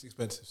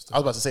expensive stuff. I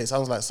was about to say, it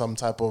sounds like some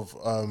type of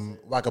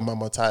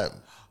Wagamama type.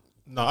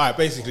 No, all right.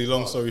 Basically,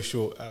 long story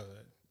short,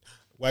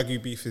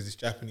 Wagyu beef is this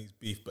Japanese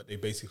beef, but they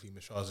basically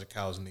massage the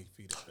cows and they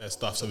feed it their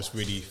stuff, so it's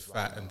really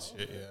fat and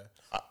shit. Yeah,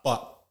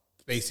 but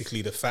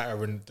basically the fat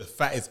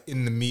is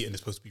in the meat and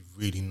it's supposed to be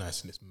really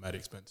nice and it's mad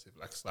expensive.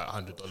 Like it's like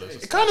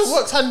 $100. It kind of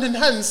works hand in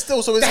hand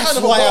still, so it's That's kind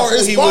of a why I bar. thought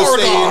It's he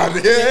was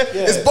Beauregard,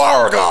 yeah? It's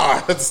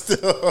Beauregard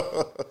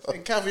still.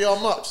 And caviar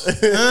much.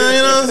 You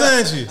know what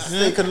I'm saying?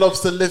 Steak and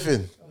lobster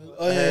living.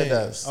 Oh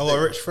yeah, I got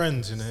rich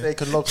friends, you know.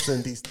 Steak and lobster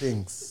and these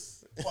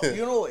things. But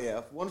you know what, yeah?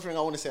 One thing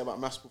I want to say about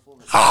Mass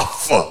performance.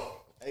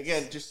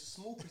 Again, just a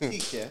small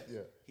critique, yeah?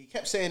 He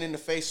kept saying in the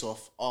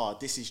face-off,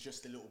 this is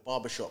just a little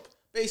barbershop.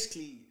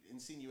 Basically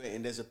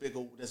insinuating there's a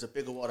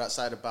bigger world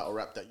outside of battle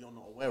rap that you're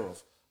not aware of.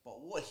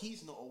 But what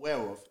he's not aware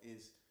of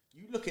is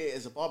you look at it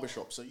as a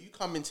barbershop. So you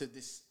come into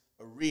this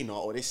arena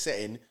or this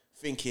setting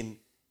thinking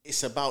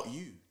it's about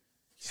you.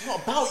 It's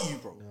not about you,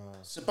 bro. No.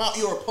 It's about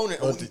your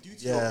opponent and what you do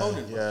to your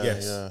opponent, bro.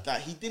 Yes.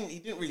 Like he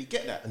didn't really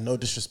get that. And no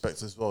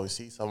disrespect as well. You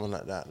see someone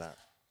like that, like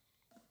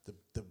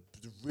the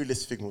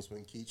realest thing was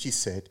when Kichi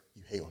said,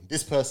 you hate on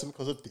this person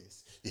because of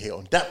this. You hate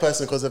on that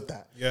person because of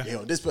that. Yeah. You hate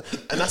on this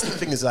and that's the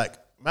thing is like,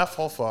 Math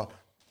Hoffa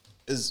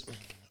is,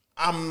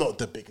 I'm not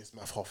the biggest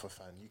Math Hoffa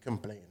fan. You can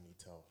blatantly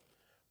tell.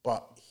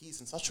 But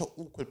he's in such an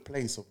awkward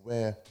place of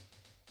where,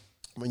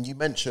 when you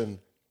mention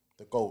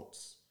the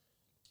GOATs,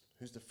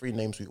 who's the three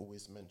names we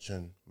always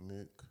mention?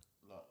 Mook,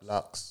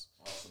 Lux,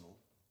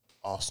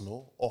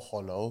 Arsenal, or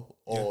Hollow,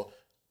 or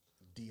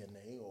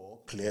DNA, or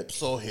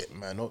Clips, or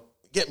Hitman, or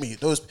get me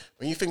those.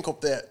 When you think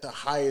of the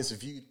highest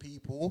viewed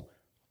people,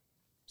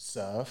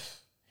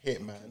 Surf,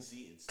 Hitman,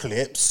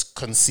 Clips,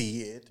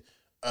 Conceited,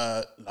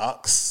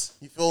 Lux.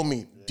 You feel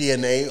me?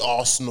 DNA,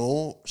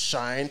 Arsenal,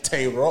 Shine,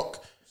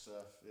 Tay-Rock.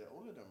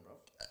 All of them, bro.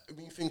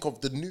 When you think of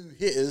the new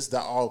hitters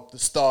that are the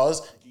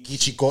stars,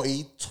 Geechee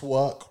Gotti,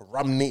 Twerk,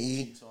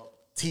 Ramnitty,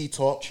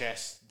 T-Top,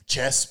 Chess,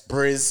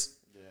 Briz.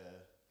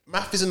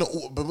 Math isn't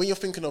but when you're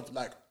thinking of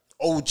like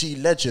OG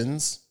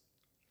legends,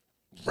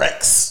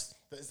 Rex,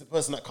 that is the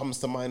person that comes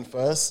to mind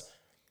first.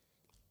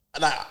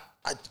 And I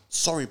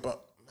sorry,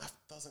 but Math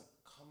doesn't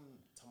come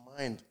to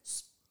mind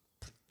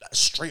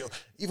straight up.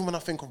 Even when I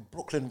think of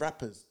Brooklyn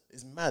rappers,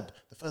 it's mad.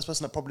 The first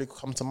person that probably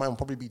come to mind would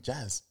probably be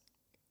Jazz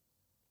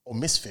or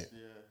Misfit.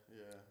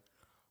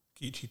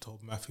 Geechee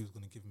told Math he was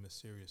going to give him a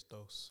serious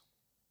dose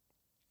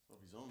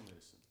Of his own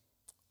medicine.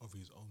 of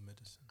his own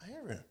medicine. I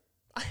hear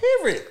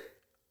it.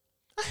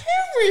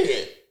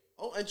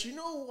 Oh, and you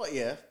know what,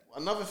 yeah?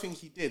 Another thing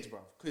he did, bro,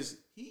 because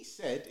he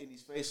said in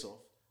his face-off,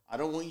 I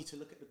don't want you to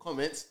look at the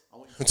comments. I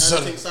want you to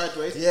turn the thing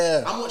sideways.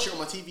 Yeah. I'm watching on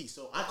my TV,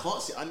 so I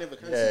can't see. I never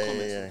can see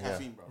comments from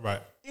Caffeine, bro.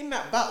 Right. In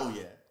that battle,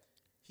 yeah,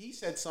 he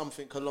said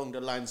something along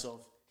the lines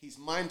of his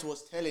mind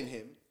was telling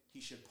him he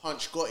should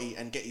punch Gotti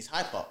and get his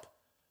hype up.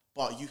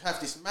 But you have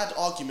this mad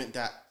argument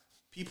that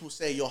people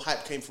say your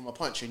hype came from a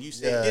punch and you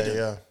say it didn't.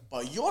 Yeah.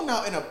 But you're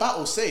now in a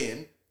battle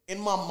saying, in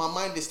my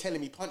mind is telling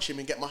me punch him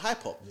and get my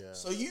hype up.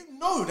 So you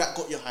know that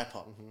got your hype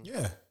up.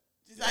 Yeah.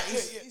 Like,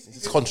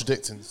 it's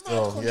Contradicting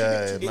still.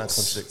 contradicting. Yeah, man,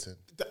 contradicting.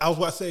 I was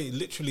about to say,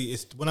 literally,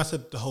 it's when I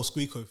said the whole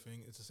Squeako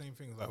thing, it's the same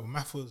thing. Like when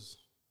Math was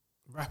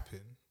rapping,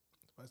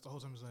 but it's the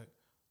whole time it's like,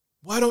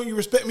 why don't you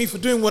respect me for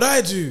doing what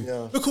I do?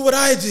 Yeah. Look at what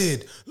I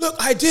did. Look,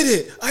 I did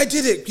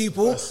it,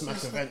 people.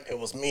 Smack event, it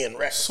was me and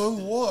Rex. So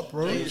what,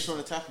 bro? You're just trying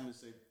to tap him and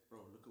say, bro,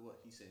 look at what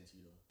he's saying to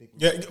you.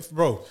 Yeah,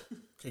 bro.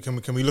 Okay,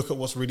 can we look at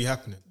what's really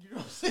happening? You know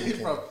what I'm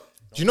saying, bro?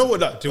 Do you know what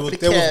that? There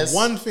Nobody was cares.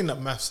 one thing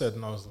that Math said,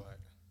 and I was like,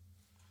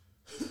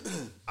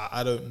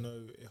 I don't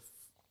know if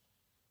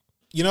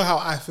you know how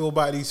I feel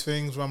about these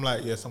things. Where I'm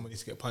like, yeah, someone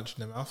needs to get punched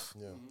in the mouth.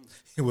 Yeah.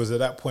 It was at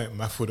that point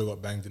Math would have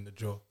got banged in the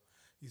jaw.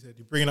 He said,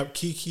 "You're bringing up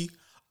Kiki.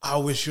 I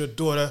wish your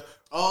daughter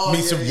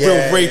meets some real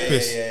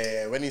rapists."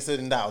 Yeah. When he said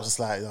that, I was just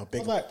like,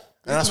 big. I was like,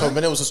 And that's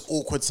when it was just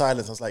awkward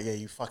silence. I was like, yeah,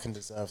 you fucking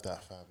deserve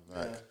that, fam.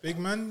 Like, big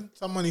man,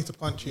 someone needs to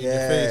punch you in Yeah,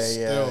 your face.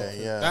 yeah,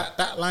 still. yeah.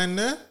 That line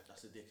there.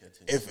 That's a dickhead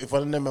thing. if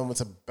one of them men were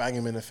to bang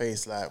him in the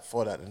face like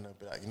for that, then they'd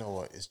be like, you know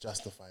what, it's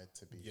justified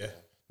to be. Yeah.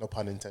 No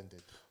pun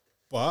intended.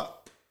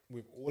 But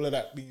with all of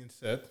that being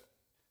said,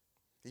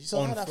 Did you saw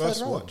on that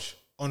first round?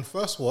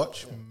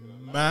 watch,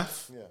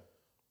 Math. Yeah.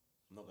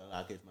 I'm not gonna lie,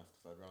 I gave Math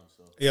the third round.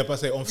 So Yeah, but I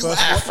say on You first watch.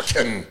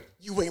 African.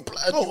 You ain't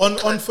blood. No,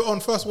 on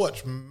first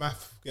watch,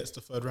 Math gets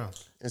the third round.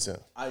 Is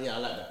it? yeah, I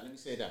like that. Let me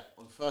say that.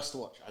 On first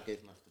watch, I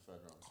gave Math the third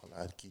round.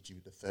 I had Geechee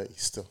with the 30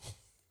 still.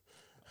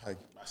 I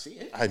see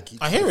it. I had Geechee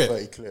I hear with it, the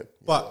 30 clip.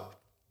 But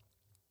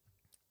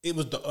it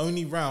was the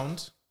only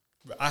round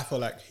where I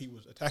felt like he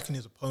was attacking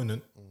his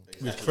opponent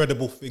with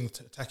credible things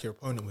to attack your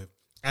opponent with.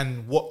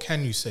 And what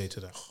can you say to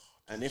that?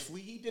 And if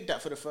he did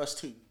that for the first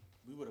two,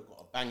 we would have got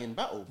a banging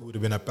battle. It would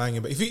have been a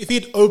banging. But if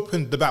he'd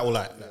opened the battle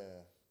like that,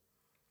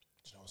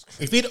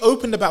 if he'd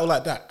opened the battle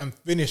like that and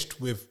finished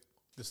with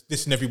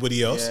this and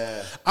everybody else,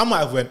 I might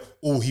have went,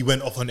 oh, he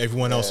went off on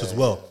everyone else as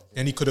well.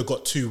 And he could have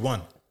got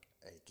 2-1.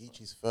 Hey,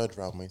 Geechee's third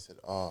round when he said,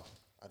 I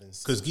didn't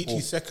see Because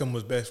Geechee's second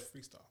was best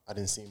freestyle. I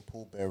didn't see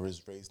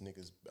pallbearers raise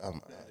niggas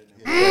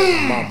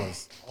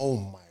mamas. Oh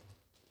my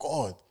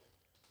God.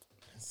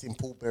 I didn't see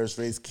pallbearers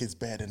raise kids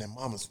better than their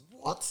mamas.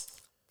 What?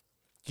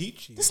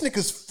 Geechee. This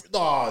nigga's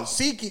bro.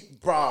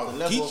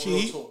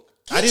 Geechee.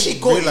 I Geechee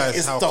didn't Gotti realize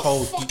is how the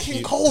cold fucking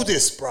Geechee.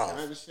 coldest, bro. And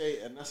I just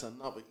say, and that's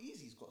another.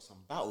 Easy's got some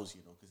battles,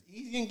 you know, because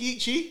Easy and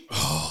Geechee,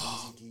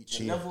 the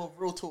Geechee. level of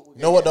real talk.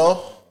 You know what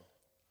though?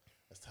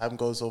 As time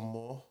goes on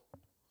more,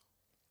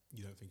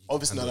 You don't think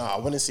obviously, no, I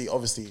want to see.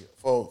 Obviously,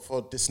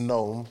 for this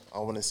gnome, I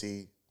want to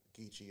see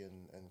Geechee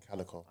and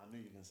Calico. I knew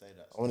you were gonna say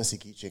that. I want to see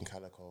Geechee and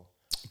Calico.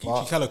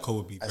 Geechee Calico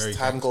would be very As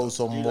time good. goes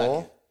on you more,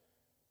 like it?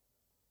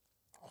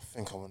 I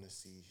think I want to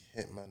see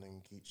Hitman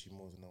and Geechee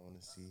more than I want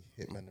to see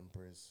Hitman and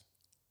Briz.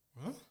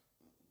 Huh?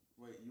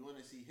 Wait, you want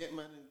to see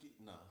Hitman and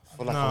Geechee? Nah. I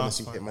feel like Nah, I want it's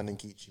to see fine. Hitman and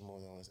Geechee more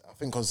than I want to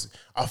see.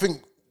 I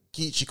think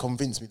Geechee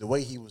convinced me the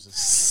way he was a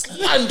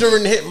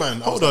slandering Hitman. I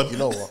was Hold on. like, you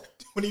know what?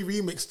 When he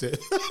remixed it.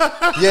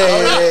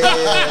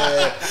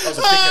 Yeah. That was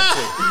a dickhead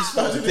thing.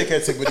 That was a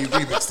dickhead thing when he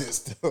remixed it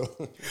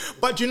still.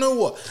 But you know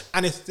what?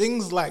 And it's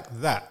things like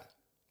that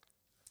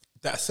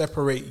that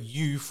separate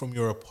you from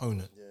your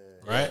opponent,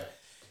 right?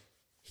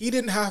 He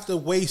didn't have to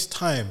waste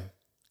time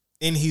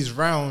in his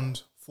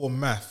round for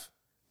Math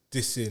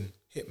dissing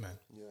Hitman.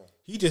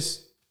 He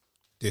just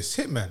dissed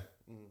Hitman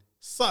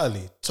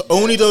subtly to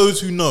only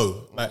those who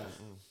know. Like,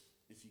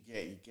 If you get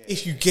it, you get it.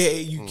 if you get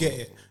it, you get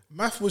it.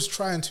 Math was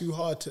trying too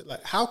hard to,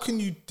 like, how can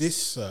you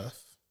diss Surf,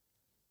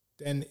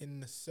 then in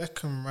the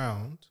second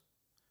round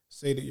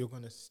say that you're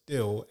going to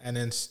steal, and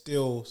then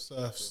steal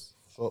Surf's?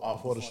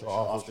 Before the show,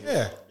 after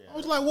Yeah. I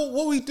was like,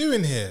 what are we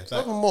doing here?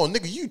 Like, Even more,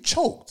 nigga, you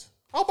choked.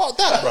 How about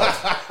that,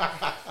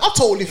 bruv? I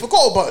totally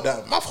forgot about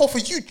that. Math Hoffer,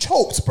 you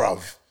choked,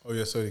 bruv. oh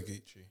yeah, so did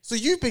Geechee. So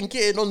you've been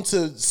getting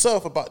onto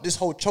Surf about this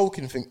whole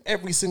choking thing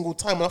every single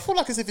time, and I feel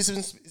like as if it's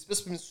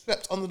just been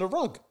swept under the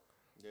rug.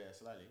 Yeah,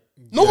 slightly.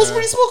 No one's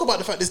really spoke about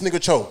the fact this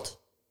nigga choked.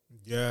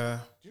 Yeah.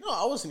 Do you know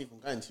I wasn't even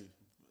going to?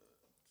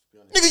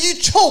 Nigga, you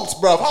choked,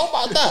 bruv. How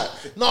about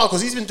that? No,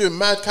 because he's been doing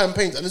mad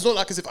campaigns, and it's not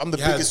like as if I'm the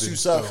He has biggest been, Sue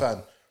Surf still.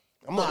 fan.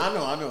 I'm not.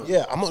 I know.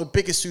 Yeah, I'm not the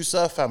biggest Sue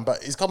Surf fan,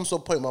 but it's come to a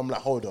point where I'm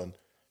like, hold on.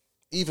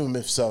 Even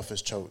if Surf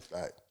has choked,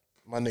 like,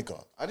 my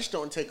nigga. I just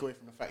don't want to take away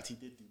from the fact he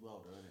did do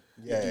well, though,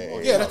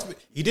 innit? Yeah. Yeah, that's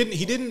he didn't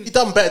He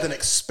done better than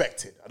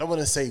expected. I don't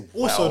want to say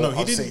also well, no, he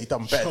I'll didn't say he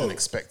done better than choke.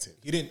 expected.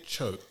 He didn't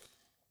choke.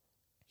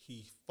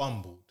 He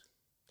fumbled.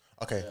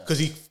 Okay. Because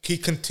he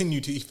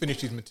continued to he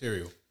finished his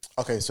material.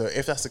 Okay, so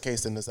if that's the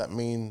case, then does that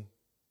mean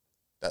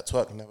that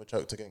Twerk never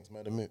choked against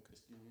Murder Mook?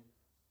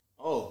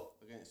 Oh,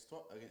 against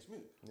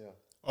Mook. Yeah.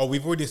 Oh,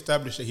 we've already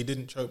established that he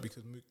didn't choke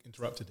because Mook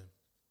interrupted him.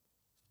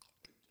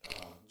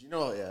 Do you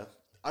know what, yeah?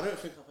 I don't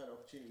think I've had an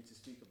opportunity to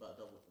speak about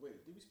double.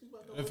 Wait, did we speak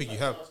about double? I don't think you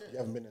have. You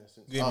haven't been there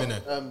since. You ain't been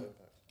there.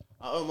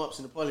 I owe Mops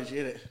an apology,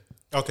 innit?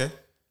 Okay.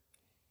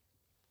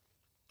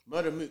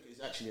 Murder Mook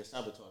is actually a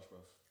sabotage, bro.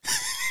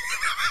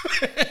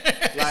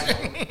 Like,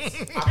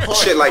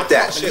 Shit like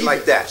that. Shit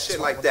like that. Shit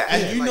like that.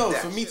 and you Shit know, like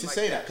that. for me to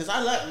say that, because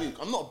I like Mook.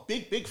 I'm not a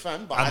big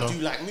fan, but I I know. do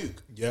like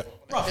Mook. Yeah.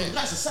 Bro,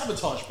 that's a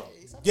sabotage, bro.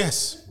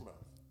 Yes.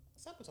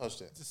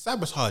 Sabotaged it. It's a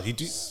sabotage.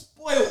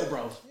 Spoiled,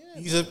 bro.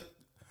 He's a.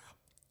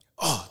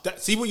 Oh,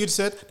 see what you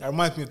said? That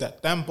reminds me of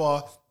that damn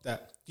bar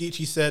that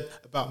Geechee said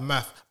about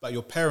Math, about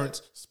your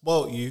parents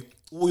spoiled you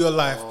all your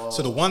life.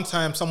 So the one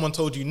time someone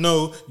told you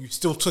no, you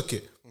still took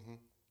it.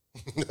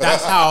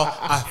 That's how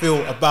I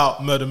feel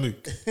about Murder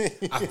Mook.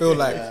 I feel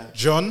like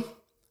John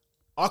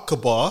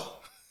Akabar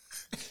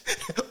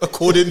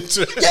according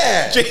to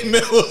Jay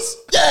Mills.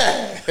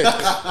 Yeah.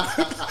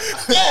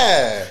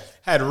 Yeah.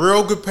 Had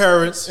real good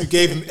parents who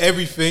gave him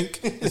everything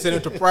and sent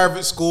him to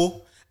private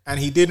school, and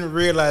he didn't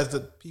realize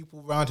that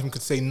people around him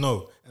could say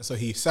no, and so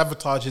he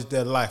sabotages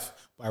their life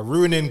by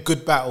ruining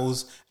good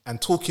battles and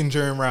talking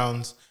during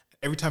rounds.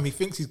 Every time he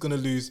thinks he's gonna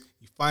lose,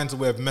 he finds a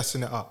way of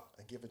messing it up.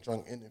 And giving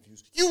drunk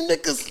interviews. You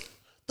niggas.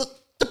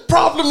 The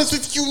problem is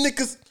with you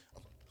niggas.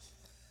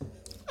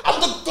 I'm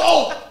the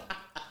GOAT.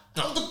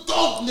 I'm the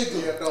GOAT,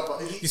 nigga. Yeah, no,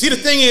 but You see, the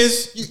thing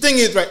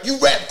is, right? you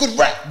rap good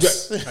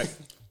raps. Yeah, right.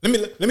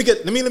 Let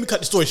me cut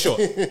the story short.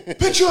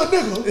 Picture a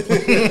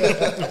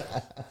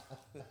nigga.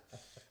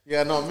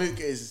 Yeah, no, Mook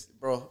is,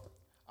 bro.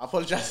 I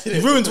apologize. He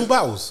ruins all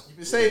battles. You've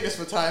been saying this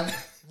for time.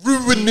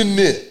 Ruining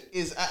it.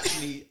 Is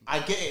actually, I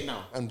get it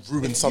now. And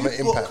ruin If summer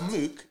you book impact.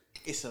 Mook,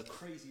 it's a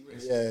crazy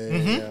risk.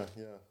 Yeah.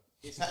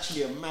 It's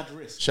actually a mad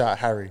risk. Shout out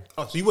Harry.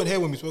 Oh, so you weren't here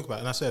when we spoke about it,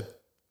 and I said,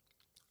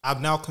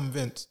 I'm now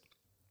convinced,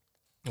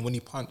 and when he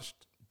punched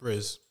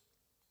Briz,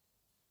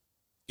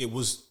 it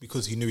was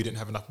because he knew he didn't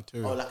have enough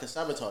material. Oh, like a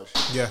sabotage.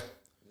 Yeah.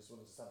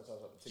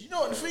 You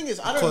know what the thing is?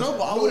 I don't know,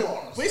 but I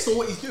wouldn't, based on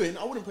what he's doing,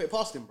 I wouldn't put it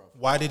past him, bro.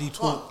 Why did he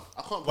talk?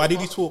 I can't Why put it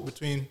did he past talk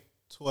between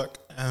Twerk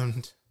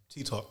and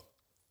T-Top?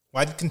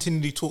 Why did he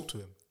continually talk to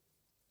him?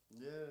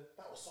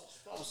 That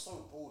was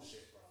so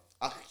bullshit, bro.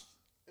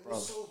 It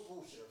was so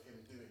bullshit of him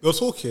doing. You're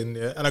talking,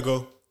 yeah, and I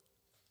go,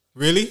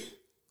 really?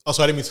 Oh,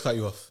 sorry, I didn't mean to cut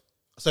you off.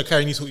 So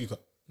Carry on, you talk. You got.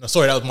 No,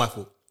 sorry, that was my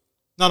fault.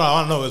 No, I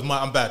don't know. It was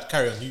I'm bad.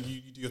 Carry on. You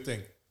do your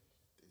thing.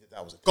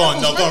 That was Go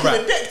on, no, go on, I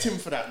rap. decked him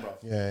for that, bro.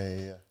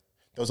 Yeah.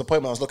 There was a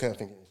point when I was looking at it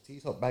thinking, if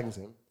T-Top bangs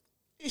him,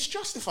 It's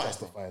justified.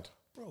 justified.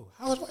 Bro,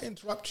 how do I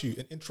interrupt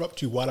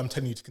you while I'm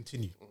telling you to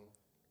continue?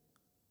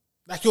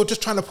 Like you're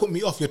just trying to put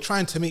me off. You're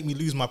trying to make me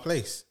lose my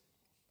place.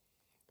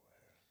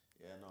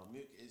 Yeah, no,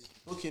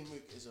 booking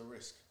Mook is a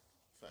risk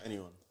for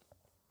anyone.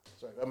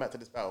 Sorry, going back to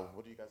this battle,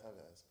 what do you guys have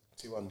it as?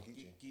 2-1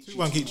 Geechee.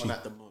 2-1 Geechee.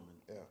 At the moment.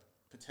 Yeah.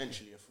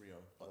 Potentially a 3-0,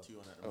 but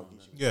 2-1 at the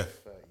moment. Yeah.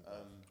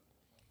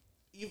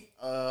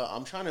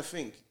 I'm trying to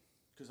think,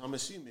 because I'm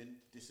assuming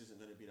this isn't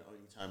going to be the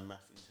only time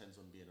Math intends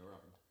on being around.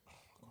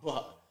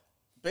 But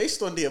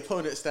based on the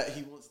opponents that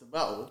he wants to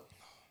battle,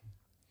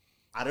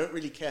 I don't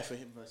really care for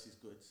him versus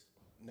Goods.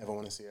 Never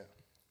want to see it.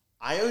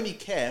 I only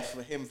care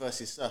for him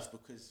versus Surf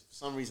because for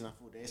some reason I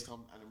thought there is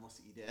some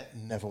animosity there.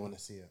 Never want to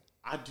see it.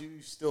 I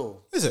do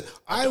still. Is it?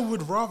 I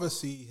would rather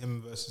see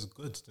him versus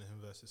Goods than him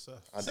versus Surf.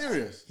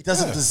 Serious? He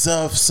doesn't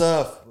deserve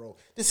Surf, bro.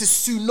 This is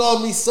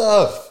tsunami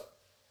Surf.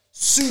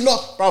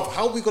 Bro,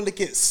 how are we going to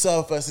get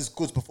Surf versus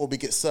Goods before we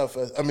get Surf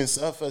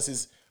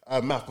versus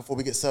Math before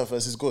we get Surf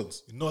versus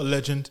Goods? You're not a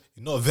legend.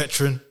 You're not a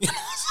veteran.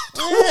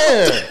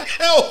 Yeah.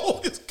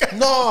 Hell, this guy.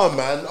 Nah,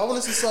 man. I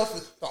want to see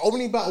Surf. The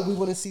only battle we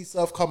want to see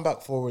Surf come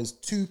back for is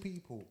two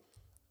people.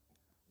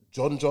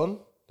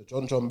 the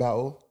John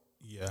battle,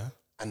 Yeah.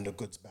 and the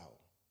Goods battle.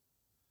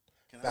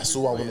 That's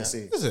all I want to see.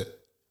 Is it?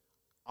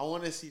 I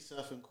want to see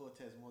Surf and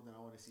Cortez more than I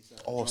want to see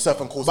Surf. Oh,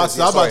 Surf and Cortez. But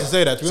I was about to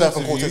say that. to be Surf honest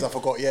and with Cortez, you. I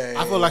forgot. Yeah,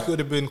 I feel like it would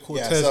have been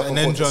Cortez Surf and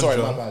then Cortez. John Sorry,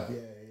 John. my bad.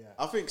 Yeah.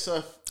 I think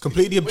Surf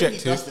Completely when he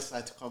objective. does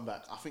decide to come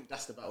back, I think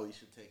that's the battle he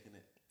should take in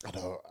it. I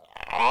don't.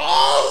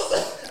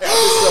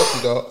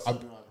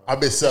 I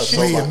miss Surf so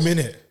Wait much.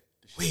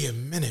 a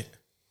minute.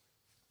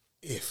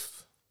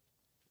 If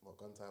What,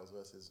 Gun Titles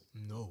versus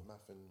no,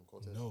 Math and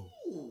Cortez? no,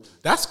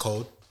 that's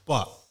cold.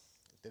 But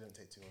Didn't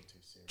take 2 on 2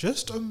 serious.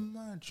 just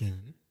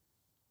imagine,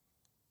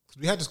 'cause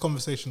we had this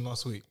conversation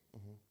last week,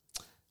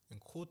 and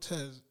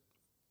Cortez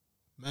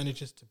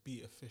manages to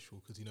beat Official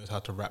because he knows how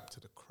to rap to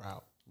the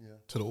crowd,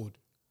 to the audience.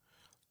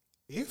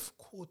 If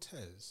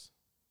Cortez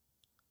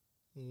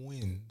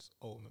wins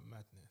Ultimate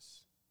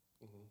Madness,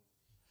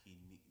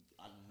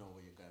 I know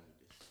where you're going with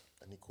this.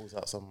 And he calls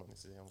out someone. He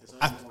says,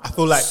 I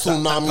feel like that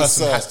Tsunami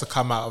person Surf. has to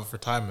come out of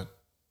retirement.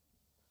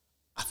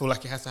 I feel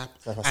like it has to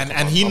happen.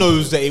 And he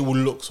knows that it will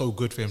look so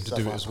good for him to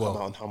do it as Come out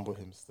well. and humble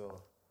him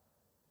still.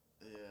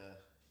 Yeah,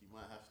 you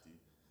might have to.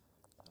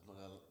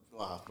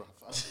 Bro.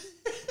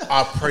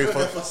 I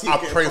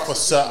pray for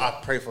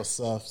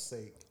Surf's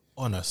sake.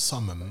 On a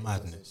Summer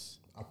Madness.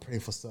 I pray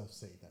for Surf's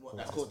sake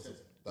that Cortez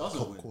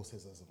doesn't win.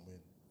 Cortez doesn't win.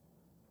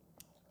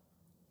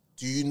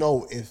 Do you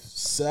know if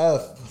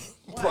Surf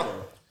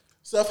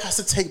has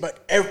to take back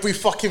every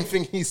fucking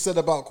thing he said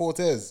about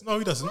Cortez? No,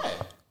 he doesn't.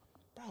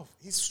 Bro,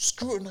 he's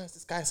scrutinized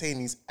this guy saying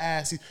he's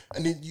ass,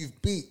 and then you've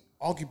beat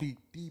arguably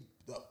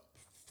the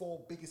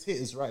 4 biggest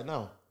hitters right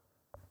now.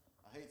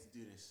 I hate to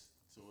do this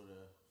to all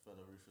the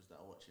fellow roofers that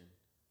are watching.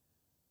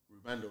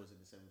 Rubando was in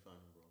the semi-final,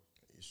 bro.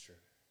 It's true.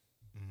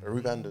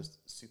 Rubando's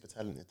super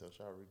talented though.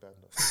 Shout out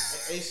Rubando.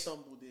 Ace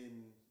stumbled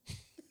in.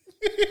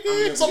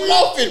 Stop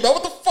laughing, man.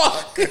 What the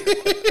fuck?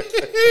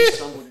 Ace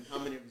stumbled in how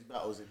many of his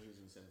battles and he was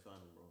in the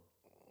semi-final, bro?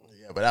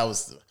 Yeah, but that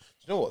was.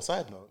 You know what?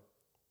 Side note.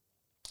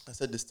 I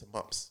said this to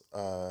Mups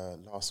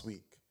last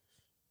week.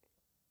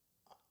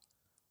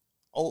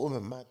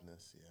 Ultimate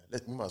Madness, yeah.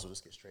 We might as well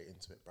just get straight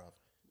into it, bruv.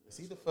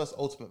 See the first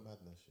Ultimate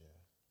Madness, yeah.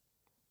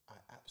 I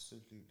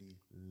absolutely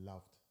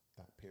loved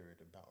that period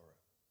of battle rap.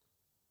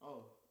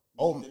 Oh,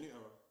 Oh, The new era.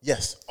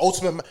 yes,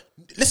 Ultimate.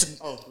 Listen,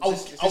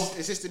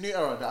 Is this the new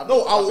era? That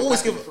no, I'll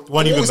always give.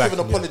 one you've been Always give an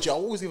backing, yeah. apology. I'll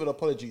always give an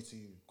apology to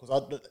you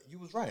because you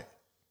was right.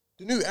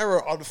 The new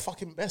era are the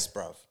fucking best,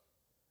 bruv.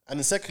 And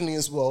then secondly,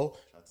 as well,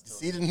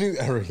 see the new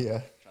era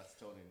here.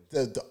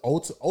 The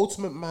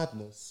Ultimate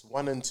Madness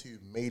 1 and 2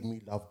 made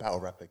me love battle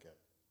rap again.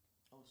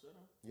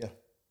 Yeah.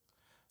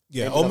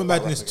 Yeah, Maybe Ultimate love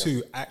battle Madness rap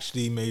again. 2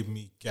 actually made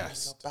me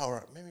gassed.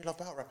 Made me love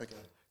battle rap again.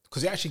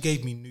 Because it actually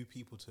gave me new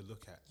people to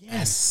look at.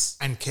 Yes.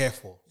 And care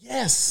for.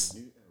 Yes.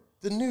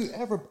 The new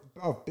era,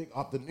 bro, big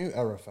up the new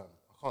era, fam.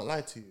 I can't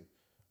lie to you.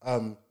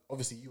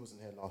 Obviously, you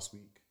wasn't here last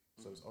week,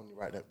 so it's only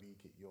right that we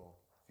get your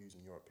views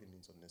and your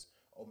opinions on this.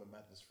 Ultimate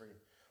Madness 3.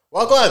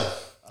 Well, go on.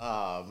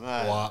 Oh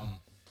man. What?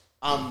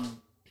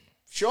 I'm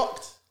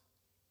shocked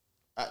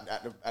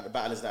at the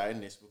battlers that are in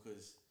this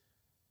because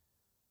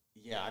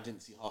I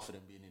didn't see half of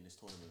them being in this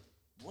tournament.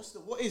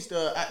 What is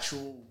the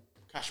actual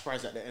cash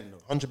prize at the end though?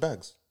 100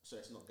 bags. So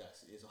it's not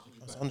gas, it is 100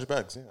 That's bags. 100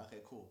 bags, yeah.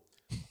 Okay, cool.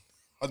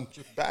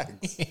 100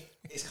 bags.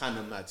 It's kind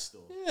of mad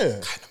still. Yeah.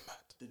 Kind of mad.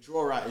 The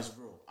draw right is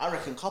real. I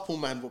reckon couple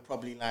man will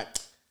probably like,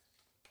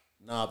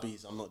 nah,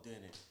 bees, I'm not doing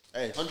it.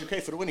 Hey,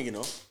 100K for the winning, you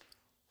know.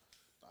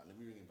 Let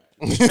me ring him back.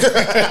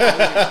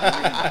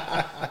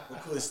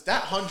 Because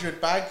that 100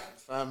 bag,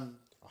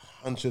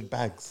 100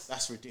 bags.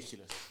 that's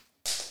ridiculous.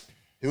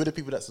 Who are the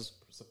people that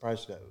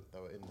surprised you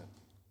that were in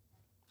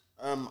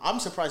there? I'm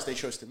surprised they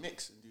chose to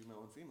mix and do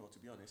male and female, to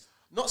be honest.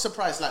 Not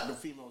surprised like the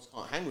females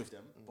can't hang with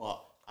them,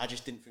 but I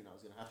just didn't think that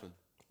was going to happen.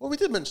 Well, we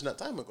did mention that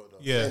time ago, though.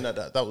 Yeah. Saying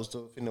that was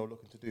the thing they were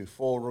looking to do.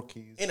 4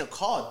 rookies. In a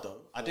card,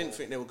 though, I didn't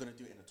think they were going to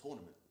do it in a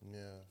tournament. Yeah.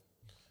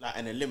 Like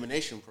an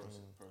elimination process.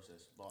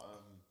 But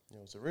Yeah,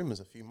 it was the rumours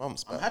a few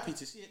months I'm back. happy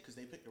to see it because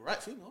they picked the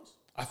right females.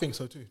 I think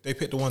so too. They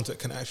picked the ones that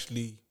can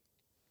actually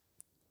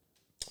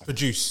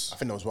produce. I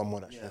think there was one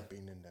more that should have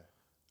been in there.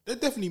 There's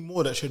definitely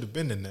more that should have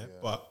been in there,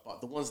 but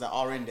But the ones that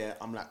are in there,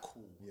 I'm like,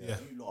 cool. Yeah.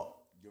 You lot,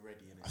 you're ready.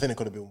 Innit? I think there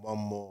could have been one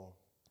more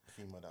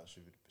female that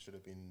should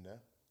have been in there.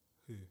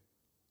 who?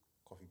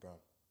 Coffee Brown.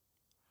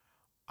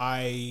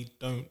 I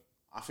don't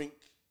I think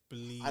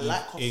believe I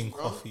like Coffee in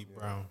Brown. Coffee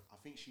Brown. I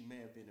think she may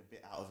have been a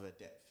bit out of her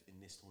depth in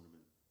this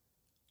tournament.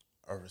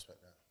 I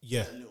respect that.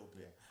 Yeah. A little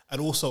bit. And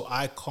also,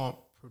 I can't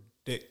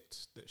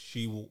predict that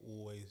she will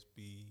always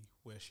be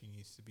where she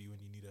needs to be when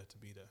you need her to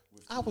be there.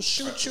 I will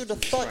shoot you the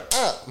fuck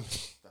up.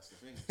 That's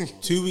the thing.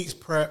 2 weeks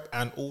prep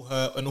and all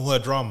her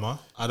drama.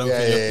 I don't Yeah,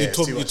 think yeah, your, yeah, your,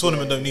 too your much,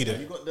 tournament don't need You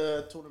it. got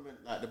the tournament,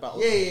 like the battle.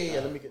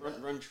 Yeah, let me get run,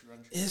 that. run.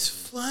 It's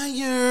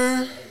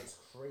fire. It's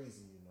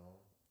crazy, you know.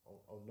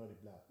 Oh, Nutty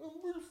Black. I'm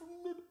really from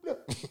Nutty Black.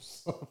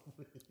 Sorry.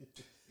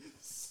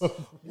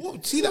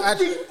 What? See that?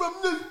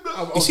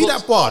 You see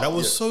that bar? That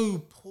was so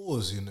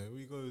pause. You know, where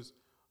he goes,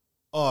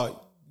 "Oh,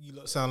 you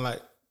lot sound like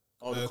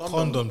the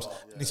condoms." part,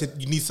 And he said,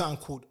 "You need something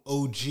called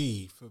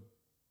OG for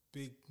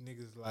big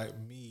niggas like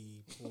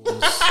me."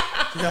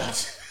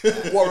 Pause.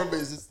 Warren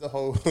is just the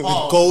whole.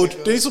 Gold.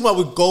 They talking about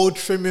with gold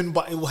trimming,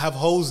 but it will have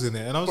holes in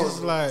it. And I was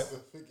just like,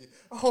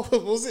 Oh,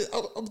 what was it?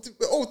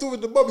 I'm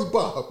doing the mummy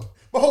bob.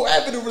 My whole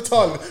avenue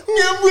retarded.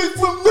 I'm really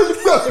from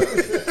Nutty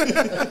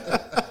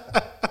Black.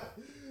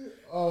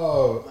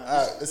 Oh,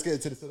 let's get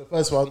into this. So the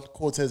first one,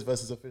 Cortez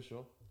versus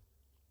Official.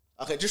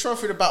 Okay, just run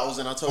through the battles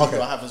and I'll tell you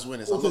who I have as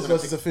winners. I'm not Cortez gonna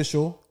versus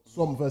Official.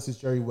 Swamp versus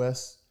Jerry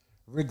West.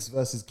 Riggs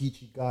versus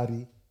Geechee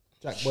Gotti.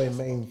 Jack Boy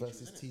Main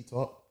versus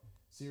T-Top.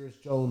 Sirius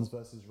Jones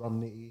versus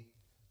Rum Nitty.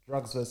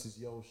 Drugs versus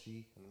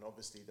Yoshi. And then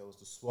obviously there was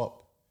the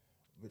swap,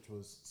 which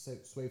was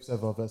Swave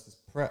Sever versus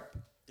Prep.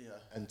 Yeah.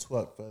 And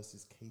Twerk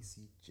versus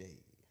KCJ.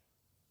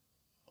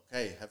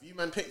 Okay, have you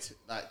man picked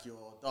like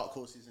your dark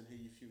horses and who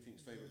you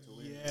think's favourite to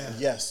win? yeah.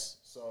 Yes.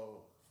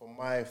 So for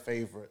my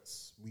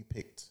favourites, we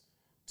picked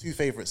 2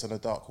 favourites and a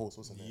dark horse,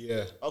 wasn't it?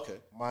 Yeah. Okay,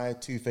 My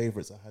 2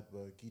 favourites I had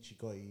were Geechee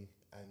Gotti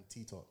and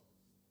T-Top.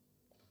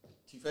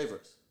 2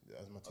 favourites.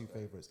 As my 2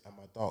 favourites. And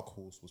my dark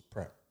horse was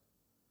Prep.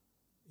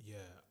 Yeah.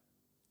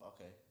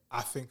 Okay.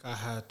 I think I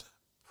had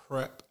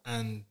Prep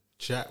and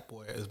Jack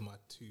Boy as my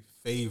 2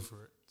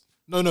 favorites.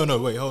 No,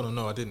 wait, hold on.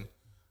 No, I didn't.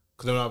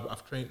 Because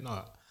I've trained.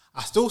 No,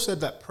 I still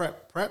said that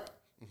Prep,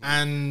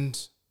 and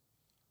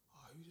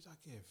who did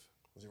I give?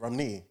 Was it Rum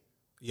Nitty?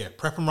 Yeah,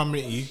 Prep and Rum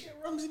Nitty.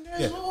 Rum's in there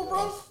Yeah. as well,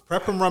 bro.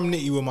 Prep and Rum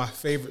Nitty were my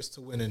favourites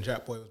to win, and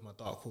Jack Boy was my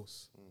dark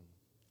horse.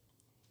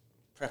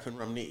 Prep and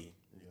Rum Nitty.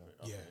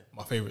 Yeah,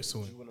 my favourites to Do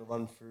win. you want to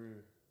run through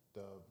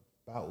the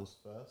battles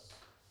first?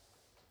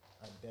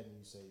 And then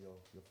you say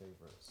your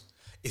favourites.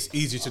 It's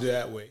easier to do it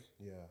that way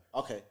Yeah.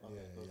 Okay.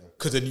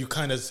 because then you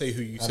kind of say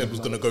who you said was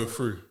going to go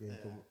through. Yeah,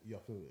 I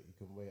feel that you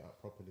can weigh it up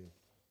properly.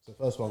 So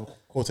first one,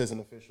 Cortez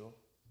and Official.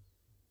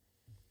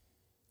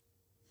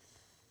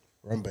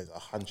 Remember, it's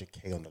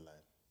 100K on the line.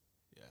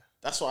 Yeah,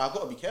 That's why I've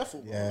got to be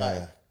careful, bro. Yeah.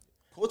 Like,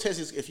 Cortez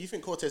is, if you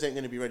think Cortez ain't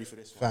going to be ready for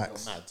this one,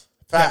 Facts. you're mad.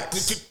 Facts.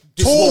 This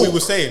is what we were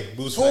saying.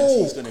 We was Talk.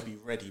 saying. He's going to be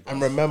ready, bro.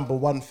 And remember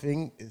one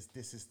thing is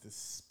this is the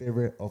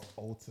spirit of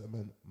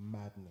Ultimate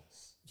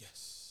Madness.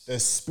 Yes, The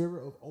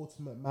spirit of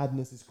Ultimate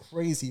Madness is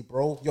crazy,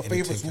 bro. Your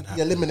Anything favourites will can be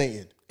happen.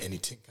 eliminated.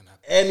 anything can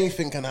happen.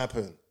 Anything can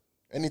happen.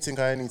 Anything.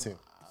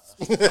 It's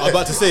I'm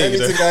about to say,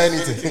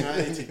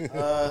 Anything.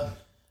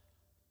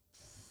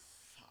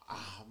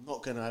 I'm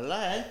not gonna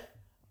lie.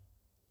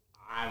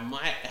 I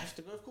might have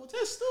to go with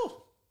Cortez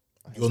still.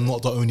 You're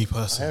not the only I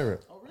person. hear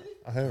it. Oh really?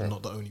 I hear You're it.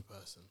 not the only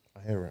person.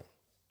 I hear it.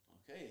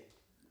 Okay.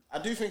 I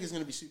do think it's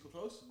gonna be super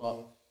close,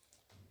 but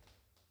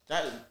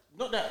that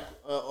not that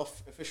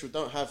official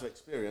don't have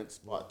experience,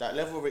 but that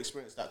level of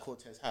experience that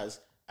Cortez has,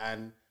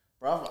 and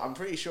bruv, I'm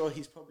pretty sure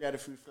he's probably had a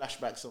few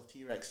flashbacks of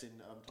T-Rex in.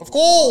 Of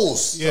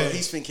course. So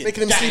he's thinking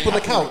Making him "That sleep ain't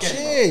on the happening couch.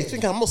 again, Yeah, bruv." he's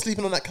thinking I'm not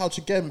sleeping on that couch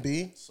again,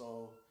 B.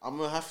 So I'm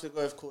gonna have to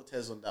go with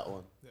Cortez on that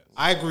one.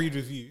 I agreed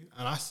with you,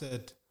 and I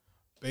said,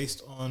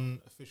 based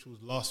on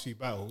officials' last few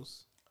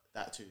battles,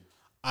 That too.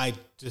 I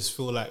just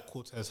feel like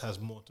Cortez has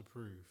more to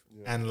prove,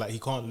 and like he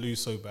can't lose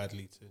so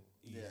badly to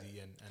Easy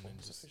and then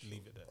just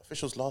leave it there.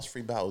 Officials' last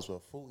 3 battles were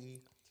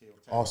 40,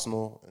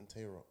 Arsenal, and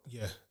Tay-Rock.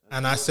 Yeah,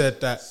 and I said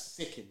that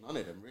Sick in none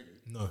of them,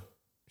 really. no,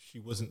 she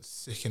wasn't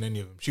sick in any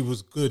of them. She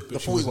was good, but The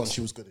she 40 one wasn't,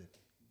 she was good in.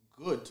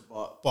 Good,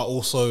 but but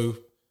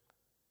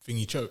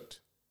thingy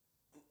choked.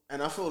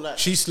 and I feel like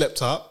She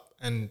slept up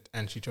and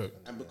she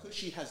choked. and because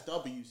she has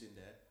W's in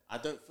there, I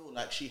don't feel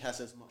like she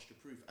has as much to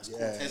prove as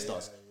Cortez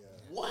does.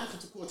 What happened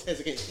to Cortez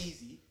against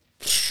Easy?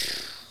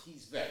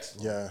 He's vexed.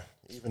 Yeah,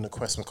 even the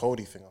Quest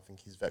McCody thing, I think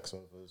he's vexed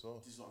over as well.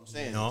 This is what I'm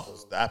saying. No.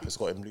 So, The app has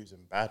got him losing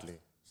badly.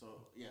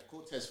 yeah,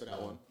 Cortez for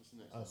that one. What's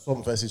next?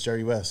 Swamp versus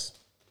Jerry West.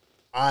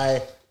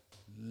 I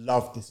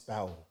love this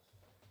battle.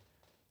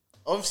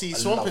 Obviously,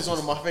 Swamp is one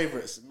of my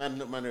favorites.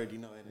 Man already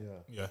know it.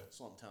 Yeah,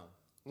 Swamp Town.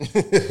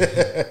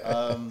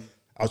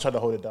 I was trying to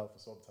hold it down for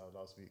Swamp Town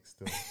last week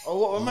still. Oh,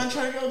 what? A man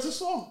trying to get onto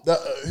Swamp?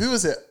 Who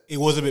was it? it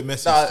was a bit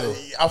messy. Nah, still.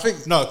 I think.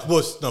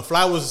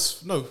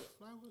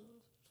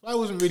 Fly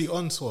wasn't really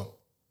on Swamp.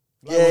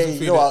 Fly Yeah, wasn't you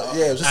feeling know it. what,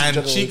 yeah, it was just in and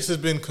general. Cheeks has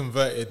been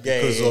converted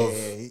Yeah, because of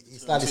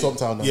He's slightly Swamp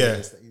Town now. Yeah.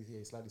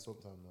 He's slightly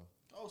Swamp Town now.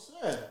 Oh,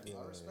 sir.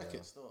 I respect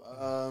it still.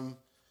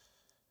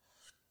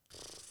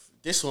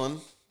 This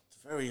one, it's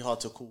very hard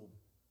to call.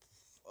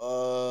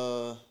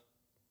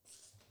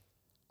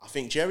 I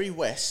think Jerry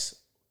West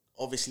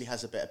obviously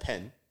has a better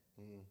pen.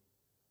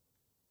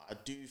 I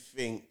do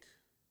think.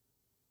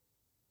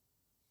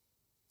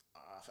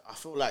 I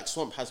feel like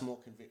Swamp has more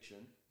conviction.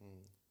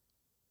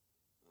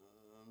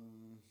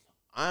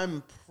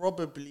 I'm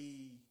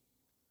probably.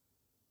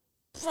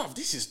 Bruv,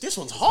 this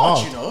one's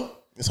hard, you know.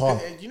 It's hard.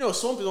 You know,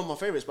 Swamp is one of my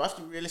favorites, but I have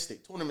to be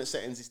realistic. Tournament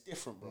settings is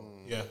different, bro.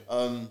 yeah.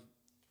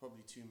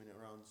 Probably 2-minute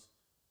rounds.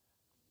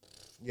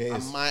 Yeah, it I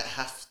is. might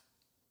have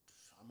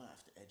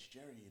to edge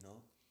Jerry, you know.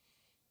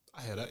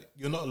 I hear that.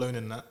 You're not alone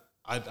in that.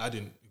 I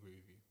didn't agree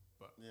with you,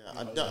 but Yeah,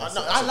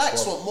 I like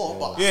Swamp more,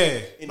 but Yeah.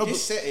 in No,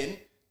 this but- setting,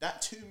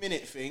 that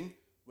 2-minute thing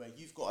where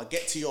you've got to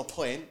get to your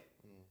point,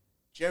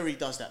 Jerry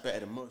does that better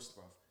than most,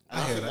 bro. And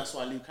I hear think that. that's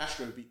why Lou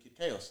Castro beat Kid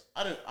Chaos.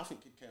 I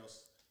think Kid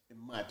Chaos, in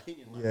my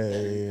opinion, might be Yeah,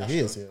 better than he Castro.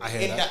 is. Yeah. I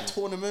hear In that. that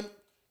tournament,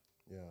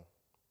 Yeah.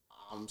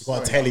 I'm You sorry.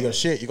 gotta tailor your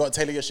shit. You gotta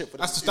tailor your shit for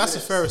that's the that's a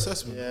fair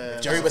assessment. Yeah,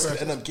 Jerry West could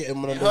end up getting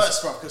one of It those. hurts,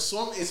 bro, because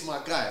Swamp is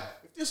my guy.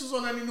 If this was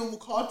on any normal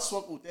card,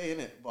 Swamp all day,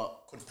 innit?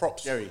 But Could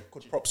props Jerry.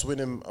 Could props win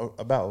him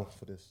a battle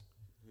for this?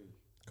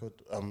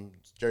 Could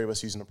Jerry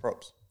West using the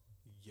props?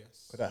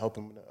 Yes. Could that help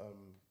him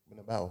win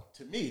a battle?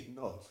 to me,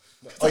 no.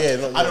 Oh yeah,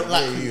 no, I don't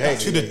like you who hate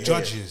To it, the yeah,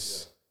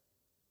 judges.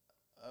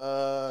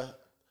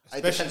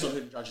 It depends on who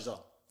the judges are.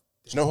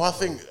 Do you know who I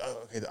think?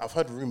 Okay, I've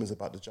heard rumors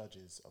about the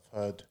judges. I've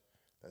heard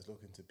there's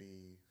looking to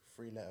be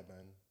 3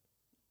 Letterman.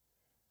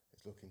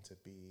 It's looking to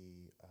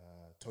be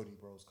Tony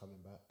Bros coming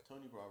back,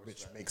 Tony Bro, I which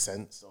respect. makes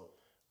sense. So,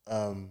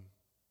 I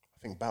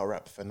think Battle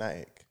Rap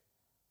Fanatic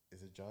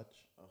is a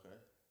judge, okay.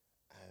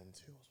 and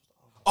who else was the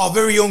other? Our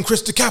very own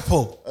Chris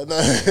DeCapo. No,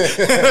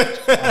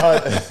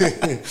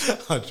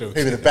 I'm joking.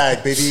 maybe the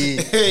bag,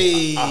 baby.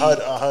 Hey.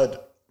 I heard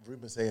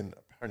rumors saying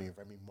apparently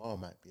Remy Ma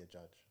might be a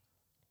judge.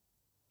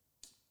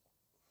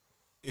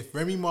 If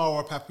Remy Ma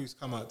or Papoose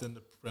come out, then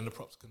the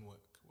props can work.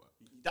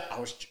 That I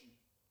was.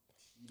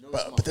 You know,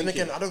 But then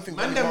again, I don't think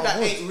man Remy them Ma that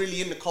would. ain't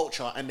really in the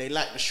culture and they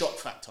like the shock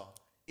factor.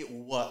 It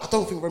will work. I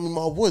don't think Remy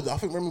Ma would. I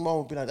think Remy Ma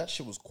would be like, that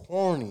shit was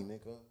corny,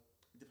 nigga.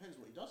 It depends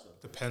what he does though.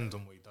 Depends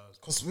on what he does.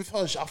 Because with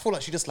her, I feel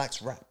like she just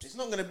likes raps. It's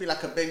not gonna be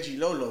like a Benji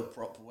Lolo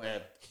prop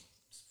where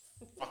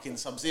fucking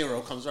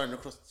Sub-Zero comes running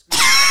across the screen.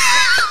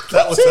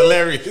 That was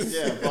hilarious.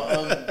 Yeah,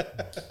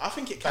 but I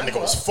think it can. That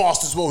nigga was work.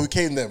 fast as well. Who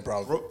came then,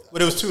 bro? Well,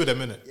 there was 2 of them,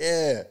 innit?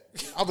 Yeah,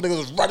 other niggas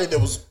was running. There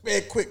was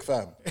very quick,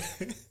 fam.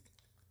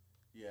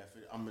 Yeah,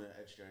 I'm gonna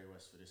edge Jerry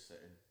West for this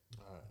setting.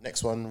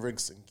 Next one,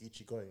 Riggs and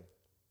Geechee Goy.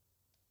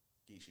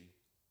 Geechee.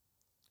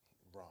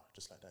 Rah,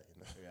 just like that, you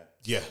know.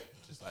 Yeah. Yeah.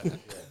 Just like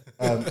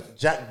that.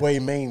 Jack Boy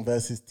Main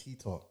versus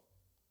T-Top.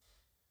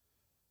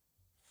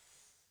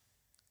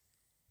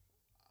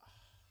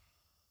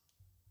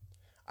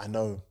 I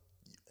know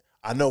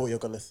what you're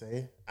gonna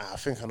say. I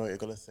think I know what you're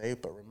gonna say,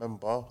 but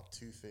remember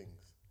 2 things.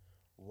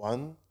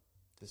 1,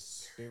 the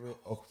spirit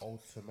of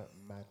ultimate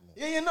madness.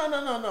 Yeah,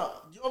 no.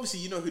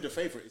 Obviously, you know who the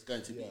favorite is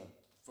going to be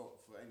for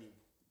any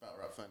battle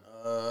rap fan.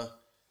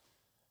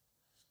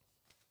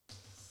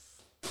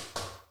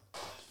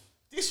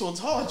 This one's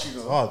hard, you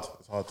know.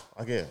 It's hard.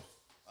 I get it.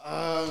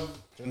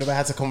 Remember I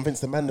had to convince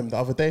the man them the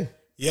other day?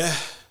 Yeah.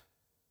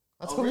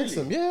 I had to convince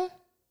really? them, yeah.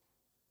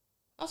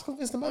 I had to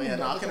convince the man Oh, yeah, them.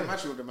 no, the I other can day.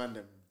 imagine what the man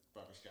them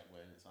rubbish Jack Boy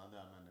in it. So I know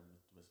that man them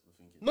was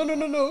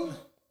thinking. No.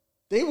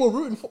 They were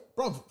rooting for...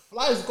 Bruv,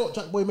 Flyers got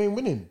Jack Boy Main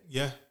winning.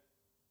 Yeah.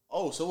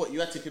 Oh, so what? You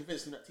had to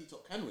convince them that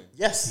T-Top can win?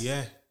 Yes.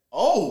 Yeah.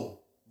 Oh,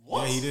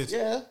 what? Yeah, he did.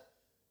 Yeah.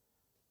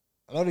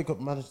 I only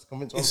got managed to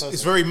convince one It's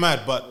person. very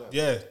mad, but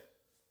yeah.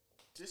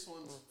 This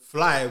one.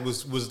 Fly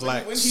was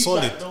like When he's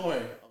solid. like, don't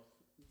worry.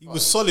 He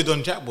was solid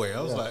on Jack Boy.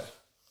 I was like,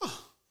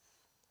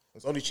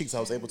 It's only Cheeks I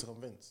was able to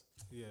convince.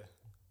 yeah.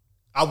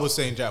 I was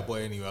saying Jack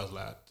Boy anyway. I was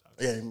like,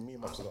 Yeah, me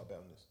and Max got a bet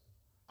on this.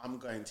 I'm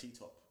going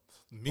T-Top.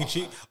 me and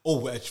Cheek.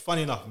 Oh, it's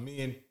funny enough,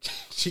 me and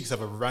Cheeks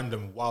have a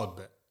random wild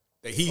bet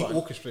that he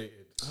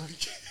orchestrated.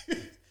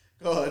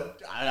 God,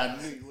 I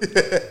knew you would.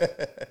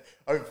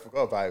 I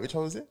forgot about it. Which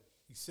one was it?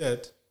 He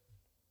said,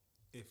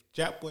 if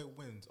Jack Boy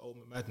wins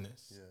Ultimate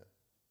Madness,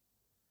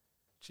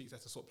 Cheeks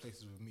has to swap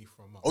places with me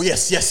for a month. Oh,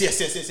 yes.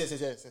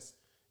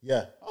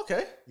 Yeah.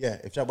 Okay. Yeah,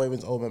 if Jack Boy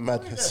wins Ultimate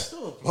Madness,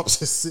 still. Mops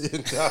just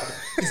sitting down.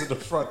 He's in the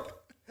front.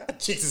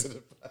 Cheeks is in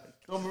the back.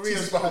 Don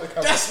Marino's behind the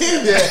camera. That's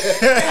him.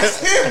 That's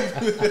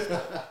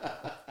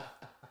him.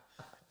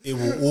 It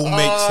will all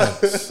make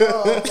sense.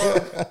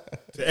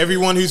 To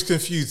everyone who's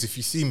confused, if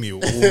you see me, it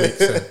will all make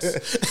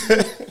sense.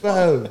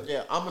 Bro.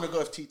 Yeah, I'm gonna go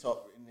with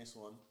T-Top in this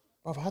one.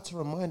 Bruv, I had to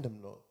remind them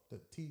lot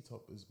that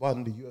T-Top is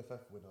one, the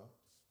UFF winner,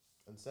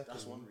 and secondly,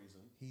 That's one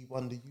reason. he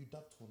won the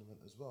UW tournament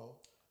as well,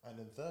 and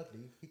then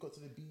thirdly, he got to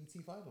the BET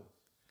final.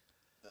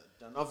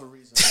 Another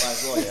reason why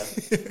as well,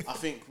 yeah. I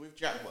think with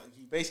Jack Boy,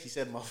 he basically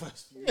said my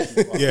first few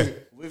reasons, but Yeah.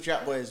 with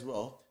Jack Boy as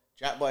well,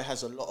 Jack Boy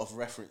has a lot of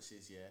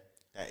references, yeah,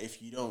 that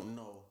if you don't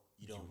know,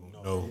 you don't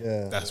know. No,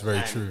 Yeah. that's very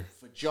And true.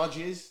 For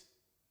judges,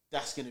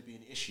 that's going to be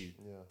an issue.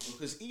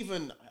 Because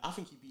even, I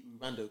think he beat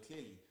Rubando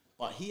clearly,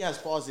 but he has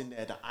bars in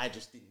there that I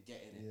just didn't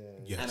get in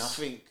it. Yes. And I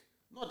think,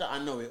 not that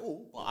I know it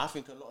all, but I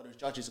think a lot of those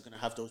judges are going to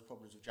have those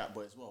problems with Jack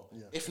Boy as well.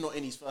 If not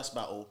in his first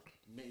battle,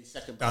 maybe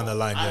second Down battle. the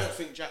line, I yeah. don't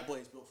think Jack Boy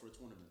is built for a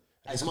tournament.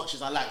 As much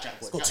as I like Jack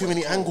Boy. He's got Jack too Boy's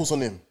many cold. angles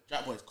on him.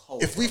 Jack Boy's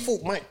cold. If we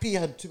thought Mike P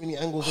had too many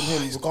angles on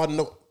him regarding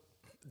the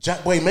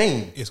Jack Boy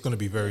main, It's going to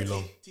be very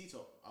long.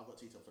 T-Top, I've got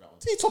T-Top for that one.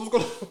 T-Top's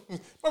gonna,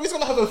 bro, he's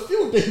gonna have a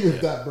field day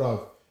with that,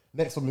 bro.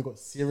 Next one, we got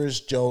Sirius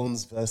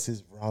Jones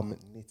versus Ram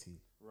Nitty.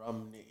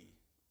 Rum Nitty.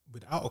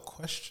 Without a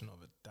question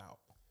of a doubt.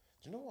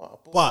 Do you know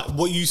what? But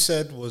what you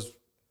said was,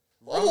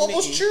 What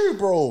was true,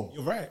 bro?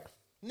 you're right.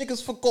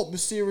 Niggas forgot with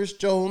Sirius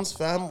Jones,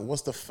 fam,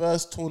 was the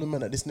first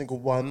tournament that this nigga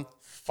won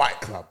Fight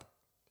Club.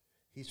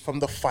 He's from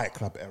the Fight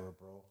Club era,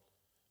 bro.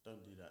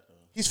 Don't do that, though.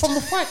 He's from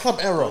the Fight Club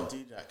era. Don't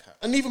do that, Cap.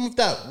 And even with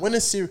that, when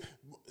is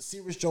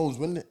Sirius Jones,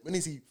 when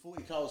is he?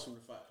 40 cows from the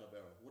Fight Club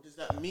era. What does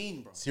that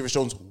mean, bro? Sirius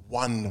Jones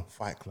won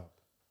Fight Club.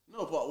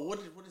 No, but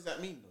what does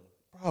that mean,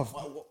 though? Bruv.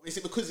 What, is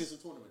it because it's a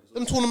tournament?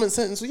 Them tournament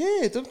sentences,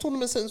 yeah, them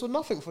tournament sentences were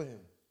nothing for him.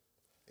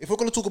 If we're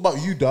gonna talk about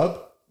UW,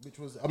 which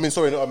was,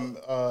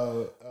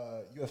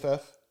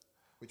 UFF,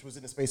 which was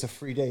in the space of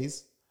 3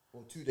 days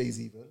or 2 days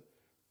even.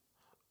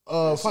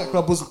 Fight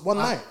Club was one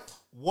night.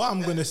 What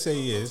I'm going to say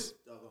is,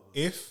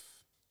 if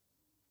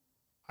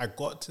I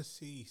got to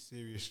see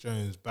Sirius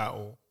Jones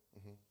battle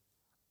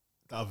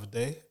the other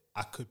day,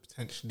 I could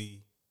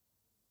potentially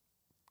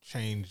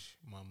change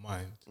my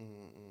mind.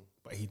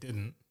 But he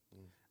didn't.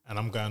 And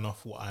I'm going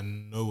off what I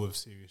know of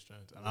Sirius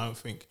Jones. And I don't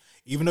think,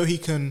 even though he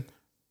can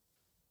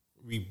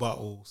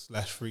rebuttal /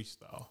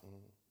 freestyle,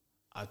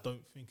 I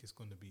don't think it's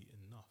going to be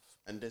enough.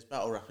 And there's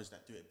battle rappers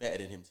that do it better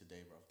than him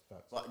today, bro.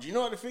 But do you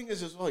know what the thing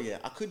is as well? Yeah,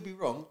 I could be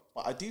wrong,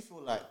 but I do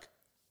feel like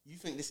you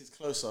think this is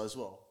closer as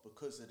well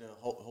because of the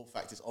whole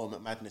fact it's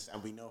Ultimate Madness,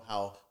 and we know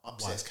how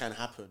upsets can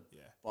happen. Yeah.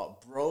 But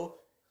bro,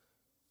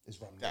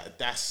 It's Ram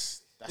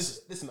that's.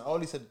 Listen, I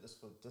only said this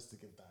just to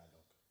give dialogue.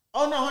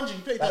 Oh no, 100.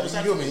 You played that. You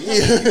feel me?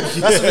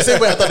 That's the same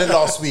way I done it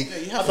last week.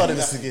 you I have done to it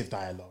do just that. to give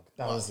dialogue.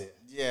 That was it.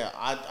 Yeah,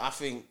 I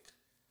think.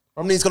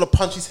 Romney's gonna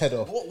punch his head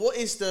off. What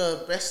is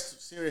the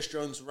best Sirius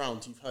Jones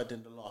round you've heard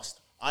in the last?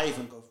 I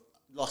even go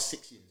last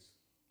 6 years.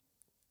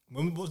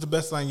 When was the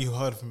best line you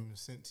heard from him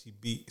since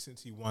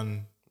he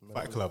won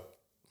Fight Club?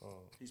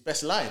 His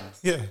best line.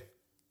 Yeah.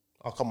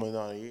 Oh come on,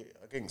 no,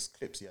 against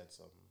Clips he had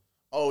some.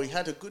 Oh, he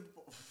had a good.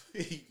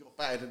 He got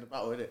battered in the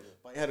battle, didn't it?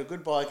 But he had a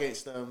good bar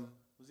against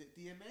was it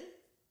DMA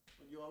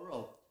on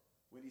URL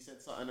when he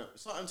said something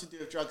to do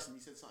with drugs, and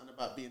he said something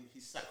about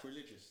he's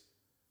sacrilegious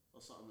or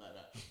something like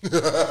that.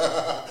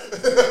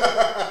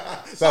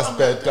 That's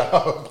bad,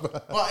 dog.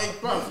 But hey,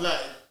 bruv,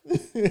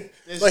 like,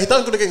 But he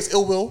done good against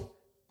Ill Will.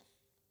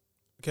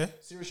 Okay.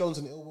 Sirius Jones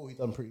and Ill Will, he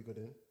done pretty good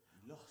in.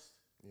 he lost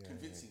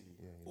convincingly,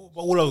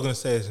 But all I was going to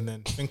say is, and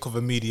then think of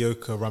a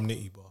mediocre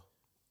Ramniti bar.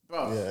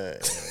 bruv. Yeah.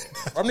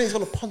 Romney's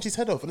gonna punch his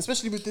head off, and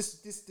especially with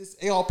this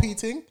ARP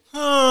thing.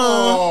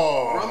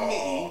 Rum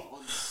Nitty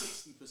on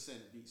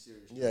 60% beat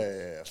Sirius Jones.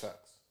 Yeah,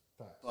 facts.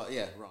 But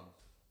yeah, Rum.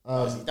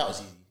 That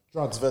was easy.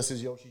 Drugs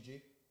versus Yoshi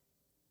G.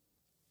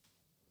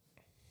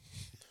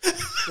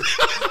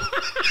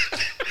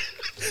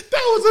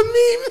 That was a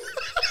meme.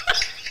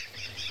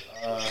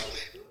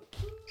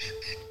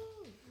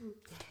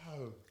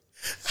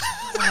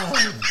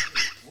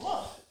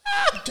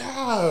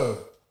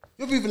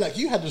 moving like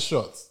you had the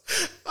shots.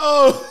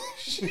 Oh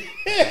shit!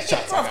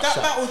 Bro, that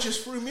battle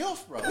just threw me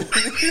off, bro.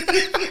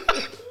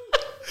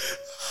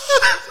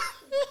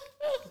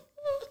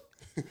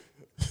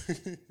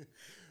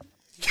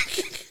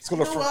 It's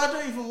gonna No, I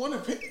don't even want to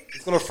pick.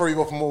 It's gonna throw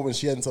you off more when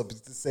she ends up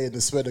saying,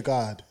 "The swear to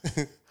God,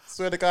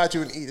 swear to God,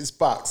 you ain't eat this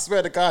box.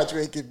 Swear to God, you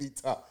ain't give me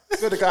top.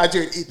 Swear to God,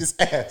 you ain't eat this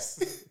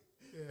ass.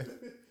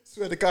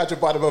 Swear to God, you're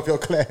bottom of your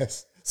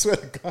class. Swear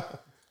to God,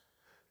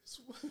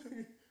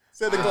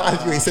 swear to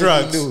God, you ain't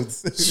sending me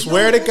nudes.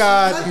 Swear to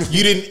God,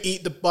 you didn't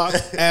eat the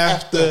box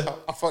after.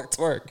 I fucked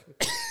twerk.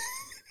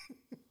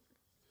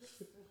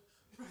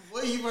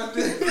 What are you man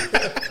doing?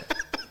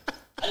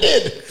 I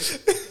did.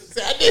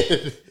 Say I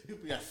did. You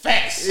be like,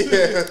 facts.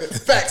 Yeah,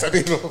 facts. I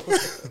didn't know.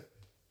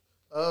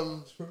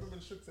 Remember when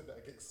Shook said that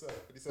against Sir?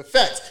 And he said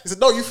facts. He said,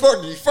 "No, you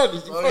funny. You funny.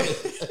 You funny."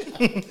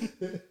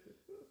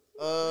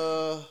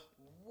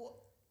 What?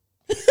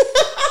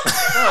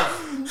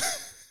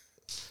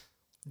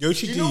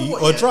 Yoshi Do D you know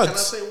what? or Yeah? drugs? Can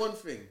I say one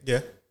thing?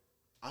 Yeah.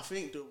 I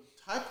think the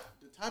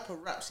type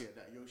of raps here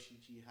that Yoshi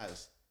G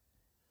has,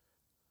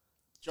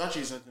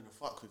 judges are gonna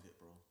fuck with it,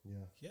 bro.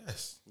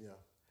 Yes. Yeah.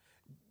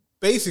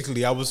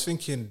 Basically, I was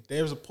thinking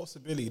there's a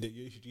possibility that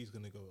Yoshi G is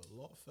going to go a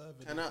lot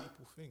further than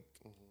people think.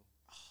 Bro,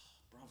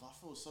 I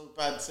feel so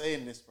bad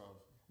saying this, bro.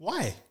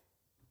 Why?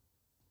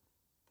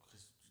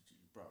 Because,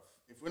 bro,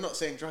 if we're not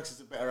saying Drugs is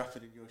a better rapper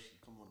than Yoshi,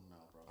 come on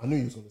now, bro. I knew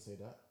you was gonna say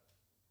that.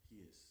 He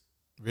is.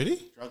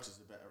 Really? Drugs is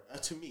a better.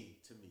 To me,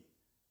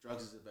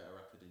 Drugs is a better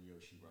rapper than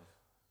Yoshi, bro.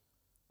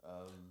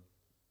 I'm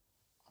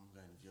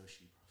going with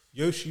Yoshi, bro.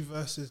 Yoshi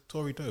versus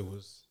Tory Doe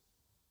was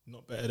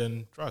not better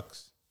than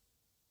drugs.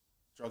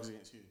 Drugs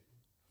against who?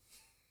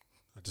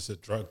 I just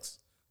said drugs.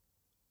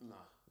 Nah.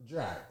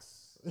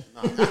 Drags.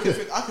 Nah. I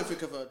can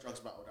think of a Drugs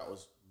battle that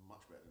was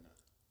much better than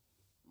that.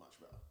 Much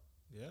better.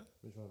 Yeah.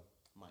 Which one?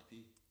 Mike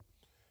P.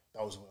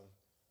 That was one.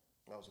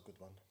 That was a good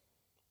one.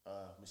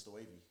 Mr.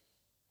 Wavy.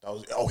 That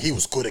was. Oh, he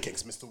was good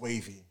against Mr.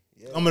 Wavy.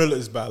 Yeah. I'm going to look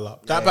this battle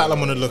up. That battle I'm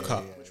going to look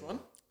up. Which one?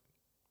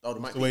 Oh,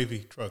 the Mike The P.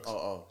 Wavy, drugs.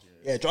 Oh,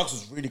 Yeah, Drugs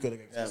was really good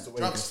against Mr. Wavy.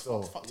 Drugs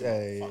So, fucked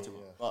him up.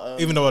 But,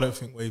 Even though I don't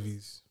think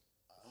Wavy's.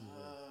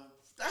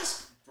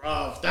 that's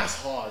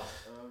hard.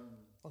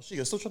 Oh, shit,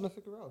 you're still trying to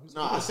figure out. Who's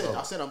I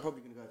said I'm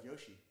probably gonna go with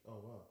Yoshi. Oh,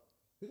 wow.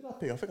 Who did I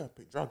pick? I think I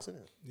picked Drugs,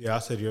 innit? Yeah, I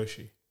said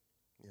Yoshi.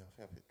 Yeah, I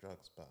think I picked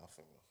Drugs, but I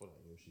feel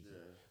like Yoshi's. Yeah.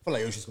 I feel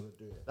like Yoshi's gonna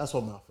do it. That's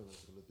what I think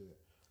is gonna do it.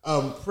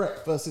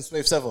 Prep versus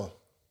Swave Sever.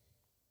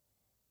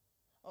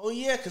 Oh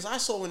yeah, because I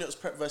saw when it was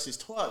Prep versus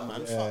Twerk,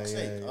 man. Fuck's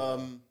sake.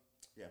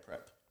 Yeah,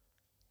 Prep.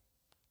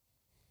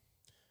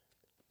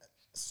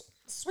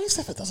 Swave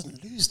Sever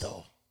doesn't lose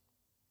though.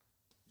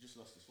 You just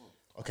lost this one.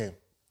 Okay,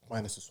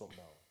 minus the swamp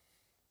battle.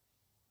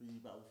 Who you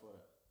battled for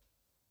that?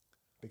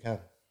 Big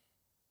Hand.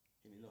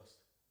 And he lost.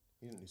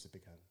 He didn't lose to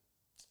Big Hand.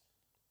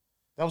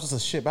 That was just a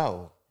shit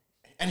battle.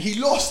 And he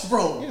lost,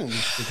 bro. He didn't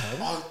lose to Big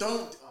Hand.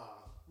 Don't.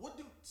 What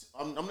do?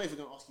 I'm not even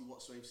gonna ask you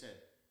what Swave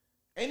said.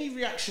 Any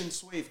reaction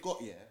Swave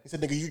got, yeah? He said,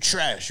 "Nigga, you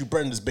trash. You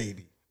Brenda's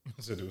baby." I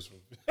said it was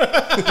wrong. You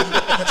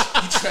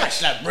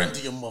trash like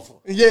Brenda, your mother.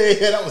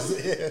 Yeah, that was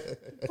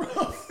it.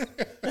 Brenda.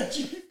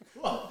 You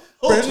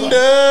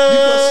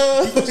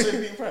got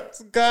Swave being Prep.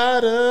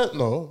 Gotta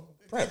no.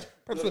 Prep's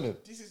winning.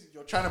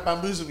 You're trying to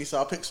bamboozle me, so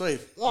I'll pick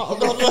Swave. No.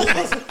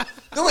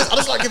 No, I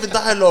just like giving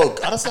dialogue.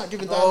 I just like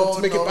giving dialogue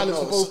to make it balance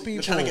for both people.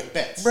 You're trying to get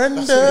bets.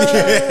 Brenda.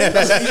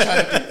 That's what you're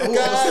trying to do.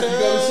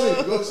 Gotta.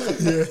 You go to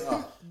sleep.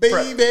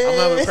 Baby. I'm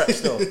having Prep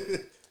still.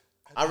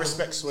 I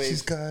respect Swave.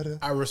 She's gotta.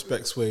 I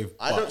respect Swave.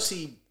 I don't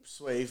see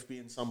Swave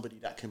being somebody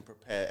that can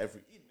prepare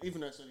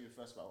even though it's only the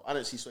first battle, I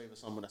don't see Swave as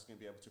someone that's going to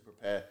be able to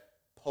prepare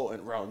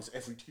potent rounds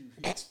every 2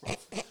 weeks, bro.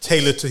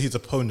 Tailored to his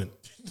opponent.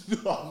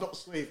 No, I'm not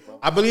Swave, bro.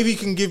 I believe he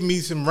can give me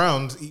some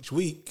rounds each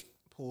week.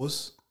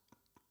 Pause.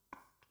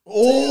 You're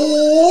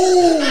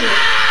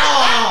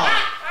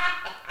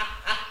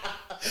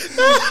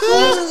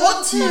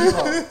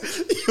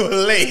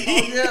late.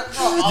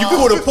 You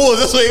called a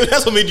pause.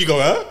 That's what made you go,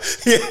 huh?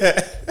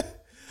 Yeah.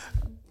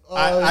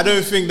 I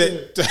don't think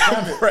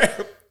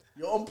that.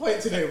 You're on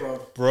point today, bro.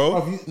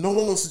 Bro. No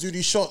one wants to do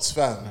these shots,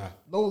 fam.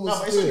 No one No, wants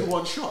but to it's do only it.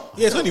 one shot.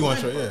 Yeah, it's only one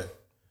shot, yeah.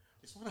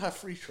 It's when I have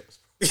 3 shots,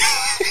 bro.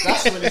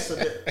 That's when it's a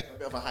bit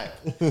of a hype.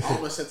 I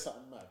almost said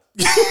something mad.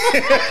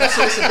 That's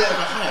when it's a bit of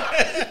a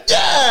hype.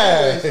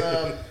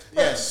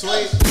 Yeah,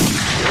 Swave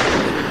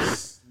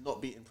is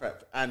not beating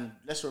Prep. And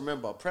let's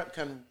remember, Prep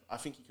I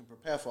think he can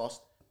prepare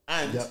fast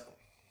and he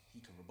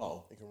can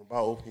rebuttal. He can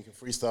rebuttal. He can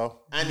freestyle.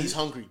 And he's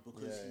hungry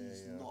because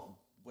he's not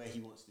where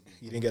he wants to be.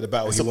 He didn't get the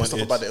battle It's he stuff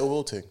wanted. about the ill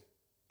will thing.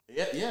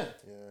 Yeah.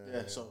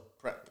 So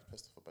Prep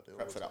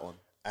for that one.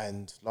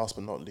 And last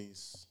but not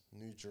least,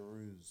 New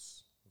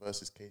Jeruz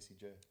versus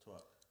KCJ.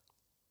 Wow.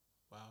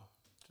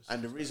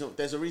 And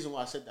there's a reason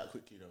why I said that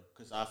quickly though,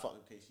 because I fuck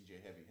with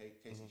KCJ heavy. Hey,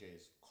 KCJ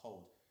is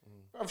cold.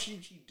 Bro, she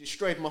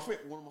destroyed one of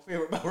my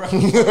favorite battle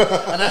rappers, and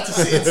I had to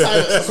sit in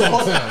silence.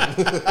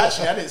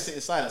 Actually, I didn't sit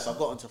in silence. I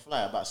got onto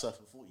Fly about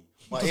Surfing 40.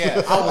 But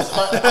yeah, I was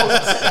upset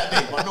that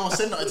day, but no one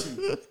said nothing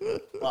to me.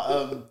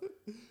 But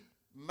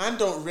man,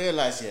 don't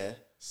realize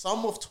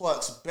some of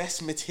Twerk's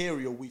best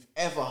material we've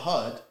ever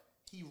heard,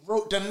 he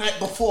wrote the night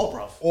before,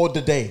 bruv. Or the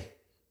day.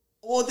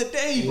 Or the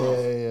day,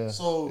 bruv. Yeah.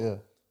 So, Yeah.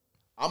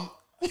 I'm...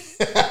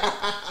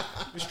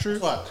 It's true.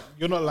 Twerk.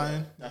 You're not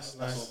lying. That's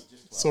all,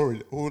 just Twerk.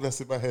 Sorry, all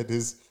that's in my head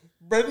is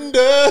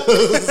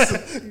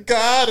Brenda's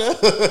got her.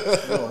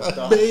 No, it's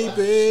done. Baby.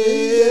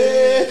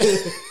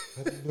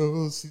 I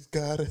know she's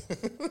got it.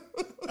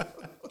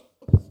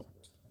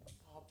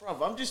 Oh,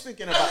 bruv, I'm just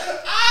thinking about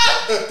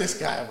this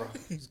guy, bro.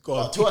 He's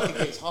gone. Twerk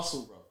against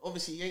Hustle, bro.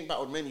 Obviously, he ain't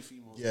battled many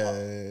females. Yeah, but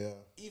yeah, yeah.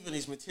 even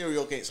his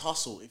material against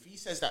Hustle, if he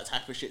says that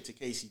type of shit to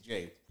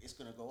KCJ, it's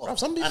gonna go Bruv, up.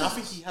 some people- And I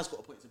think he has got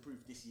a point to prove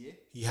this year.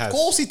 He has. Of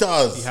course he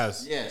does. He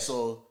has. Yeah,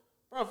 so,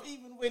 bruv,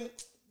 even when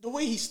the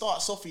way he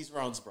starts off his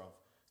rounds, bruv,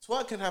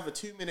 Twerk can have a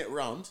 2-minute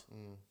round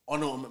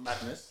on Ultimate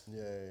Madness,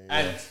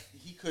 and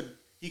he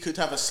could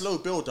have a slow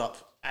build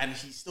up, and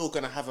he's still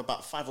gonna have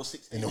about 5 or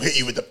 6. And he'll hit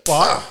you with the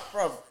bar.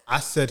 Bruv,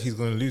 I said he's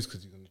going to lose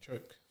because he's going to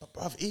choke. But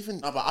bruv, even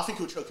no, but I think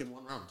he'll choke in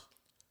 1 round.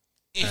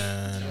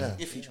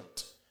 If he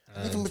choked.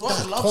 even with Twerk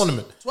that loves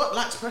tournament. Twerk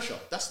likes pressure.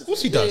 That's the Of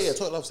course he thing. does. yeah,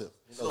 Twerk loves it.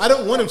 I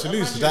don't want him to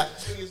lose to that.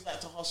 Niggas like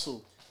to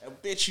hustle and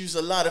bitch use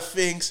a lot of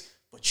things,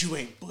 but you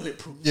ain't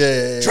bulletproof.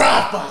 Yeah.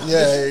 Drive by.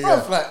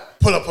 Bruv, like,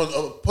 Pull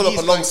up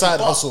he's alongside like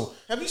to Hustle. box.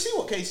 Have you seen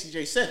what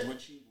KCJ said when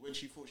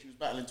she thought she was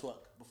battling Twerk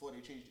before they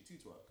changed it to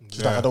Twerk?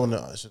 She's like, I don't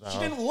want to. She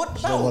didn't want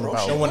the battle, bro.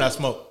 She don't want that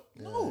smoke.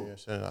 No,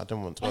 I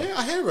don't want to.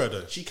 I hear her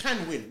though. she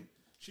can win.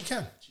 She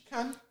can. She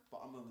can,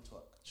 but I'm on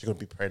Twerk. She's gonna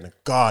be praying to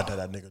God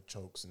that nigga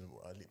chokes.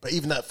 But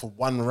even that for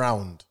 1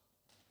 round,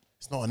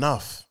 it's not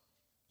enough.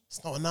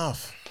 It's not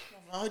enough.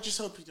 I just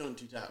hope you don't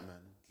do that, man.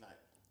 Like,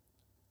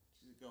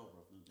 she's a girl,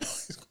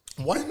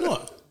 bro. Why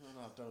not?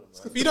 No, don't.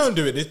 Bro. If you don't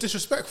do it, it's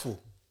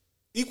disrespectful.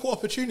 Equal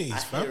opportunities, I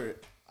fam. hear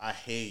it. I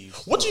hear you.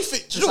 What do you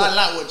think? Just I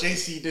like what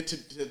JC did to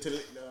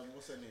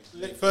what's her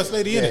name? First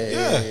lady, innit?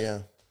 Yeah.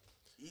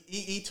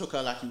 He took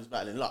her like he was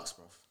battling Lux,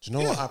 bro. Do you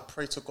know what I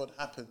pray to God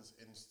happens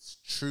in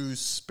true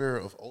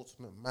spirit of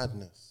Ultimate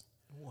Madness?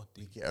 What?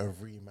 We get a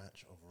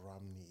rematch of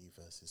Romney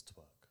versus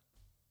Twerk.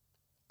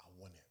 I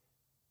want it.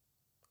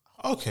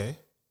 Okay.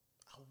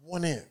 I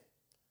want it.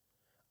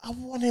 I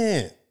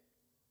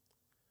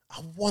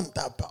want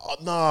that battle.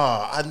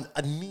 Nah,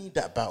 I need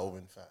that battle,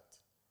 in fact.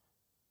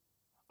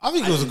 I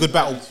think it was a good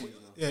battle.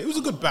 Yeah, it was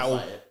a good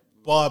battle.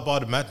 Bar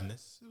the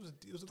madness.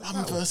 It was a good Ram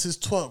battle. versus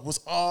Twerk was,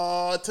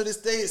 to this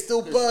day, it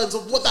still burns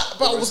of what that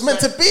battle was meant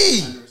to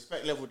be. And the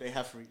respect level they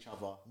have for each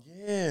other.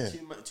 Yeah.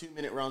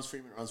 2-minute rounds,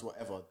 3-minute rounds,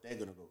 whatever. They're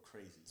gonna go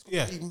crazy.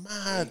 Yeah. Be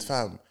mad,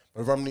 fam.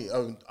 But Romney, I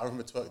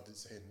remember Twerk did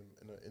say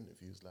in the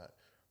interviews, like,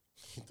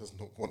 he does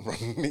not want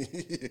Romney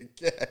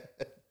again.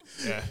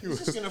 Yeah. He's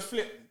just gonna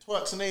flip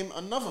Twerk's name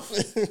another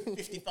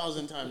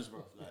 50,000 times,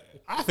 bro. Like,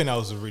 I think that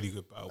was a really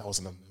good battle. That was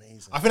an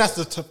amazing, I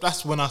think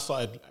that's when I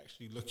started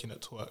actually looking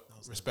at Twerk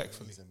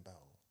respectfully. amazing battle.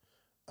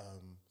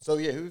 So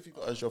yeah, who have you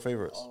got as your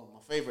favourites? my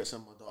favourites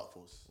and my dark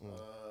horse.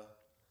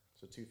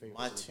 So 2 favourites.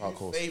 My and a dark 2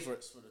 horse.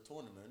 favourites for the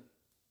tournament.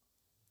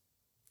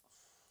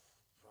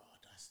 Bro,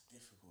 that's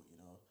difficult, you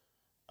know.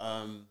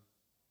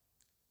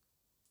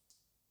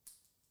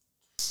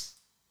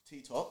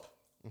 T-Top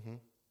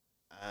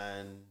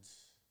and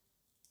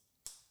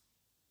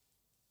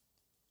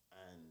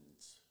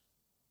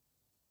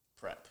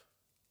Prep.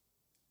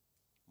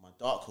 My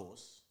dark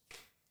horse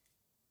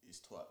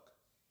is Twerk.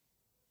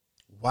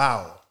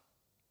 Wow.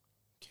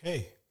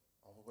 Okay.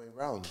 Other way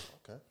round.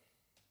 Okay.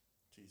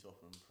 T-Top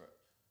and Prep.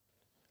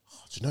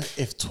 Do you know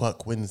if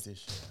Twerk wins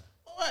this year?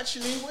 Oh,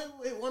 actually,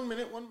 wait, 1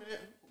 minute.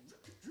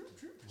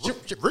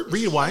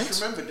 Rewind.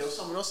 Just remember, there was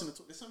someone else in the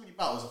talk. There's so many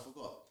battles I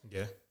forgot.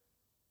 Yeah.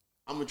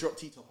 I'm gonna drop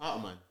T-Top out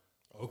of mine.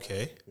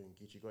 Okay.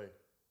 Geechee Goy.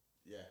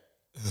 Yeah.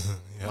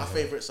 My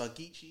favourites are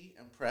Geechee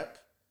and Prep.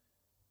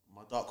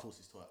 My dark horse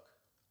is Twerk.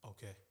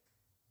 Okay.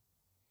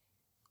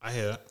 I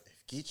hear that.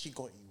 If Geechee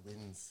Goy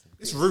wins,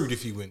 It's rude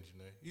if he wins, you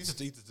know. He's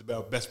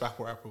the best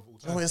battle rapper of all you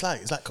know time. what it's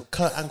like? It's like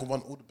Kurt Angle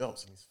won all the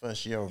belts in his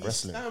first year of He's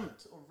wrestling.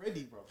 stamped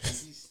already, bro.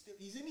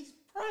 He's in his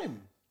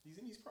prime.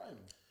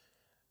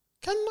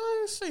 Can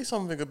I say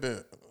something a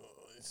bit?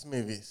 It's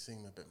maybe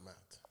seem a bit mad.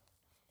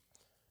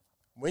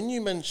 When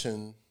you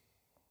mention,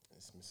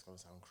 it's going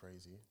to sound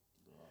crazy.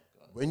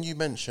 When you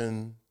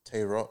mention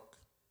Tay Rock,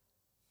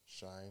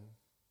 Shine,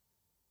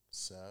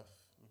 Surf,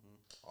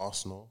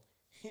 Arsenal,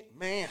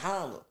 Hitman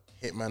Holla.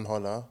 Hitman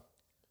Holla,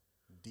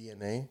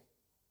 DNA.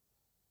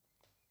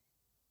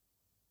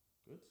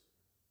 Good?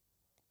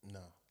 No.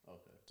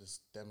 Okay.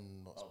 Just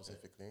them not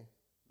specifically.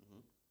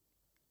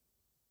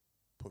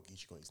 Put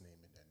Geechee got his name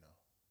in there now.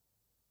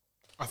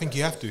 I think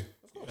you have to.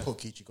 Put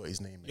Geechee got his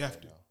name in You have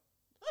there to. now.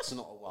 That's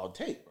not a wild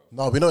take, bro.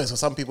 No, we know it. So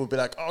some people will be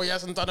like, oh, he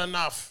hasn't done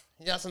enough.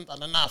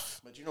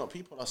 But you know what?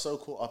 People are so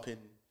caught up in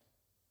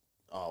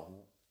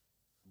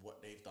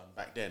what they've done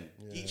back then.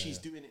 Geechee's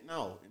doing it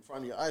now in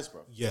front of your eyes,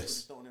 bro. Yes. People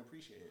just don't want to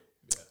appreciate it.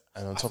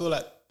 And on I top, feel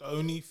like the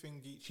only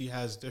thing Geechee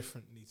has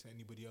differently to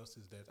anybody else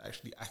is there's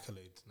actually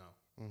accolades now.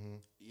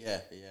 Yeah.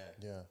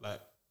 yeah.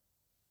 Like,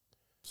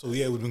 so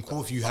yeah, it would have been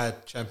cool if you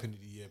had Champion of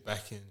the Year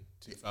back in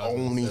 2007.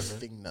 Only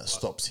thing that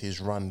stops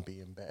his run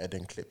being better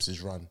than Clips'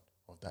 run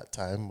of that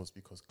time was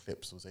because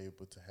Clips was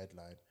able to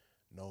headline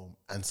Gnome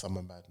and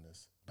Summer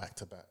Madness back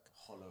to back.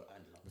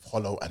 With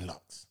Hollow and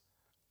Lux.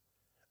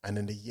 And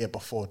then the year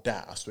before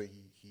that, I swear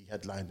he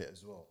headlined it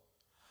as well.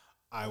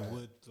 I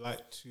would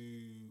like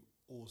to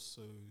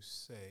also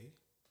say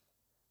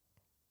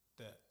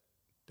that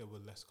there were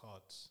less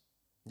cards.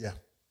 Yeah.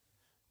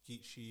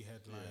 Geechee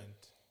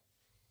headlined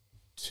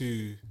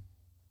 2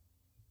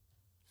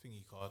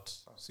 thingy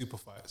cards, super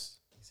fights.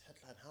 He's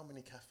headlined how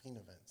many caffeine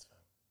events, fam?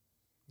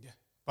 Yeah,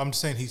 but I'm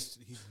just saying he's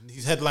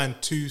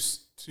headlined two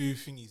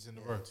thingies in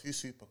a row. 2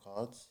 super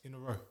cards. In a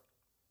row.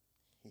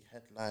 He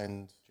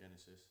headlined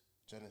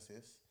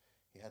Genesis.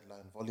 He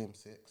headlined Volume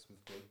 6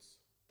 with Goods.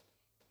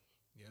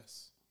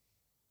 Yes.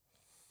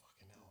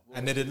 Fucking hell.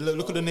 And then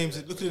look at the names.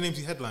 Look at the names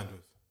he headlined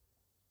with.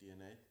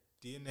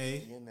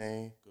 DNA,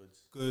 DNA.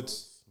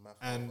 Goods,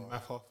 and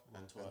Math Math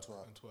and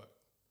Twerk.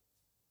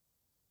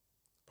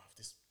 Bruv,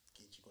 this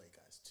Geechee Gotti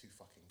guy is too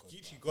fucking good.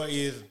 Geechee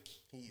Gotti is,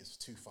 He is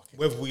too fucking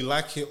whether good. we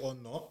like it or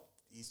not,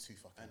 He's too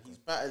fucking And good. he's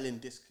battling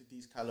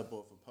these caliber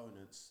of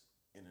opponents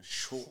in a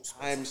short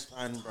time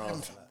span,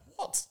 bro.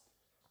 What?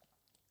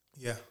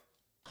 yeah.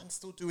 And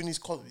still doing these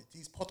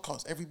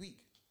podcasts every week.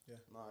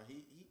 Nah,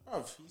 he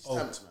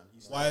stamped, man.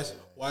 He's Why is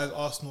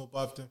Arsenal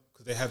above them?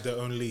 Because they have their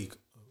own league.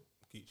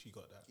 Geechee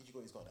got that. Geechee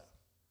Gotti's got that.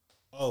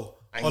 Oh,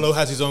 Hollow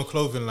has his own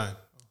clothing line.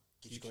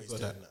 Geechee Geechee Gotti's got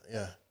doing that. that.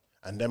 Yeah.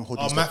 And them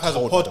hoodies. Oh, Math has a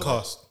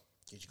podcast.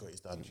 Geechee Gotti's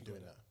done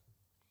doing that.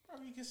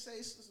 Bro, you can say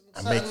And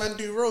certain make- man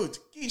do road.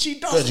 Geechee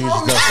does Geechee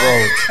road.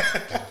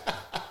 does road.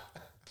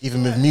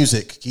 Even with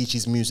music,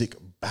 Geechee's music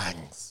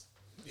bangs.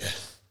 Yeah.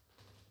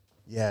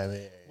 Yeah,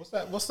 man. What's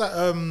that?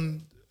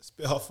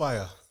 Spit Hot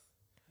Fire.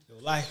 Your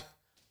life,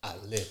 I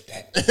live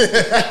that.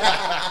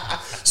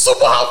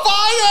 Super Hot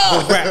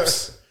Fire! The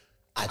raps,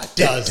 I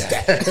does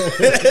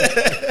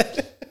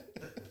that.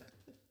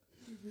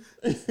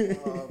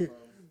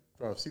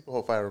 Bro, Super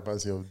Hot Fire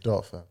reminds me of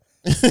Dot, fam.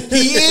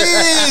 He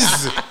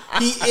is.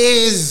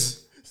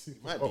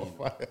 Might be.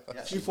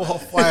 Super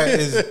Hot Fire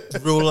is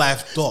real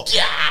life Dot.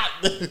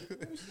 We're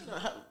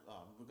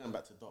going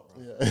back to Dot,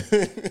 bro. That's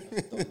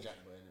Don Jack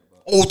Boy, innit, bro?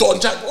 Oh, Don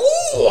Jack.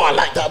 Oh, I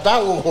like that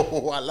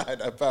battle. I like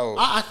that battle.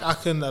 I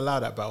can allow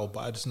that battle, but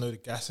I just know the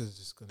gas is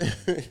just gonna.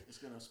 It's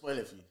going to spoil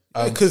it for you.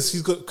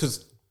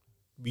 Because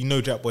we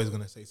know Jack Boy's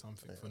gonna say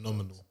something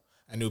phenomenal,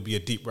 and it'll be a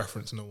deep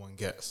reference no one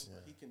gets.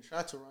 He can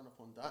try to run up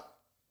on that.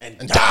 And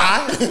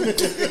die.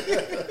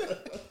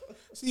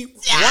 See,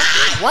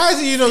 why is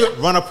it you don't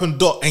run up and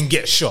Dot and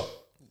get shot?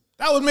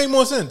 That would make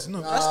more sense.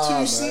 No, That's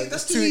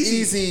too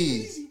easy.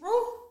 Easy, bro.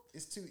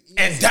 It's too easy.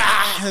 and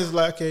die. It's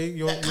like, okay,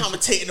 you're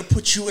Commentating to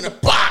put you in a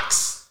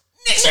box.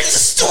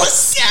 Niggas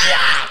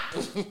suicide.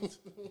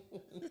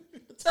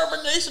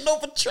 Determination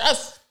over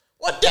trust.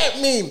 What that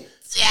mean?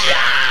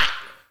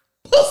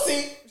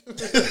 Pussy.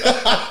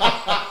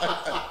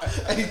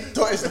 And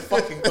Dot is the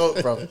fucking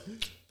GOAT, bro.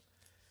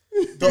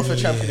 Dot for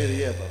champion of the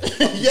year, bro.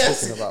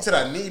 Yes. He said,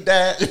 I need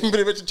that.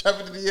 Pretty much a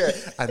champion of the year.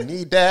 I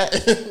need that.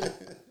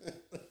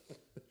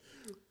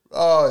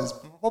 Oh, it's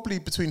probably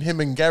between him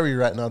and Gary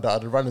right now that are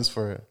the runners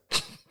for it.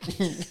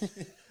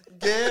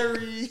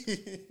 Gary.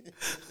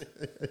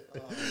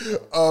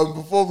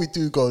 Before we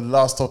do go,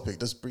 last topic,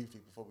 just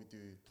briefly before we do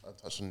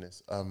touch on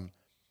this.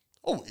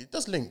 It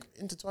does link,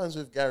 intertwines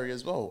with Gary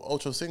as well.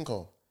 Ocho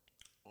Cinco.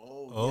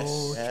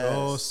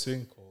 Ocho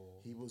Cinco.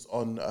 He was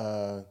on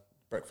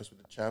Breakfast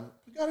with the Champ.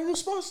 You got a new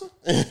sponsor?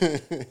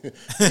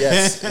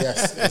 Yes,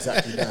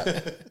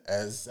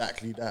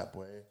 exactly that,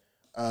 boy.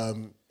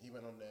 He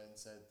went on there and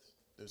said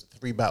there's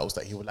 3 battles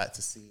that he would like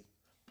to see,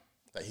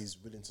 that he's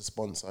willing to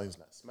sponsor. He's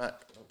like,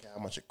 Smack, I don't care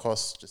how much it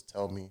costs, just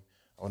tell me.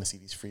 I want to see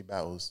these 3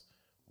 battles.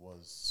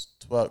 Was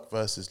Twerk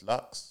versus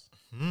Lux,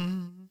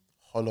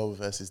 Hollow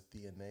versus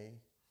DNA,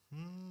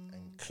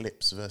 and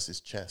Clips versus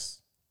Chess.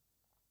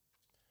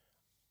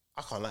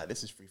 I can't lie,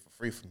 this is free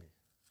for me.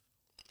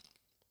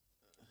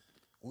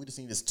 We just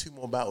need 2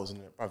 more battles in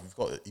it, bruv.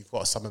 You've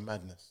got a Summer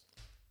Madness.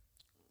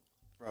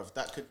 Bro,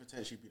 that could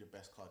potentially be the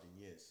best card in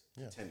years.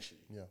 Yeah.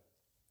 Potentially. Yeah.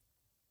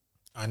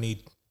 I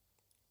need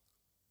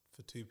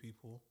for 2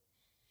 people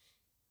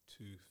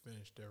to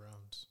finish their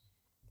rounds.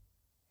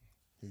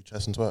 Who,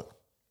 Chess and Twerk?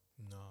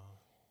 No.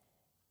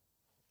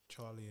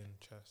 Charlie and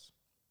Chess.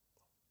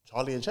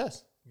 Charlie and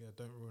Chess? Yeah,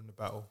 don't ruin the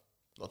battle.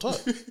 Not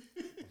Twerk.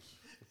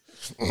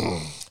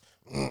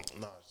 No,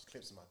 just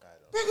Clips my guy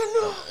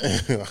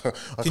though.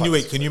 Can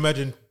you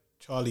imagine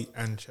Charlie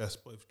and Chess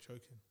both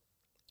choking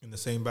in the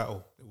same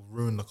battle? It will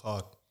ruin the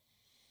card.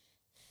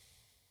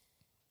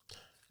 You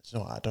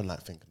know what? I don't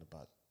like thinking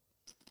about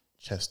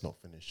Chess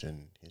not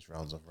finishing his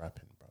rounds of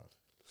rapping, bro.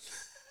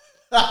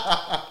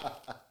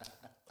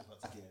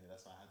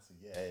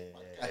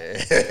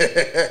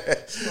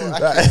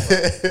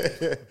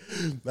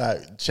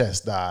 Like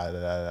Chess,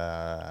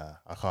 nah.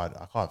 I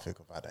can't think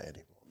about that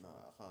anymore. No,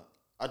 I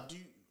can't.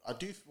 I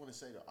do want to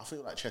say that I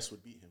feel like Chess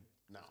would beat him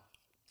now.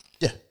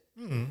 Yeah.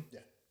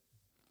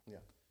 Yeah.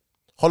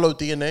 Hollow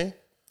DNA.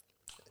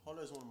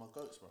 Hollow's one of my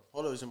GOATs, bro.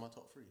 Hollow's in my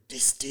top 3.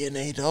 This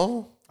DNA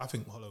though. I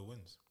think Hollow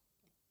wins.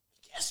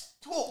 Yes,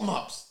 talk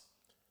mops.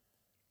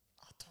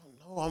 I don't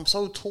know. I'm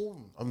so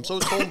torn. I'm so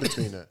torn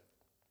between it.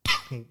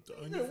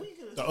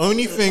 The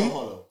only thing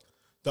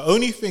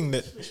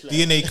that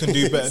DNA can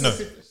do better. No,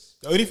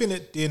 the only thing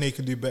that DNA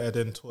can do better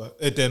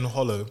than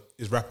Hollow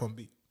is rap on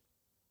beat.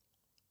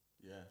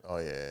 Yeah. Oh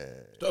yeah.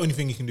 The only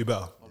thing he can do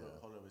better.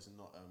 Hollow is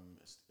not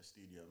a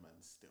studio man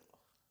still.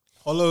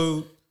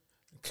 Hollow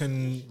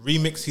can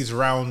remix his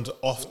round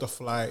off the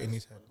fly in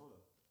his head.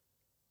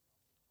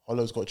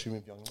 Hollow's got a tune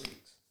with Young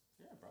Reeks.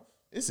 Yeah, bro.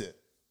 Is it?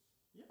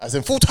 Yeah. As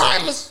in full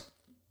timers,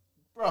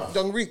 Bro,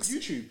 Young Reeks.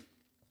 YouTube.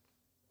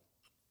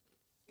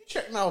 You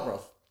check now,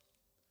 bro.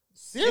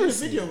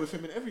 Seriously? Video with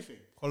him and everything.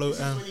 Hollow This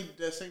is and when he,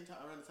 the same time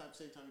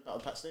he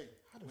battled Pat Stay.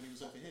 When he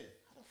was over here.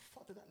 How the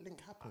fuck did that link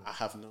happen? I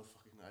have no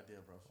fucking idea,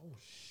 bro. Oh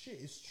shit,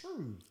 it's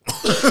true.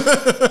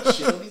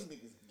 Shit, all these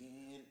niggas.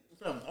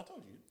 Fam, I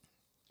told you.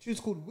 Tune's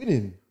called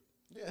Winning.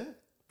 Yeah.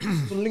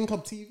 It's on Link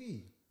Up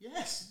TV.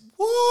 Yes.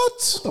 what?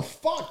 What the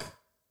fuck?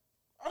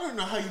 I don't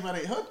know how you might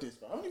have heard this,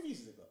 bro. How many views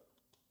has it got?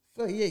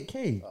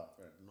 38K. Oh,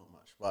 bro, not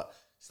much, but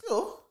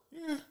still.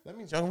 Yeah. That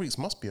means Young Reeks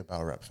must be a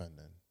battle rap fan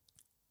then.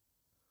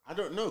 I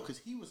don't know because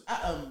he was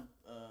at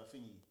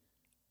thingy,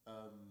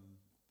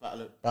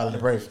 Battle of the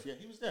Brave. Yeah,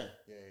 he was there.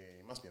 Yeah,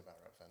 he must be a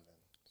battle rap fan then.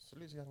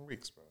 Salute Young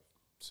Reeks, bro.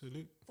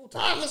 Salute. Full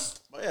timers.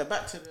 But yeah,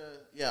 back to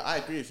I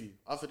agree with you.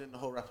 Other than the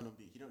whole rapping on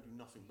beat, he don't do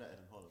nothing better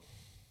than Hollow.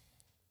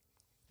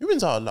 Who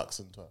wins out of Lux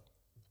and Twerk?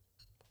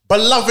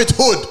 Beloved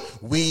Hood,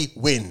 we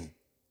win.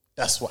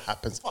 That's what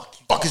happens.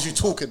 Fuck is you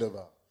talking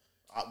about?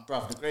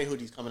 Bruv, the grey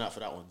hoodie's coming out for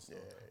that one. So.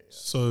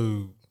 So,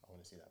 I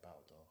want to see that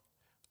battle,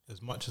 though.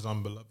 as much as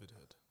I'm beloved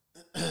hood,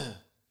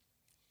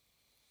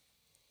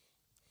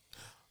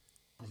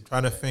 I'm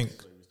trying to think.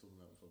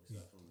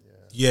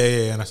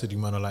 Yeah, and I said you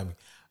might not like me.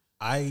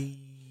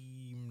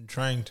 I'm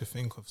trying to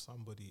think of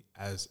somebody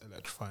as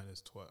electrifying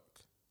as Twerk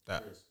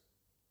that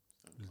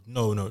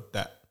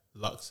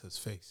Lux has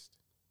faced.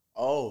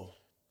 Oh.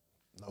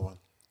 No one.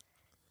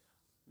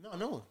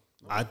 No.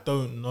 I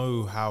don't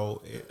know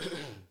how it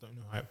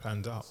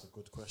pans out. That's a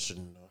good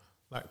question, though.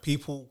 Like,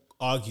 people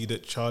argue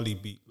that Charlie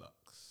beat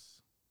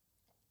Lux.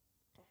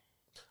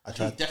 I He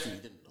tried.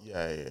 definitely didn't know.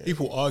 Yeah.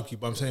 People argue,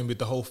 but I'm saying with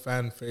the whole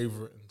fan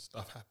favorite and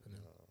stuff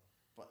happening.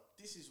 But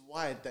this is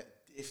why that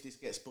if this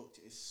gets booked,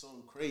 it's so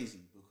crazy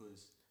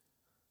because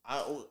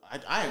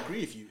I agree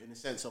with you in the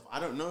sense of I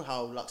don't know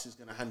how Lux is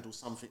going to handle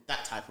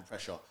that type of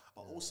pressure,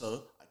 but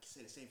also I can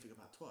say the same thing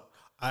about Twerk.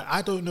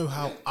 I don't know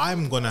how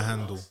I'm gonna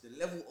handle. The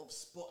level of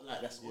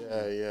spotlight that's on you.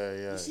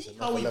 Yeah. You see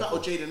how we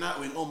battled Jaden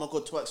Nightwing? Oh my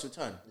god, Twerk's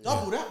return.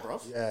 Double that,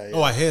 bruv. Yeah.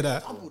 Oh, I hear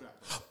that. Double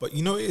that. Bruv. But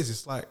you know what it is?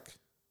 It's like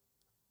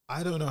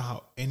I don't know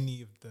how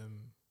any of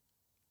them.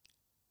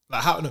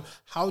 Like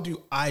how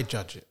do I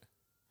judge it?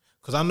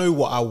 Because I know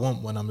what I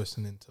want when I'm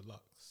listening to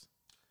Lux.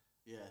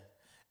 Yeah.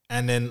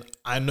 And then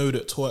I know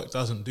that Twerk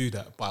doesn't do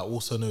that, but I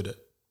also know that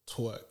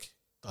Twerk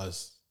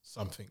does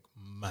something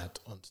mad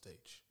on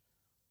stage.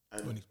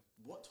 And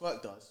what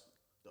Twerk does,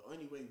 the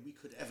only way we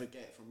could ever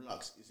get it from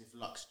Lux is if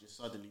Lux just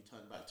suddenly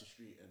turned back to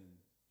street and.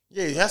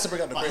 Yeah, he has to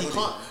bring out the But great he hoodie.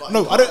 can't. But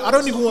No, he I can't.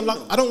 don't even want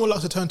Lux. I don't want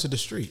Lux to turn to the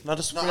street. No,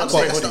 just No, bring I'm out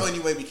saying the that's great the hoodie.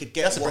 only way we could He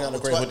has get to bring what out the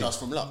great Twerk hoodie. does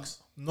from Lux.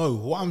 No,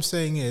 what I'm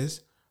saying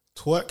is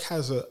Twerk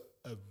has a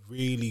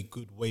really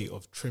good way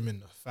of trimming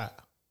the fat.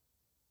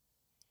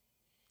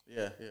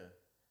 Yeah.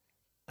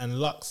 And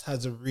Lux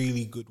has a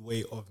really good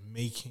way of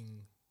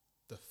making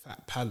the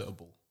fat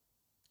palatable.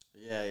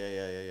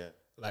 Yeah.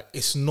 Like,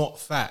 it's not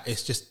fat.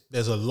 It's just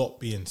there's a lot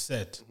being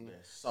said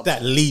Mm-hmm.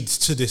 that leads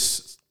to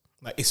this.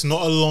 Like, it's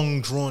not a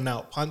long, drawn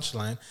out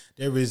punchline.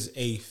 There is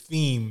a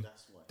theme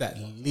that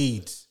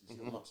leads. You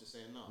see what Lux is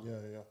saying now?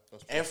 Yeah.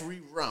 That's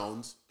Every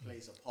round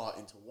plays a part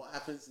into what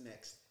happens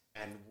next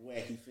and where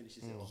he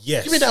finishes it off.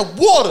 Yes. Give me that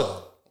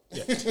water.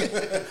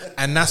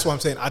 And that's what I'm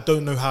saying. I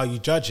don't know how you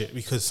judge it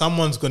because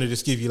someone's going to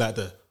just give you like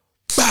the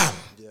bam,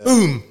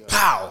 boom,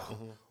 pow.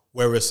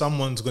 Whereas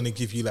someone's going to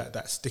give you like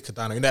that sticker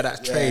down, you know,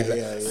 that trade. Like,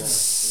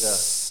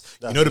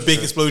 you know, the big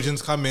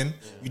explosions come in.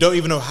 You don't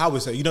even know how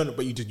it's, you don't know,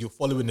 but you're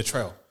following the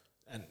trail.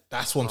 And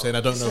that's what I'm saying.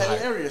 I don't It's know how.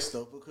 hilarious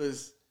though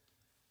because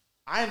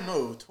I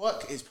know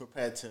Twerk is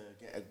prepared to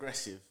get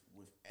aggressive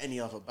with any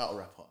other battle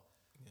rapper,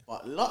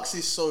 but Lux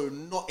is so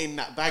not in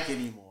that bag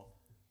anymore.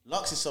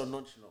 Lux is so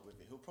nonchalant with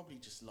it. He'll probably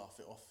just laugh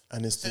it off.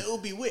 And it's so it'll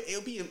be weird.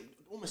 It'll be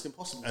almost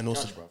impossible. And to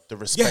also judge, bruv. the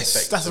respect. Yes,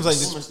 that that's what I'm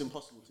saying. Almost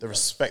impossible. To the judge.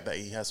 respect that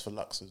he has for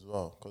Lux as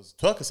well. Because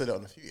Twerk has said it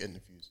on a few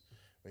interviews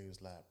where he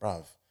was like,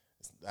 bruv,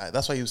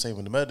 that's why he was saying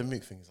when the Murder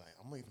Mook thing, he's like,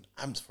 I'm not even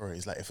amped for it.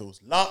 He's like, if it was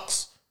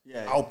Lux,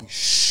 Yeah. I'll be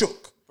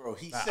shook. Bro,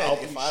 he Like, said I'll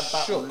if be I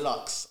battle shook.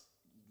 Lux,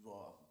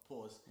 well,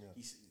 pause.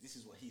 This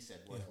is what he said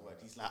word for word.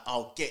 He's like,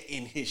 I'll get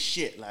in his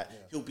shit. Like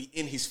he'll be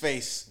in his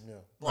face,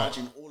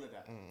 barging all of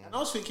that. And I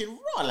was thinking,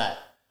 raw, like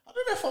I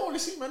don't know if I want to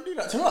see man do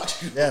that to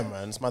Lux. Yeah,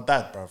 man, it's my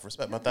dad, bruv.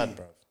 Respect my dad,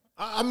 bruv.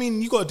 I mean,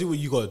 you got to do what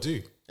you got to do.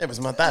 Yeah, but it's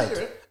my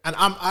dad. And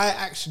I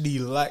actually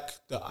like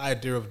the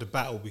idea of the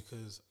battle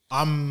because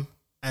I'm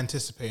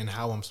anticipating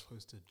how I'm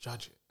supposed to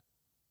judge it.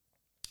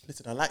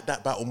 Listen, I like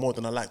that battle more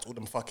than I liked all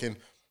them fucking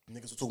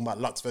niggas were talking about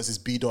Lux versus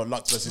B-Dot,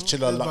 Lux versus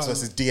Chiller, Lux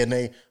versus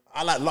DNA.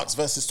 I like Lux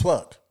versus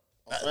Twerk.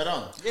 Well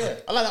done. Yeah,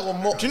 I like that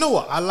one more. Do you know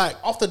what I like?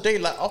 After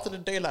the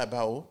daylight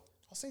battle,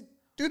 I say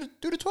do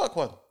the twerk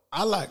one.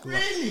 I like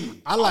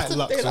Really? I like After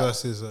Lux daylight,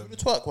 versus do the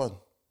twerk one.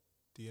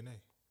 DNA.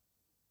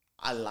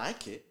 I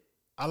like it.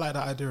 I like the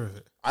idea of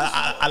it.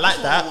 I like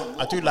that.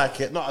 I do like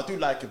it. No, I do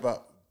like it,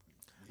 but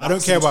I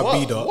don't care about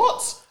twerk. B Dot.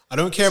 What? I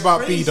don't care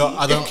about B Dot.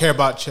 I don't care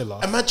about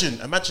Chilla.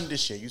 Imagine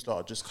this year. You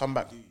start just come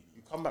back.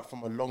 You come back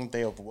from a long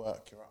day of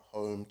work. You're at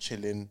home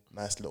chilling,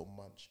 nice little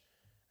munch,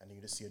 and then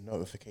you just see a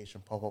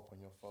notification pop up on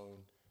your phone.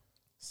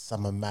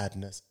 Summer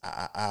madness.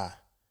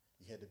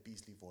 You hear the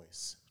Beastly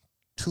voice.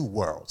 Two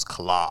worlds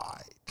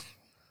collide.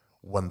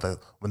 When the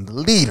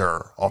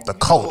leader of the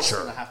What's culture,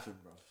 gonna happen,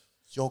 bro?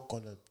 you're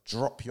gonna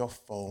drop your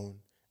phone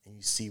and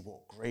you see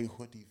what grey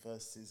hoodie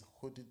versus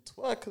hooded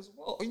twerk as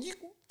well. Are you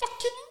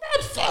fucking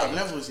mad, fam?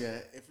 Levels, yeah.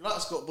 If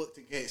Lux got booked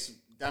against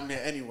damn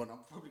near anyone, I'm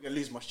probably gonna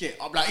lose my shit.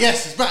 I'm like,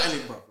 yes, he's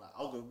battling, bro. Like,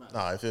 I'll go mad.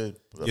 Nah, if it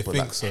You but think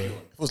like, so? if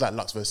it was like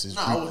Lux versus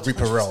Nah, I would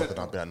Reaper Rel, 100%, then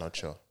I'd be like, no,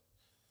 chill.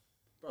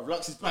 Bro,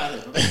 Lux is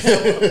battling.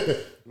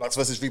 Lux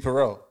versus Reaper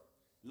Rel.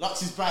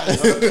 Lux is battling.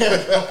 I don't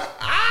care, bro.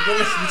 You don't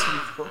listen to me,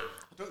 bro.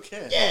 I don't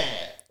care.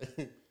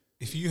 Yeah.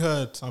 If you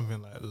heard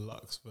something like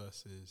Lux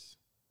versus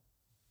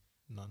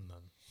None,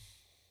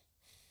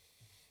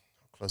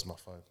 Close my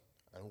phone.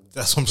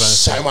 that's what I'm trying to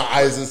say. Shine my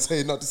eyes and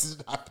say, no, this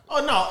isn't happening.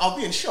 Oh no, I'll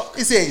be in shock.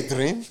 Is it a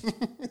dream?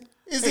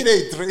 Is it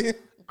a dream?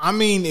 I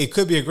mean, it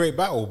could be a great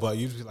battle, but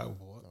you'd be like,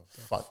 what?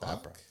 Fuck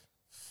that, bro.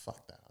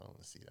 Fuck that. I don't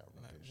want to see that.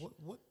 Rubbish.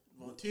 What?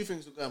 Well, two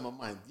things will go in my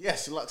mind.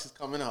 Yes, Lux is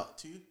coming out.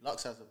 Two,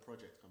 Lux has a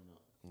project coming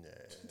out.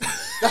 Yeah.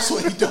 That's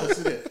what he does,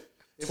 isn't it?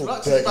 If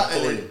Lux is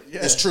battling,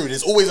 yeah. It's true.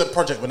 There's always a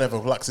project whenever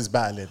Lux is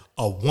battling.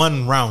 A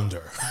one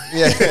rounder.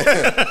 Yeah.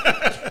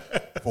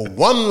 For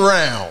one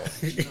round.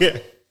 Yeah.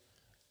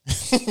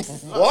 Lux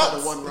had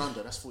a one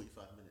rounder. That's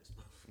 45 minutes,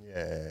 bro.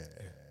 Yeah.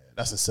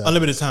 That's a set.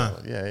 Unlimited time.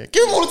 Yeah.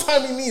 Give him all the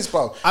time he needs,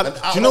 bro. Do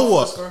you know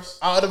what?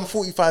 Out of them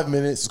 45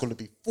 minutes, it's going to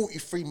be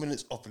 43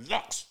 minutes of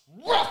Lux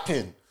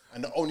rapping.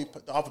 And the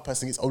other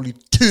person gets only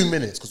 2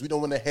 minutes because we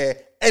don't want to hear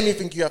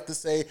anything you have to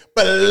say.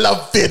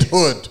 Beloved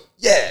hood.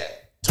 Yeah.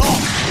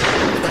 Talk.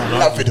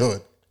 Beloved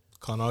hood.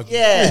 Can't argue.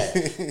 Yeah.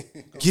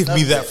 Give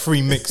me that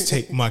free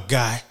mixtape, my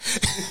guy.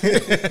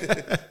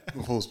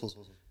 Pause.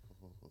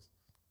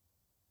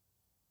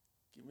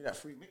 Give me that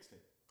free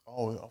mixtape.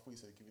 Oh, I thought you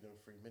said give me them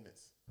 3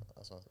 minutes.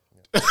 That's what I was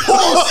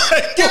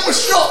yeah. Give him a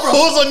shot, bro.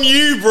 Pause on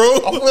you, I bro.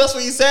 thought that's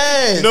what you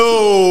said.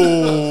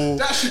 No.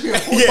 That should be a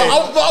Yeah. But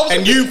I was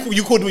And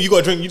you called me. You got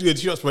a drink. You get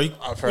shots, bro.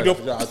 fair enough.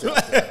 Yeah, I do.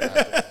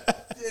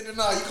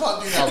 No, you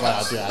can't do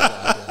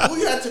that. All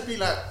you had to be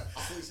like,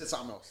 I thought you said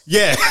something else.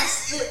 Yeah.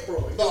 That's it, bro.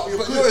 No,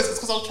 but no, it's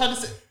because I was trying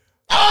to say.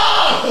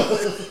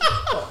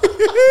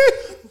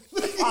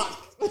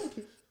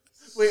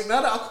 Wait,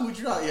 now that I called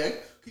you out, yeah,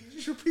 can you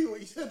just repeat what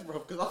you said, bro?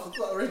 Because I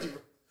forgot already,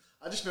 bro.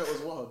 I just know it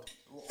was wild.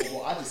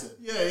 What I just said.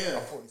 Yeah. I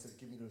thought you said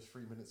give me those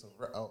 3 minutes of.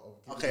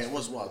 Okay, it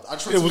was wild. I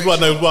just It was wild.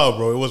 No, it was wild,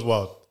 bro. It was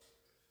wild.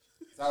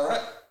 Is that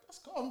right? That's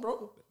calm,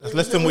 bro. That's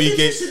less than what you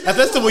gave. That's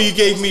less than what you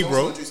gave me,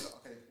 bro. Okay.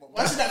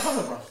 Why did that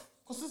come, bro?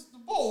 Because it's the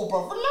bottle,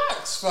 bro.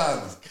 Relax,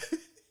 fam.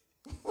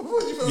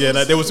 Yeah,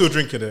 like, they were still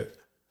drinking it.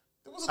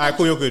 There was All right,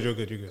 cool. You're good.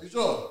 You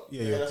sure?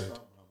 Yeah, you're good.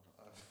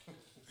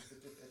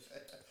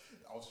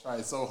 I was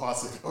trying so hard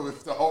to go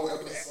with the whole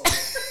episode.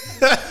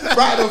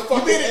 Right at the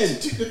fucking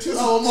end. The 2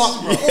 hour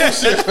mark, bro.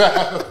 Bullshit,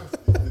 fam.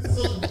 This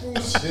is some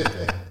bullshit.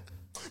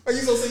 But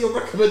you don't say your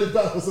recommended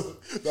battles.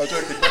 No, I'm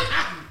joking.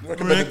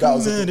 Recommended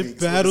battles of the week.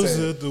 Battles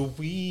of the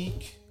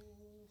week.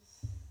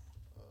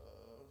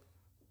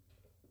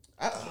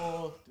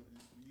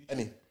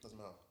 Any. Doesn't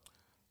matter.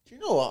 Do you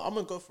know what? I'm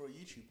gonna go for a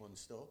YouTube one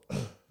still.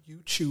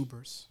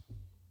 YouTubers.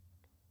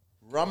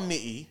 Rum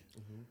Nitty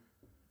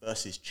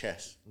versus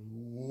Chess.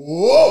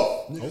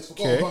 Whoa! Niggas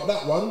Okay. forgot about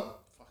that one.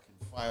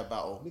 Fucking fire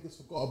battle. Niggas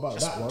forgot about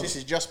that one. This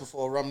is just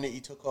before Rum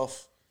Nitty took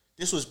off.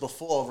 This was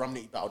before Rum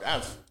Nitty battled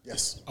Av.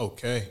 Yes.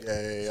 Okay.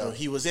 Yeah. So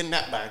he was in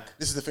that bag.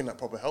 This is the thing that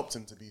probably helped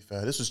him, to be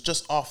fair. This was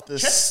just after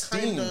Chess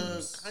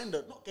Steams. kind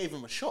of not gave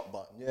him a shot,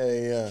 but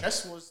Yeah.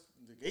 Chess was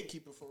the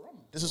gatekeeper for Rum.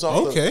 This was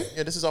after. Okay.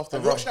 Yeah, this is after.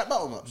 Have you watched that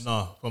battle match?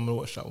 No, I'm gonna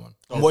watch that one.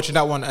 I'm watching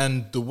that one,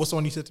 and what's the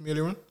one you said to me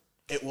earlier on?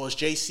 It was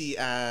JC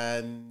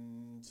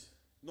and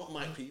not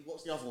Mike P.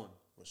 What's the other one?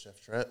 Was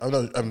Chef Trey? Oh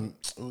no, it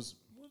was.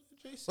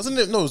 Wasn't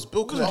it? No, it was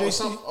Bill Clinton. it No,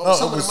 JC? it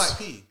Someone was, Mike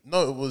P.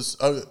 No, it was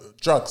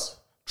drugs.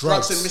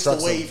 Drugs and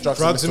Mr. Wavy.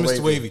 Drugs and Mr.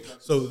 Wavy.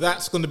 So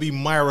that's going to be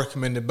my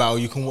recommended battle.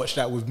 You can watch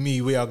that with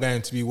me. We are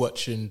going to be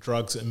watching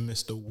Drugs and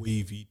Mr.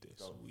 Wavy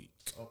this week.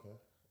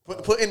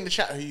 Put in the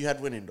chat who you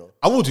had winning though.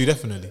 I will do,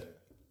 definitely.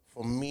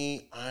 For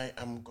me, I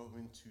am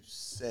going to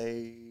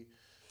say.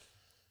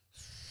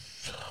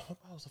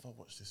 What battles have I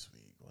watched this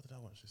week? What did I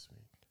watch this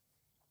week?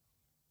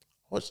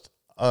 I watched.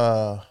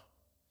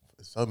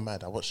 It's so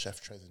mad. I watched Chef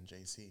Trez and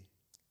JC.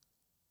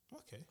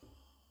 Okay.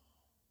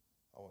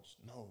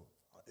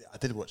 I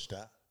did watch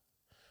that.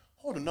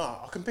 Hold on, no,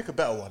 I can pick a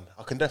better one.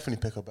 I can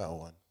definitely pick a better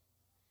one.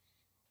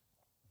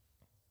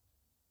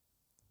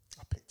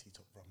 I picked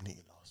T-Top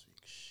Romney last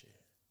week. Shit.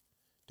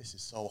 This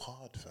is so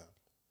hard, fam.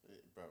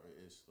 Bro,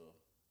 it is though.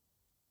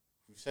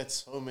 We've said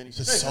so many.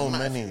 There's so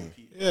many.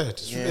 At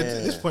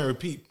this point,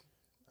 repeat.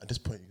 At this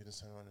point, you're gonna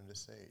turn around and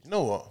just say, you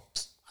know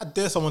what? I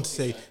dare someone to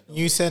say,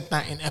 you said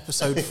that in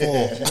episode 4.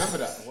 Remember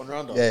that one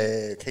round?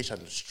 Yeah. Keisha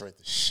destroyed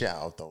the shit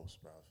out of those,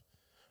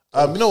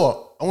 bro. You know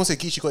what? I want to say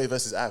Keisha Gotti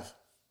versus Av.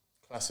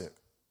 Classic.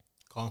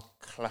 Calm.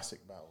 Classic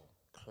battle.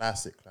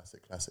 Classic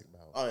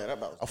battle. Oh yeah, that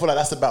battle. I feel like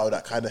that's the battle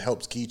that kind of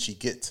helps Geechee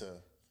get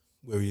to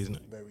Where he is now.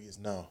 where he is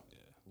now.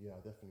 Yeah, I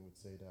definitely would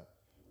say that.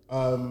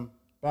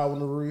 Battle on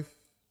the Roof.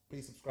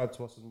 Please subscribe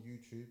to us on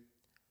YouTube.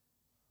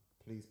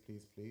 Please.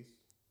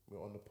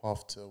 We're on the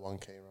path to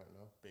 1K right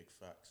now. Big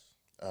facts.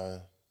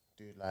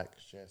 Do like,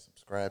 share,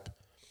 subscribe.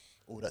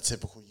 All that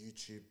typical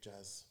YouTube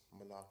jazz,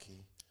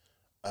 malarkey.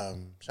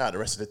 Shout out the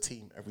rest of the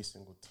team every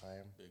single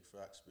time. Big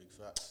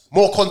facts.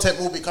 More content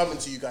will be coming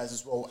to you guys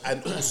as well.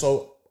 And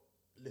also,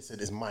 listen,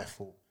 it's my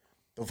fault.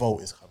 The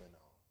vote is coming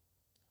out.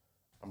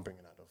 I'm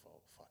bringing out the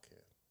vote. Fuck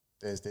it.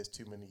 There's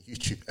too many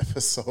YouTube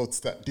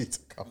episodes that need to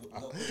come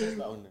out.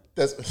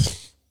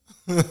 There's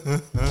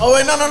Oh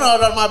wait, no,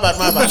 my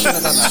bad.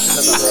 Shouldn't have done that.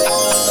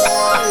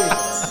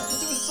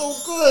 it was so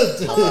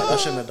good. I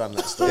shouldn't have done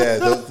that stuff. Yeah,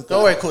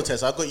 Don't worry,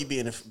 Cortez. I got you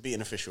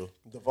beating official.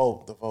 the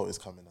vote is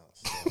coming out.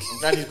 So. I'm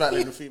glad he's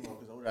battling the female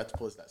because I would have to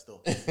pause that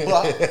still. But,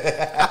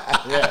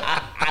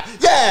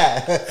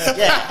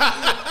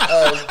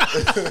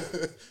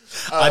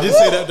 I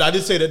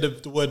did say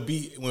that the word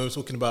beat when we were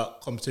talking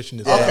about competition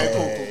is okay,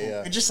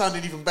 cool. It just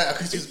sounded even better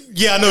because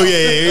Yeah, I know,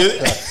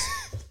 yeah.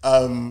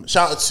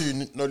 Shout out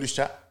to No Loose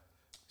Chat.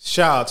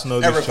 Shout out to No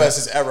Loose Error Chat.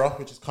 versus Error,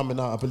 which is coming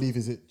out, I believe,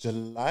 is it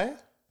July?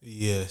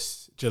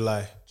 Yes,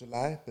 July.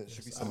 There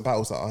should be some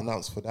battles that are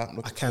announced for that.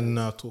 I can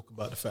now talk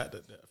about the fact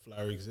that the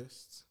flyer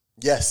exists.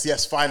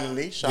 Yes,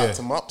 finally. Shout out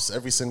to Mops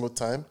every single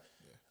time.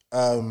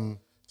 Do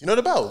you know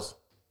the battles?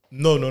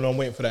 No, I'm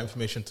waiting for that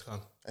information to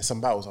come. There's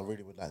some battles I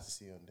really would like to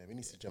see on there. We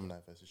need to see Gemini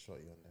versus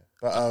Shorty on there.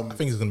 But I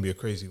think it's going to be a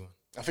crazy one.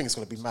 I think it's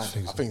going to be mad.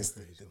 I think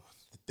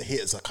the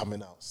hits are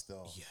coming out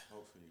still. Yeah.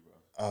 hopefully,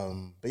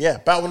 bro. But yeah,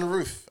 Battle on the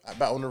Roof. At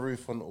Battle on the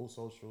Roof on all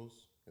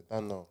socials. You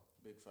don't know.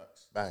 Big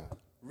facts. Bang.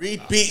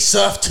 Read Beat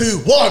Surf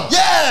 2-1.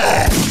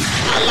 Yeah!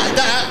 I like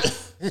that.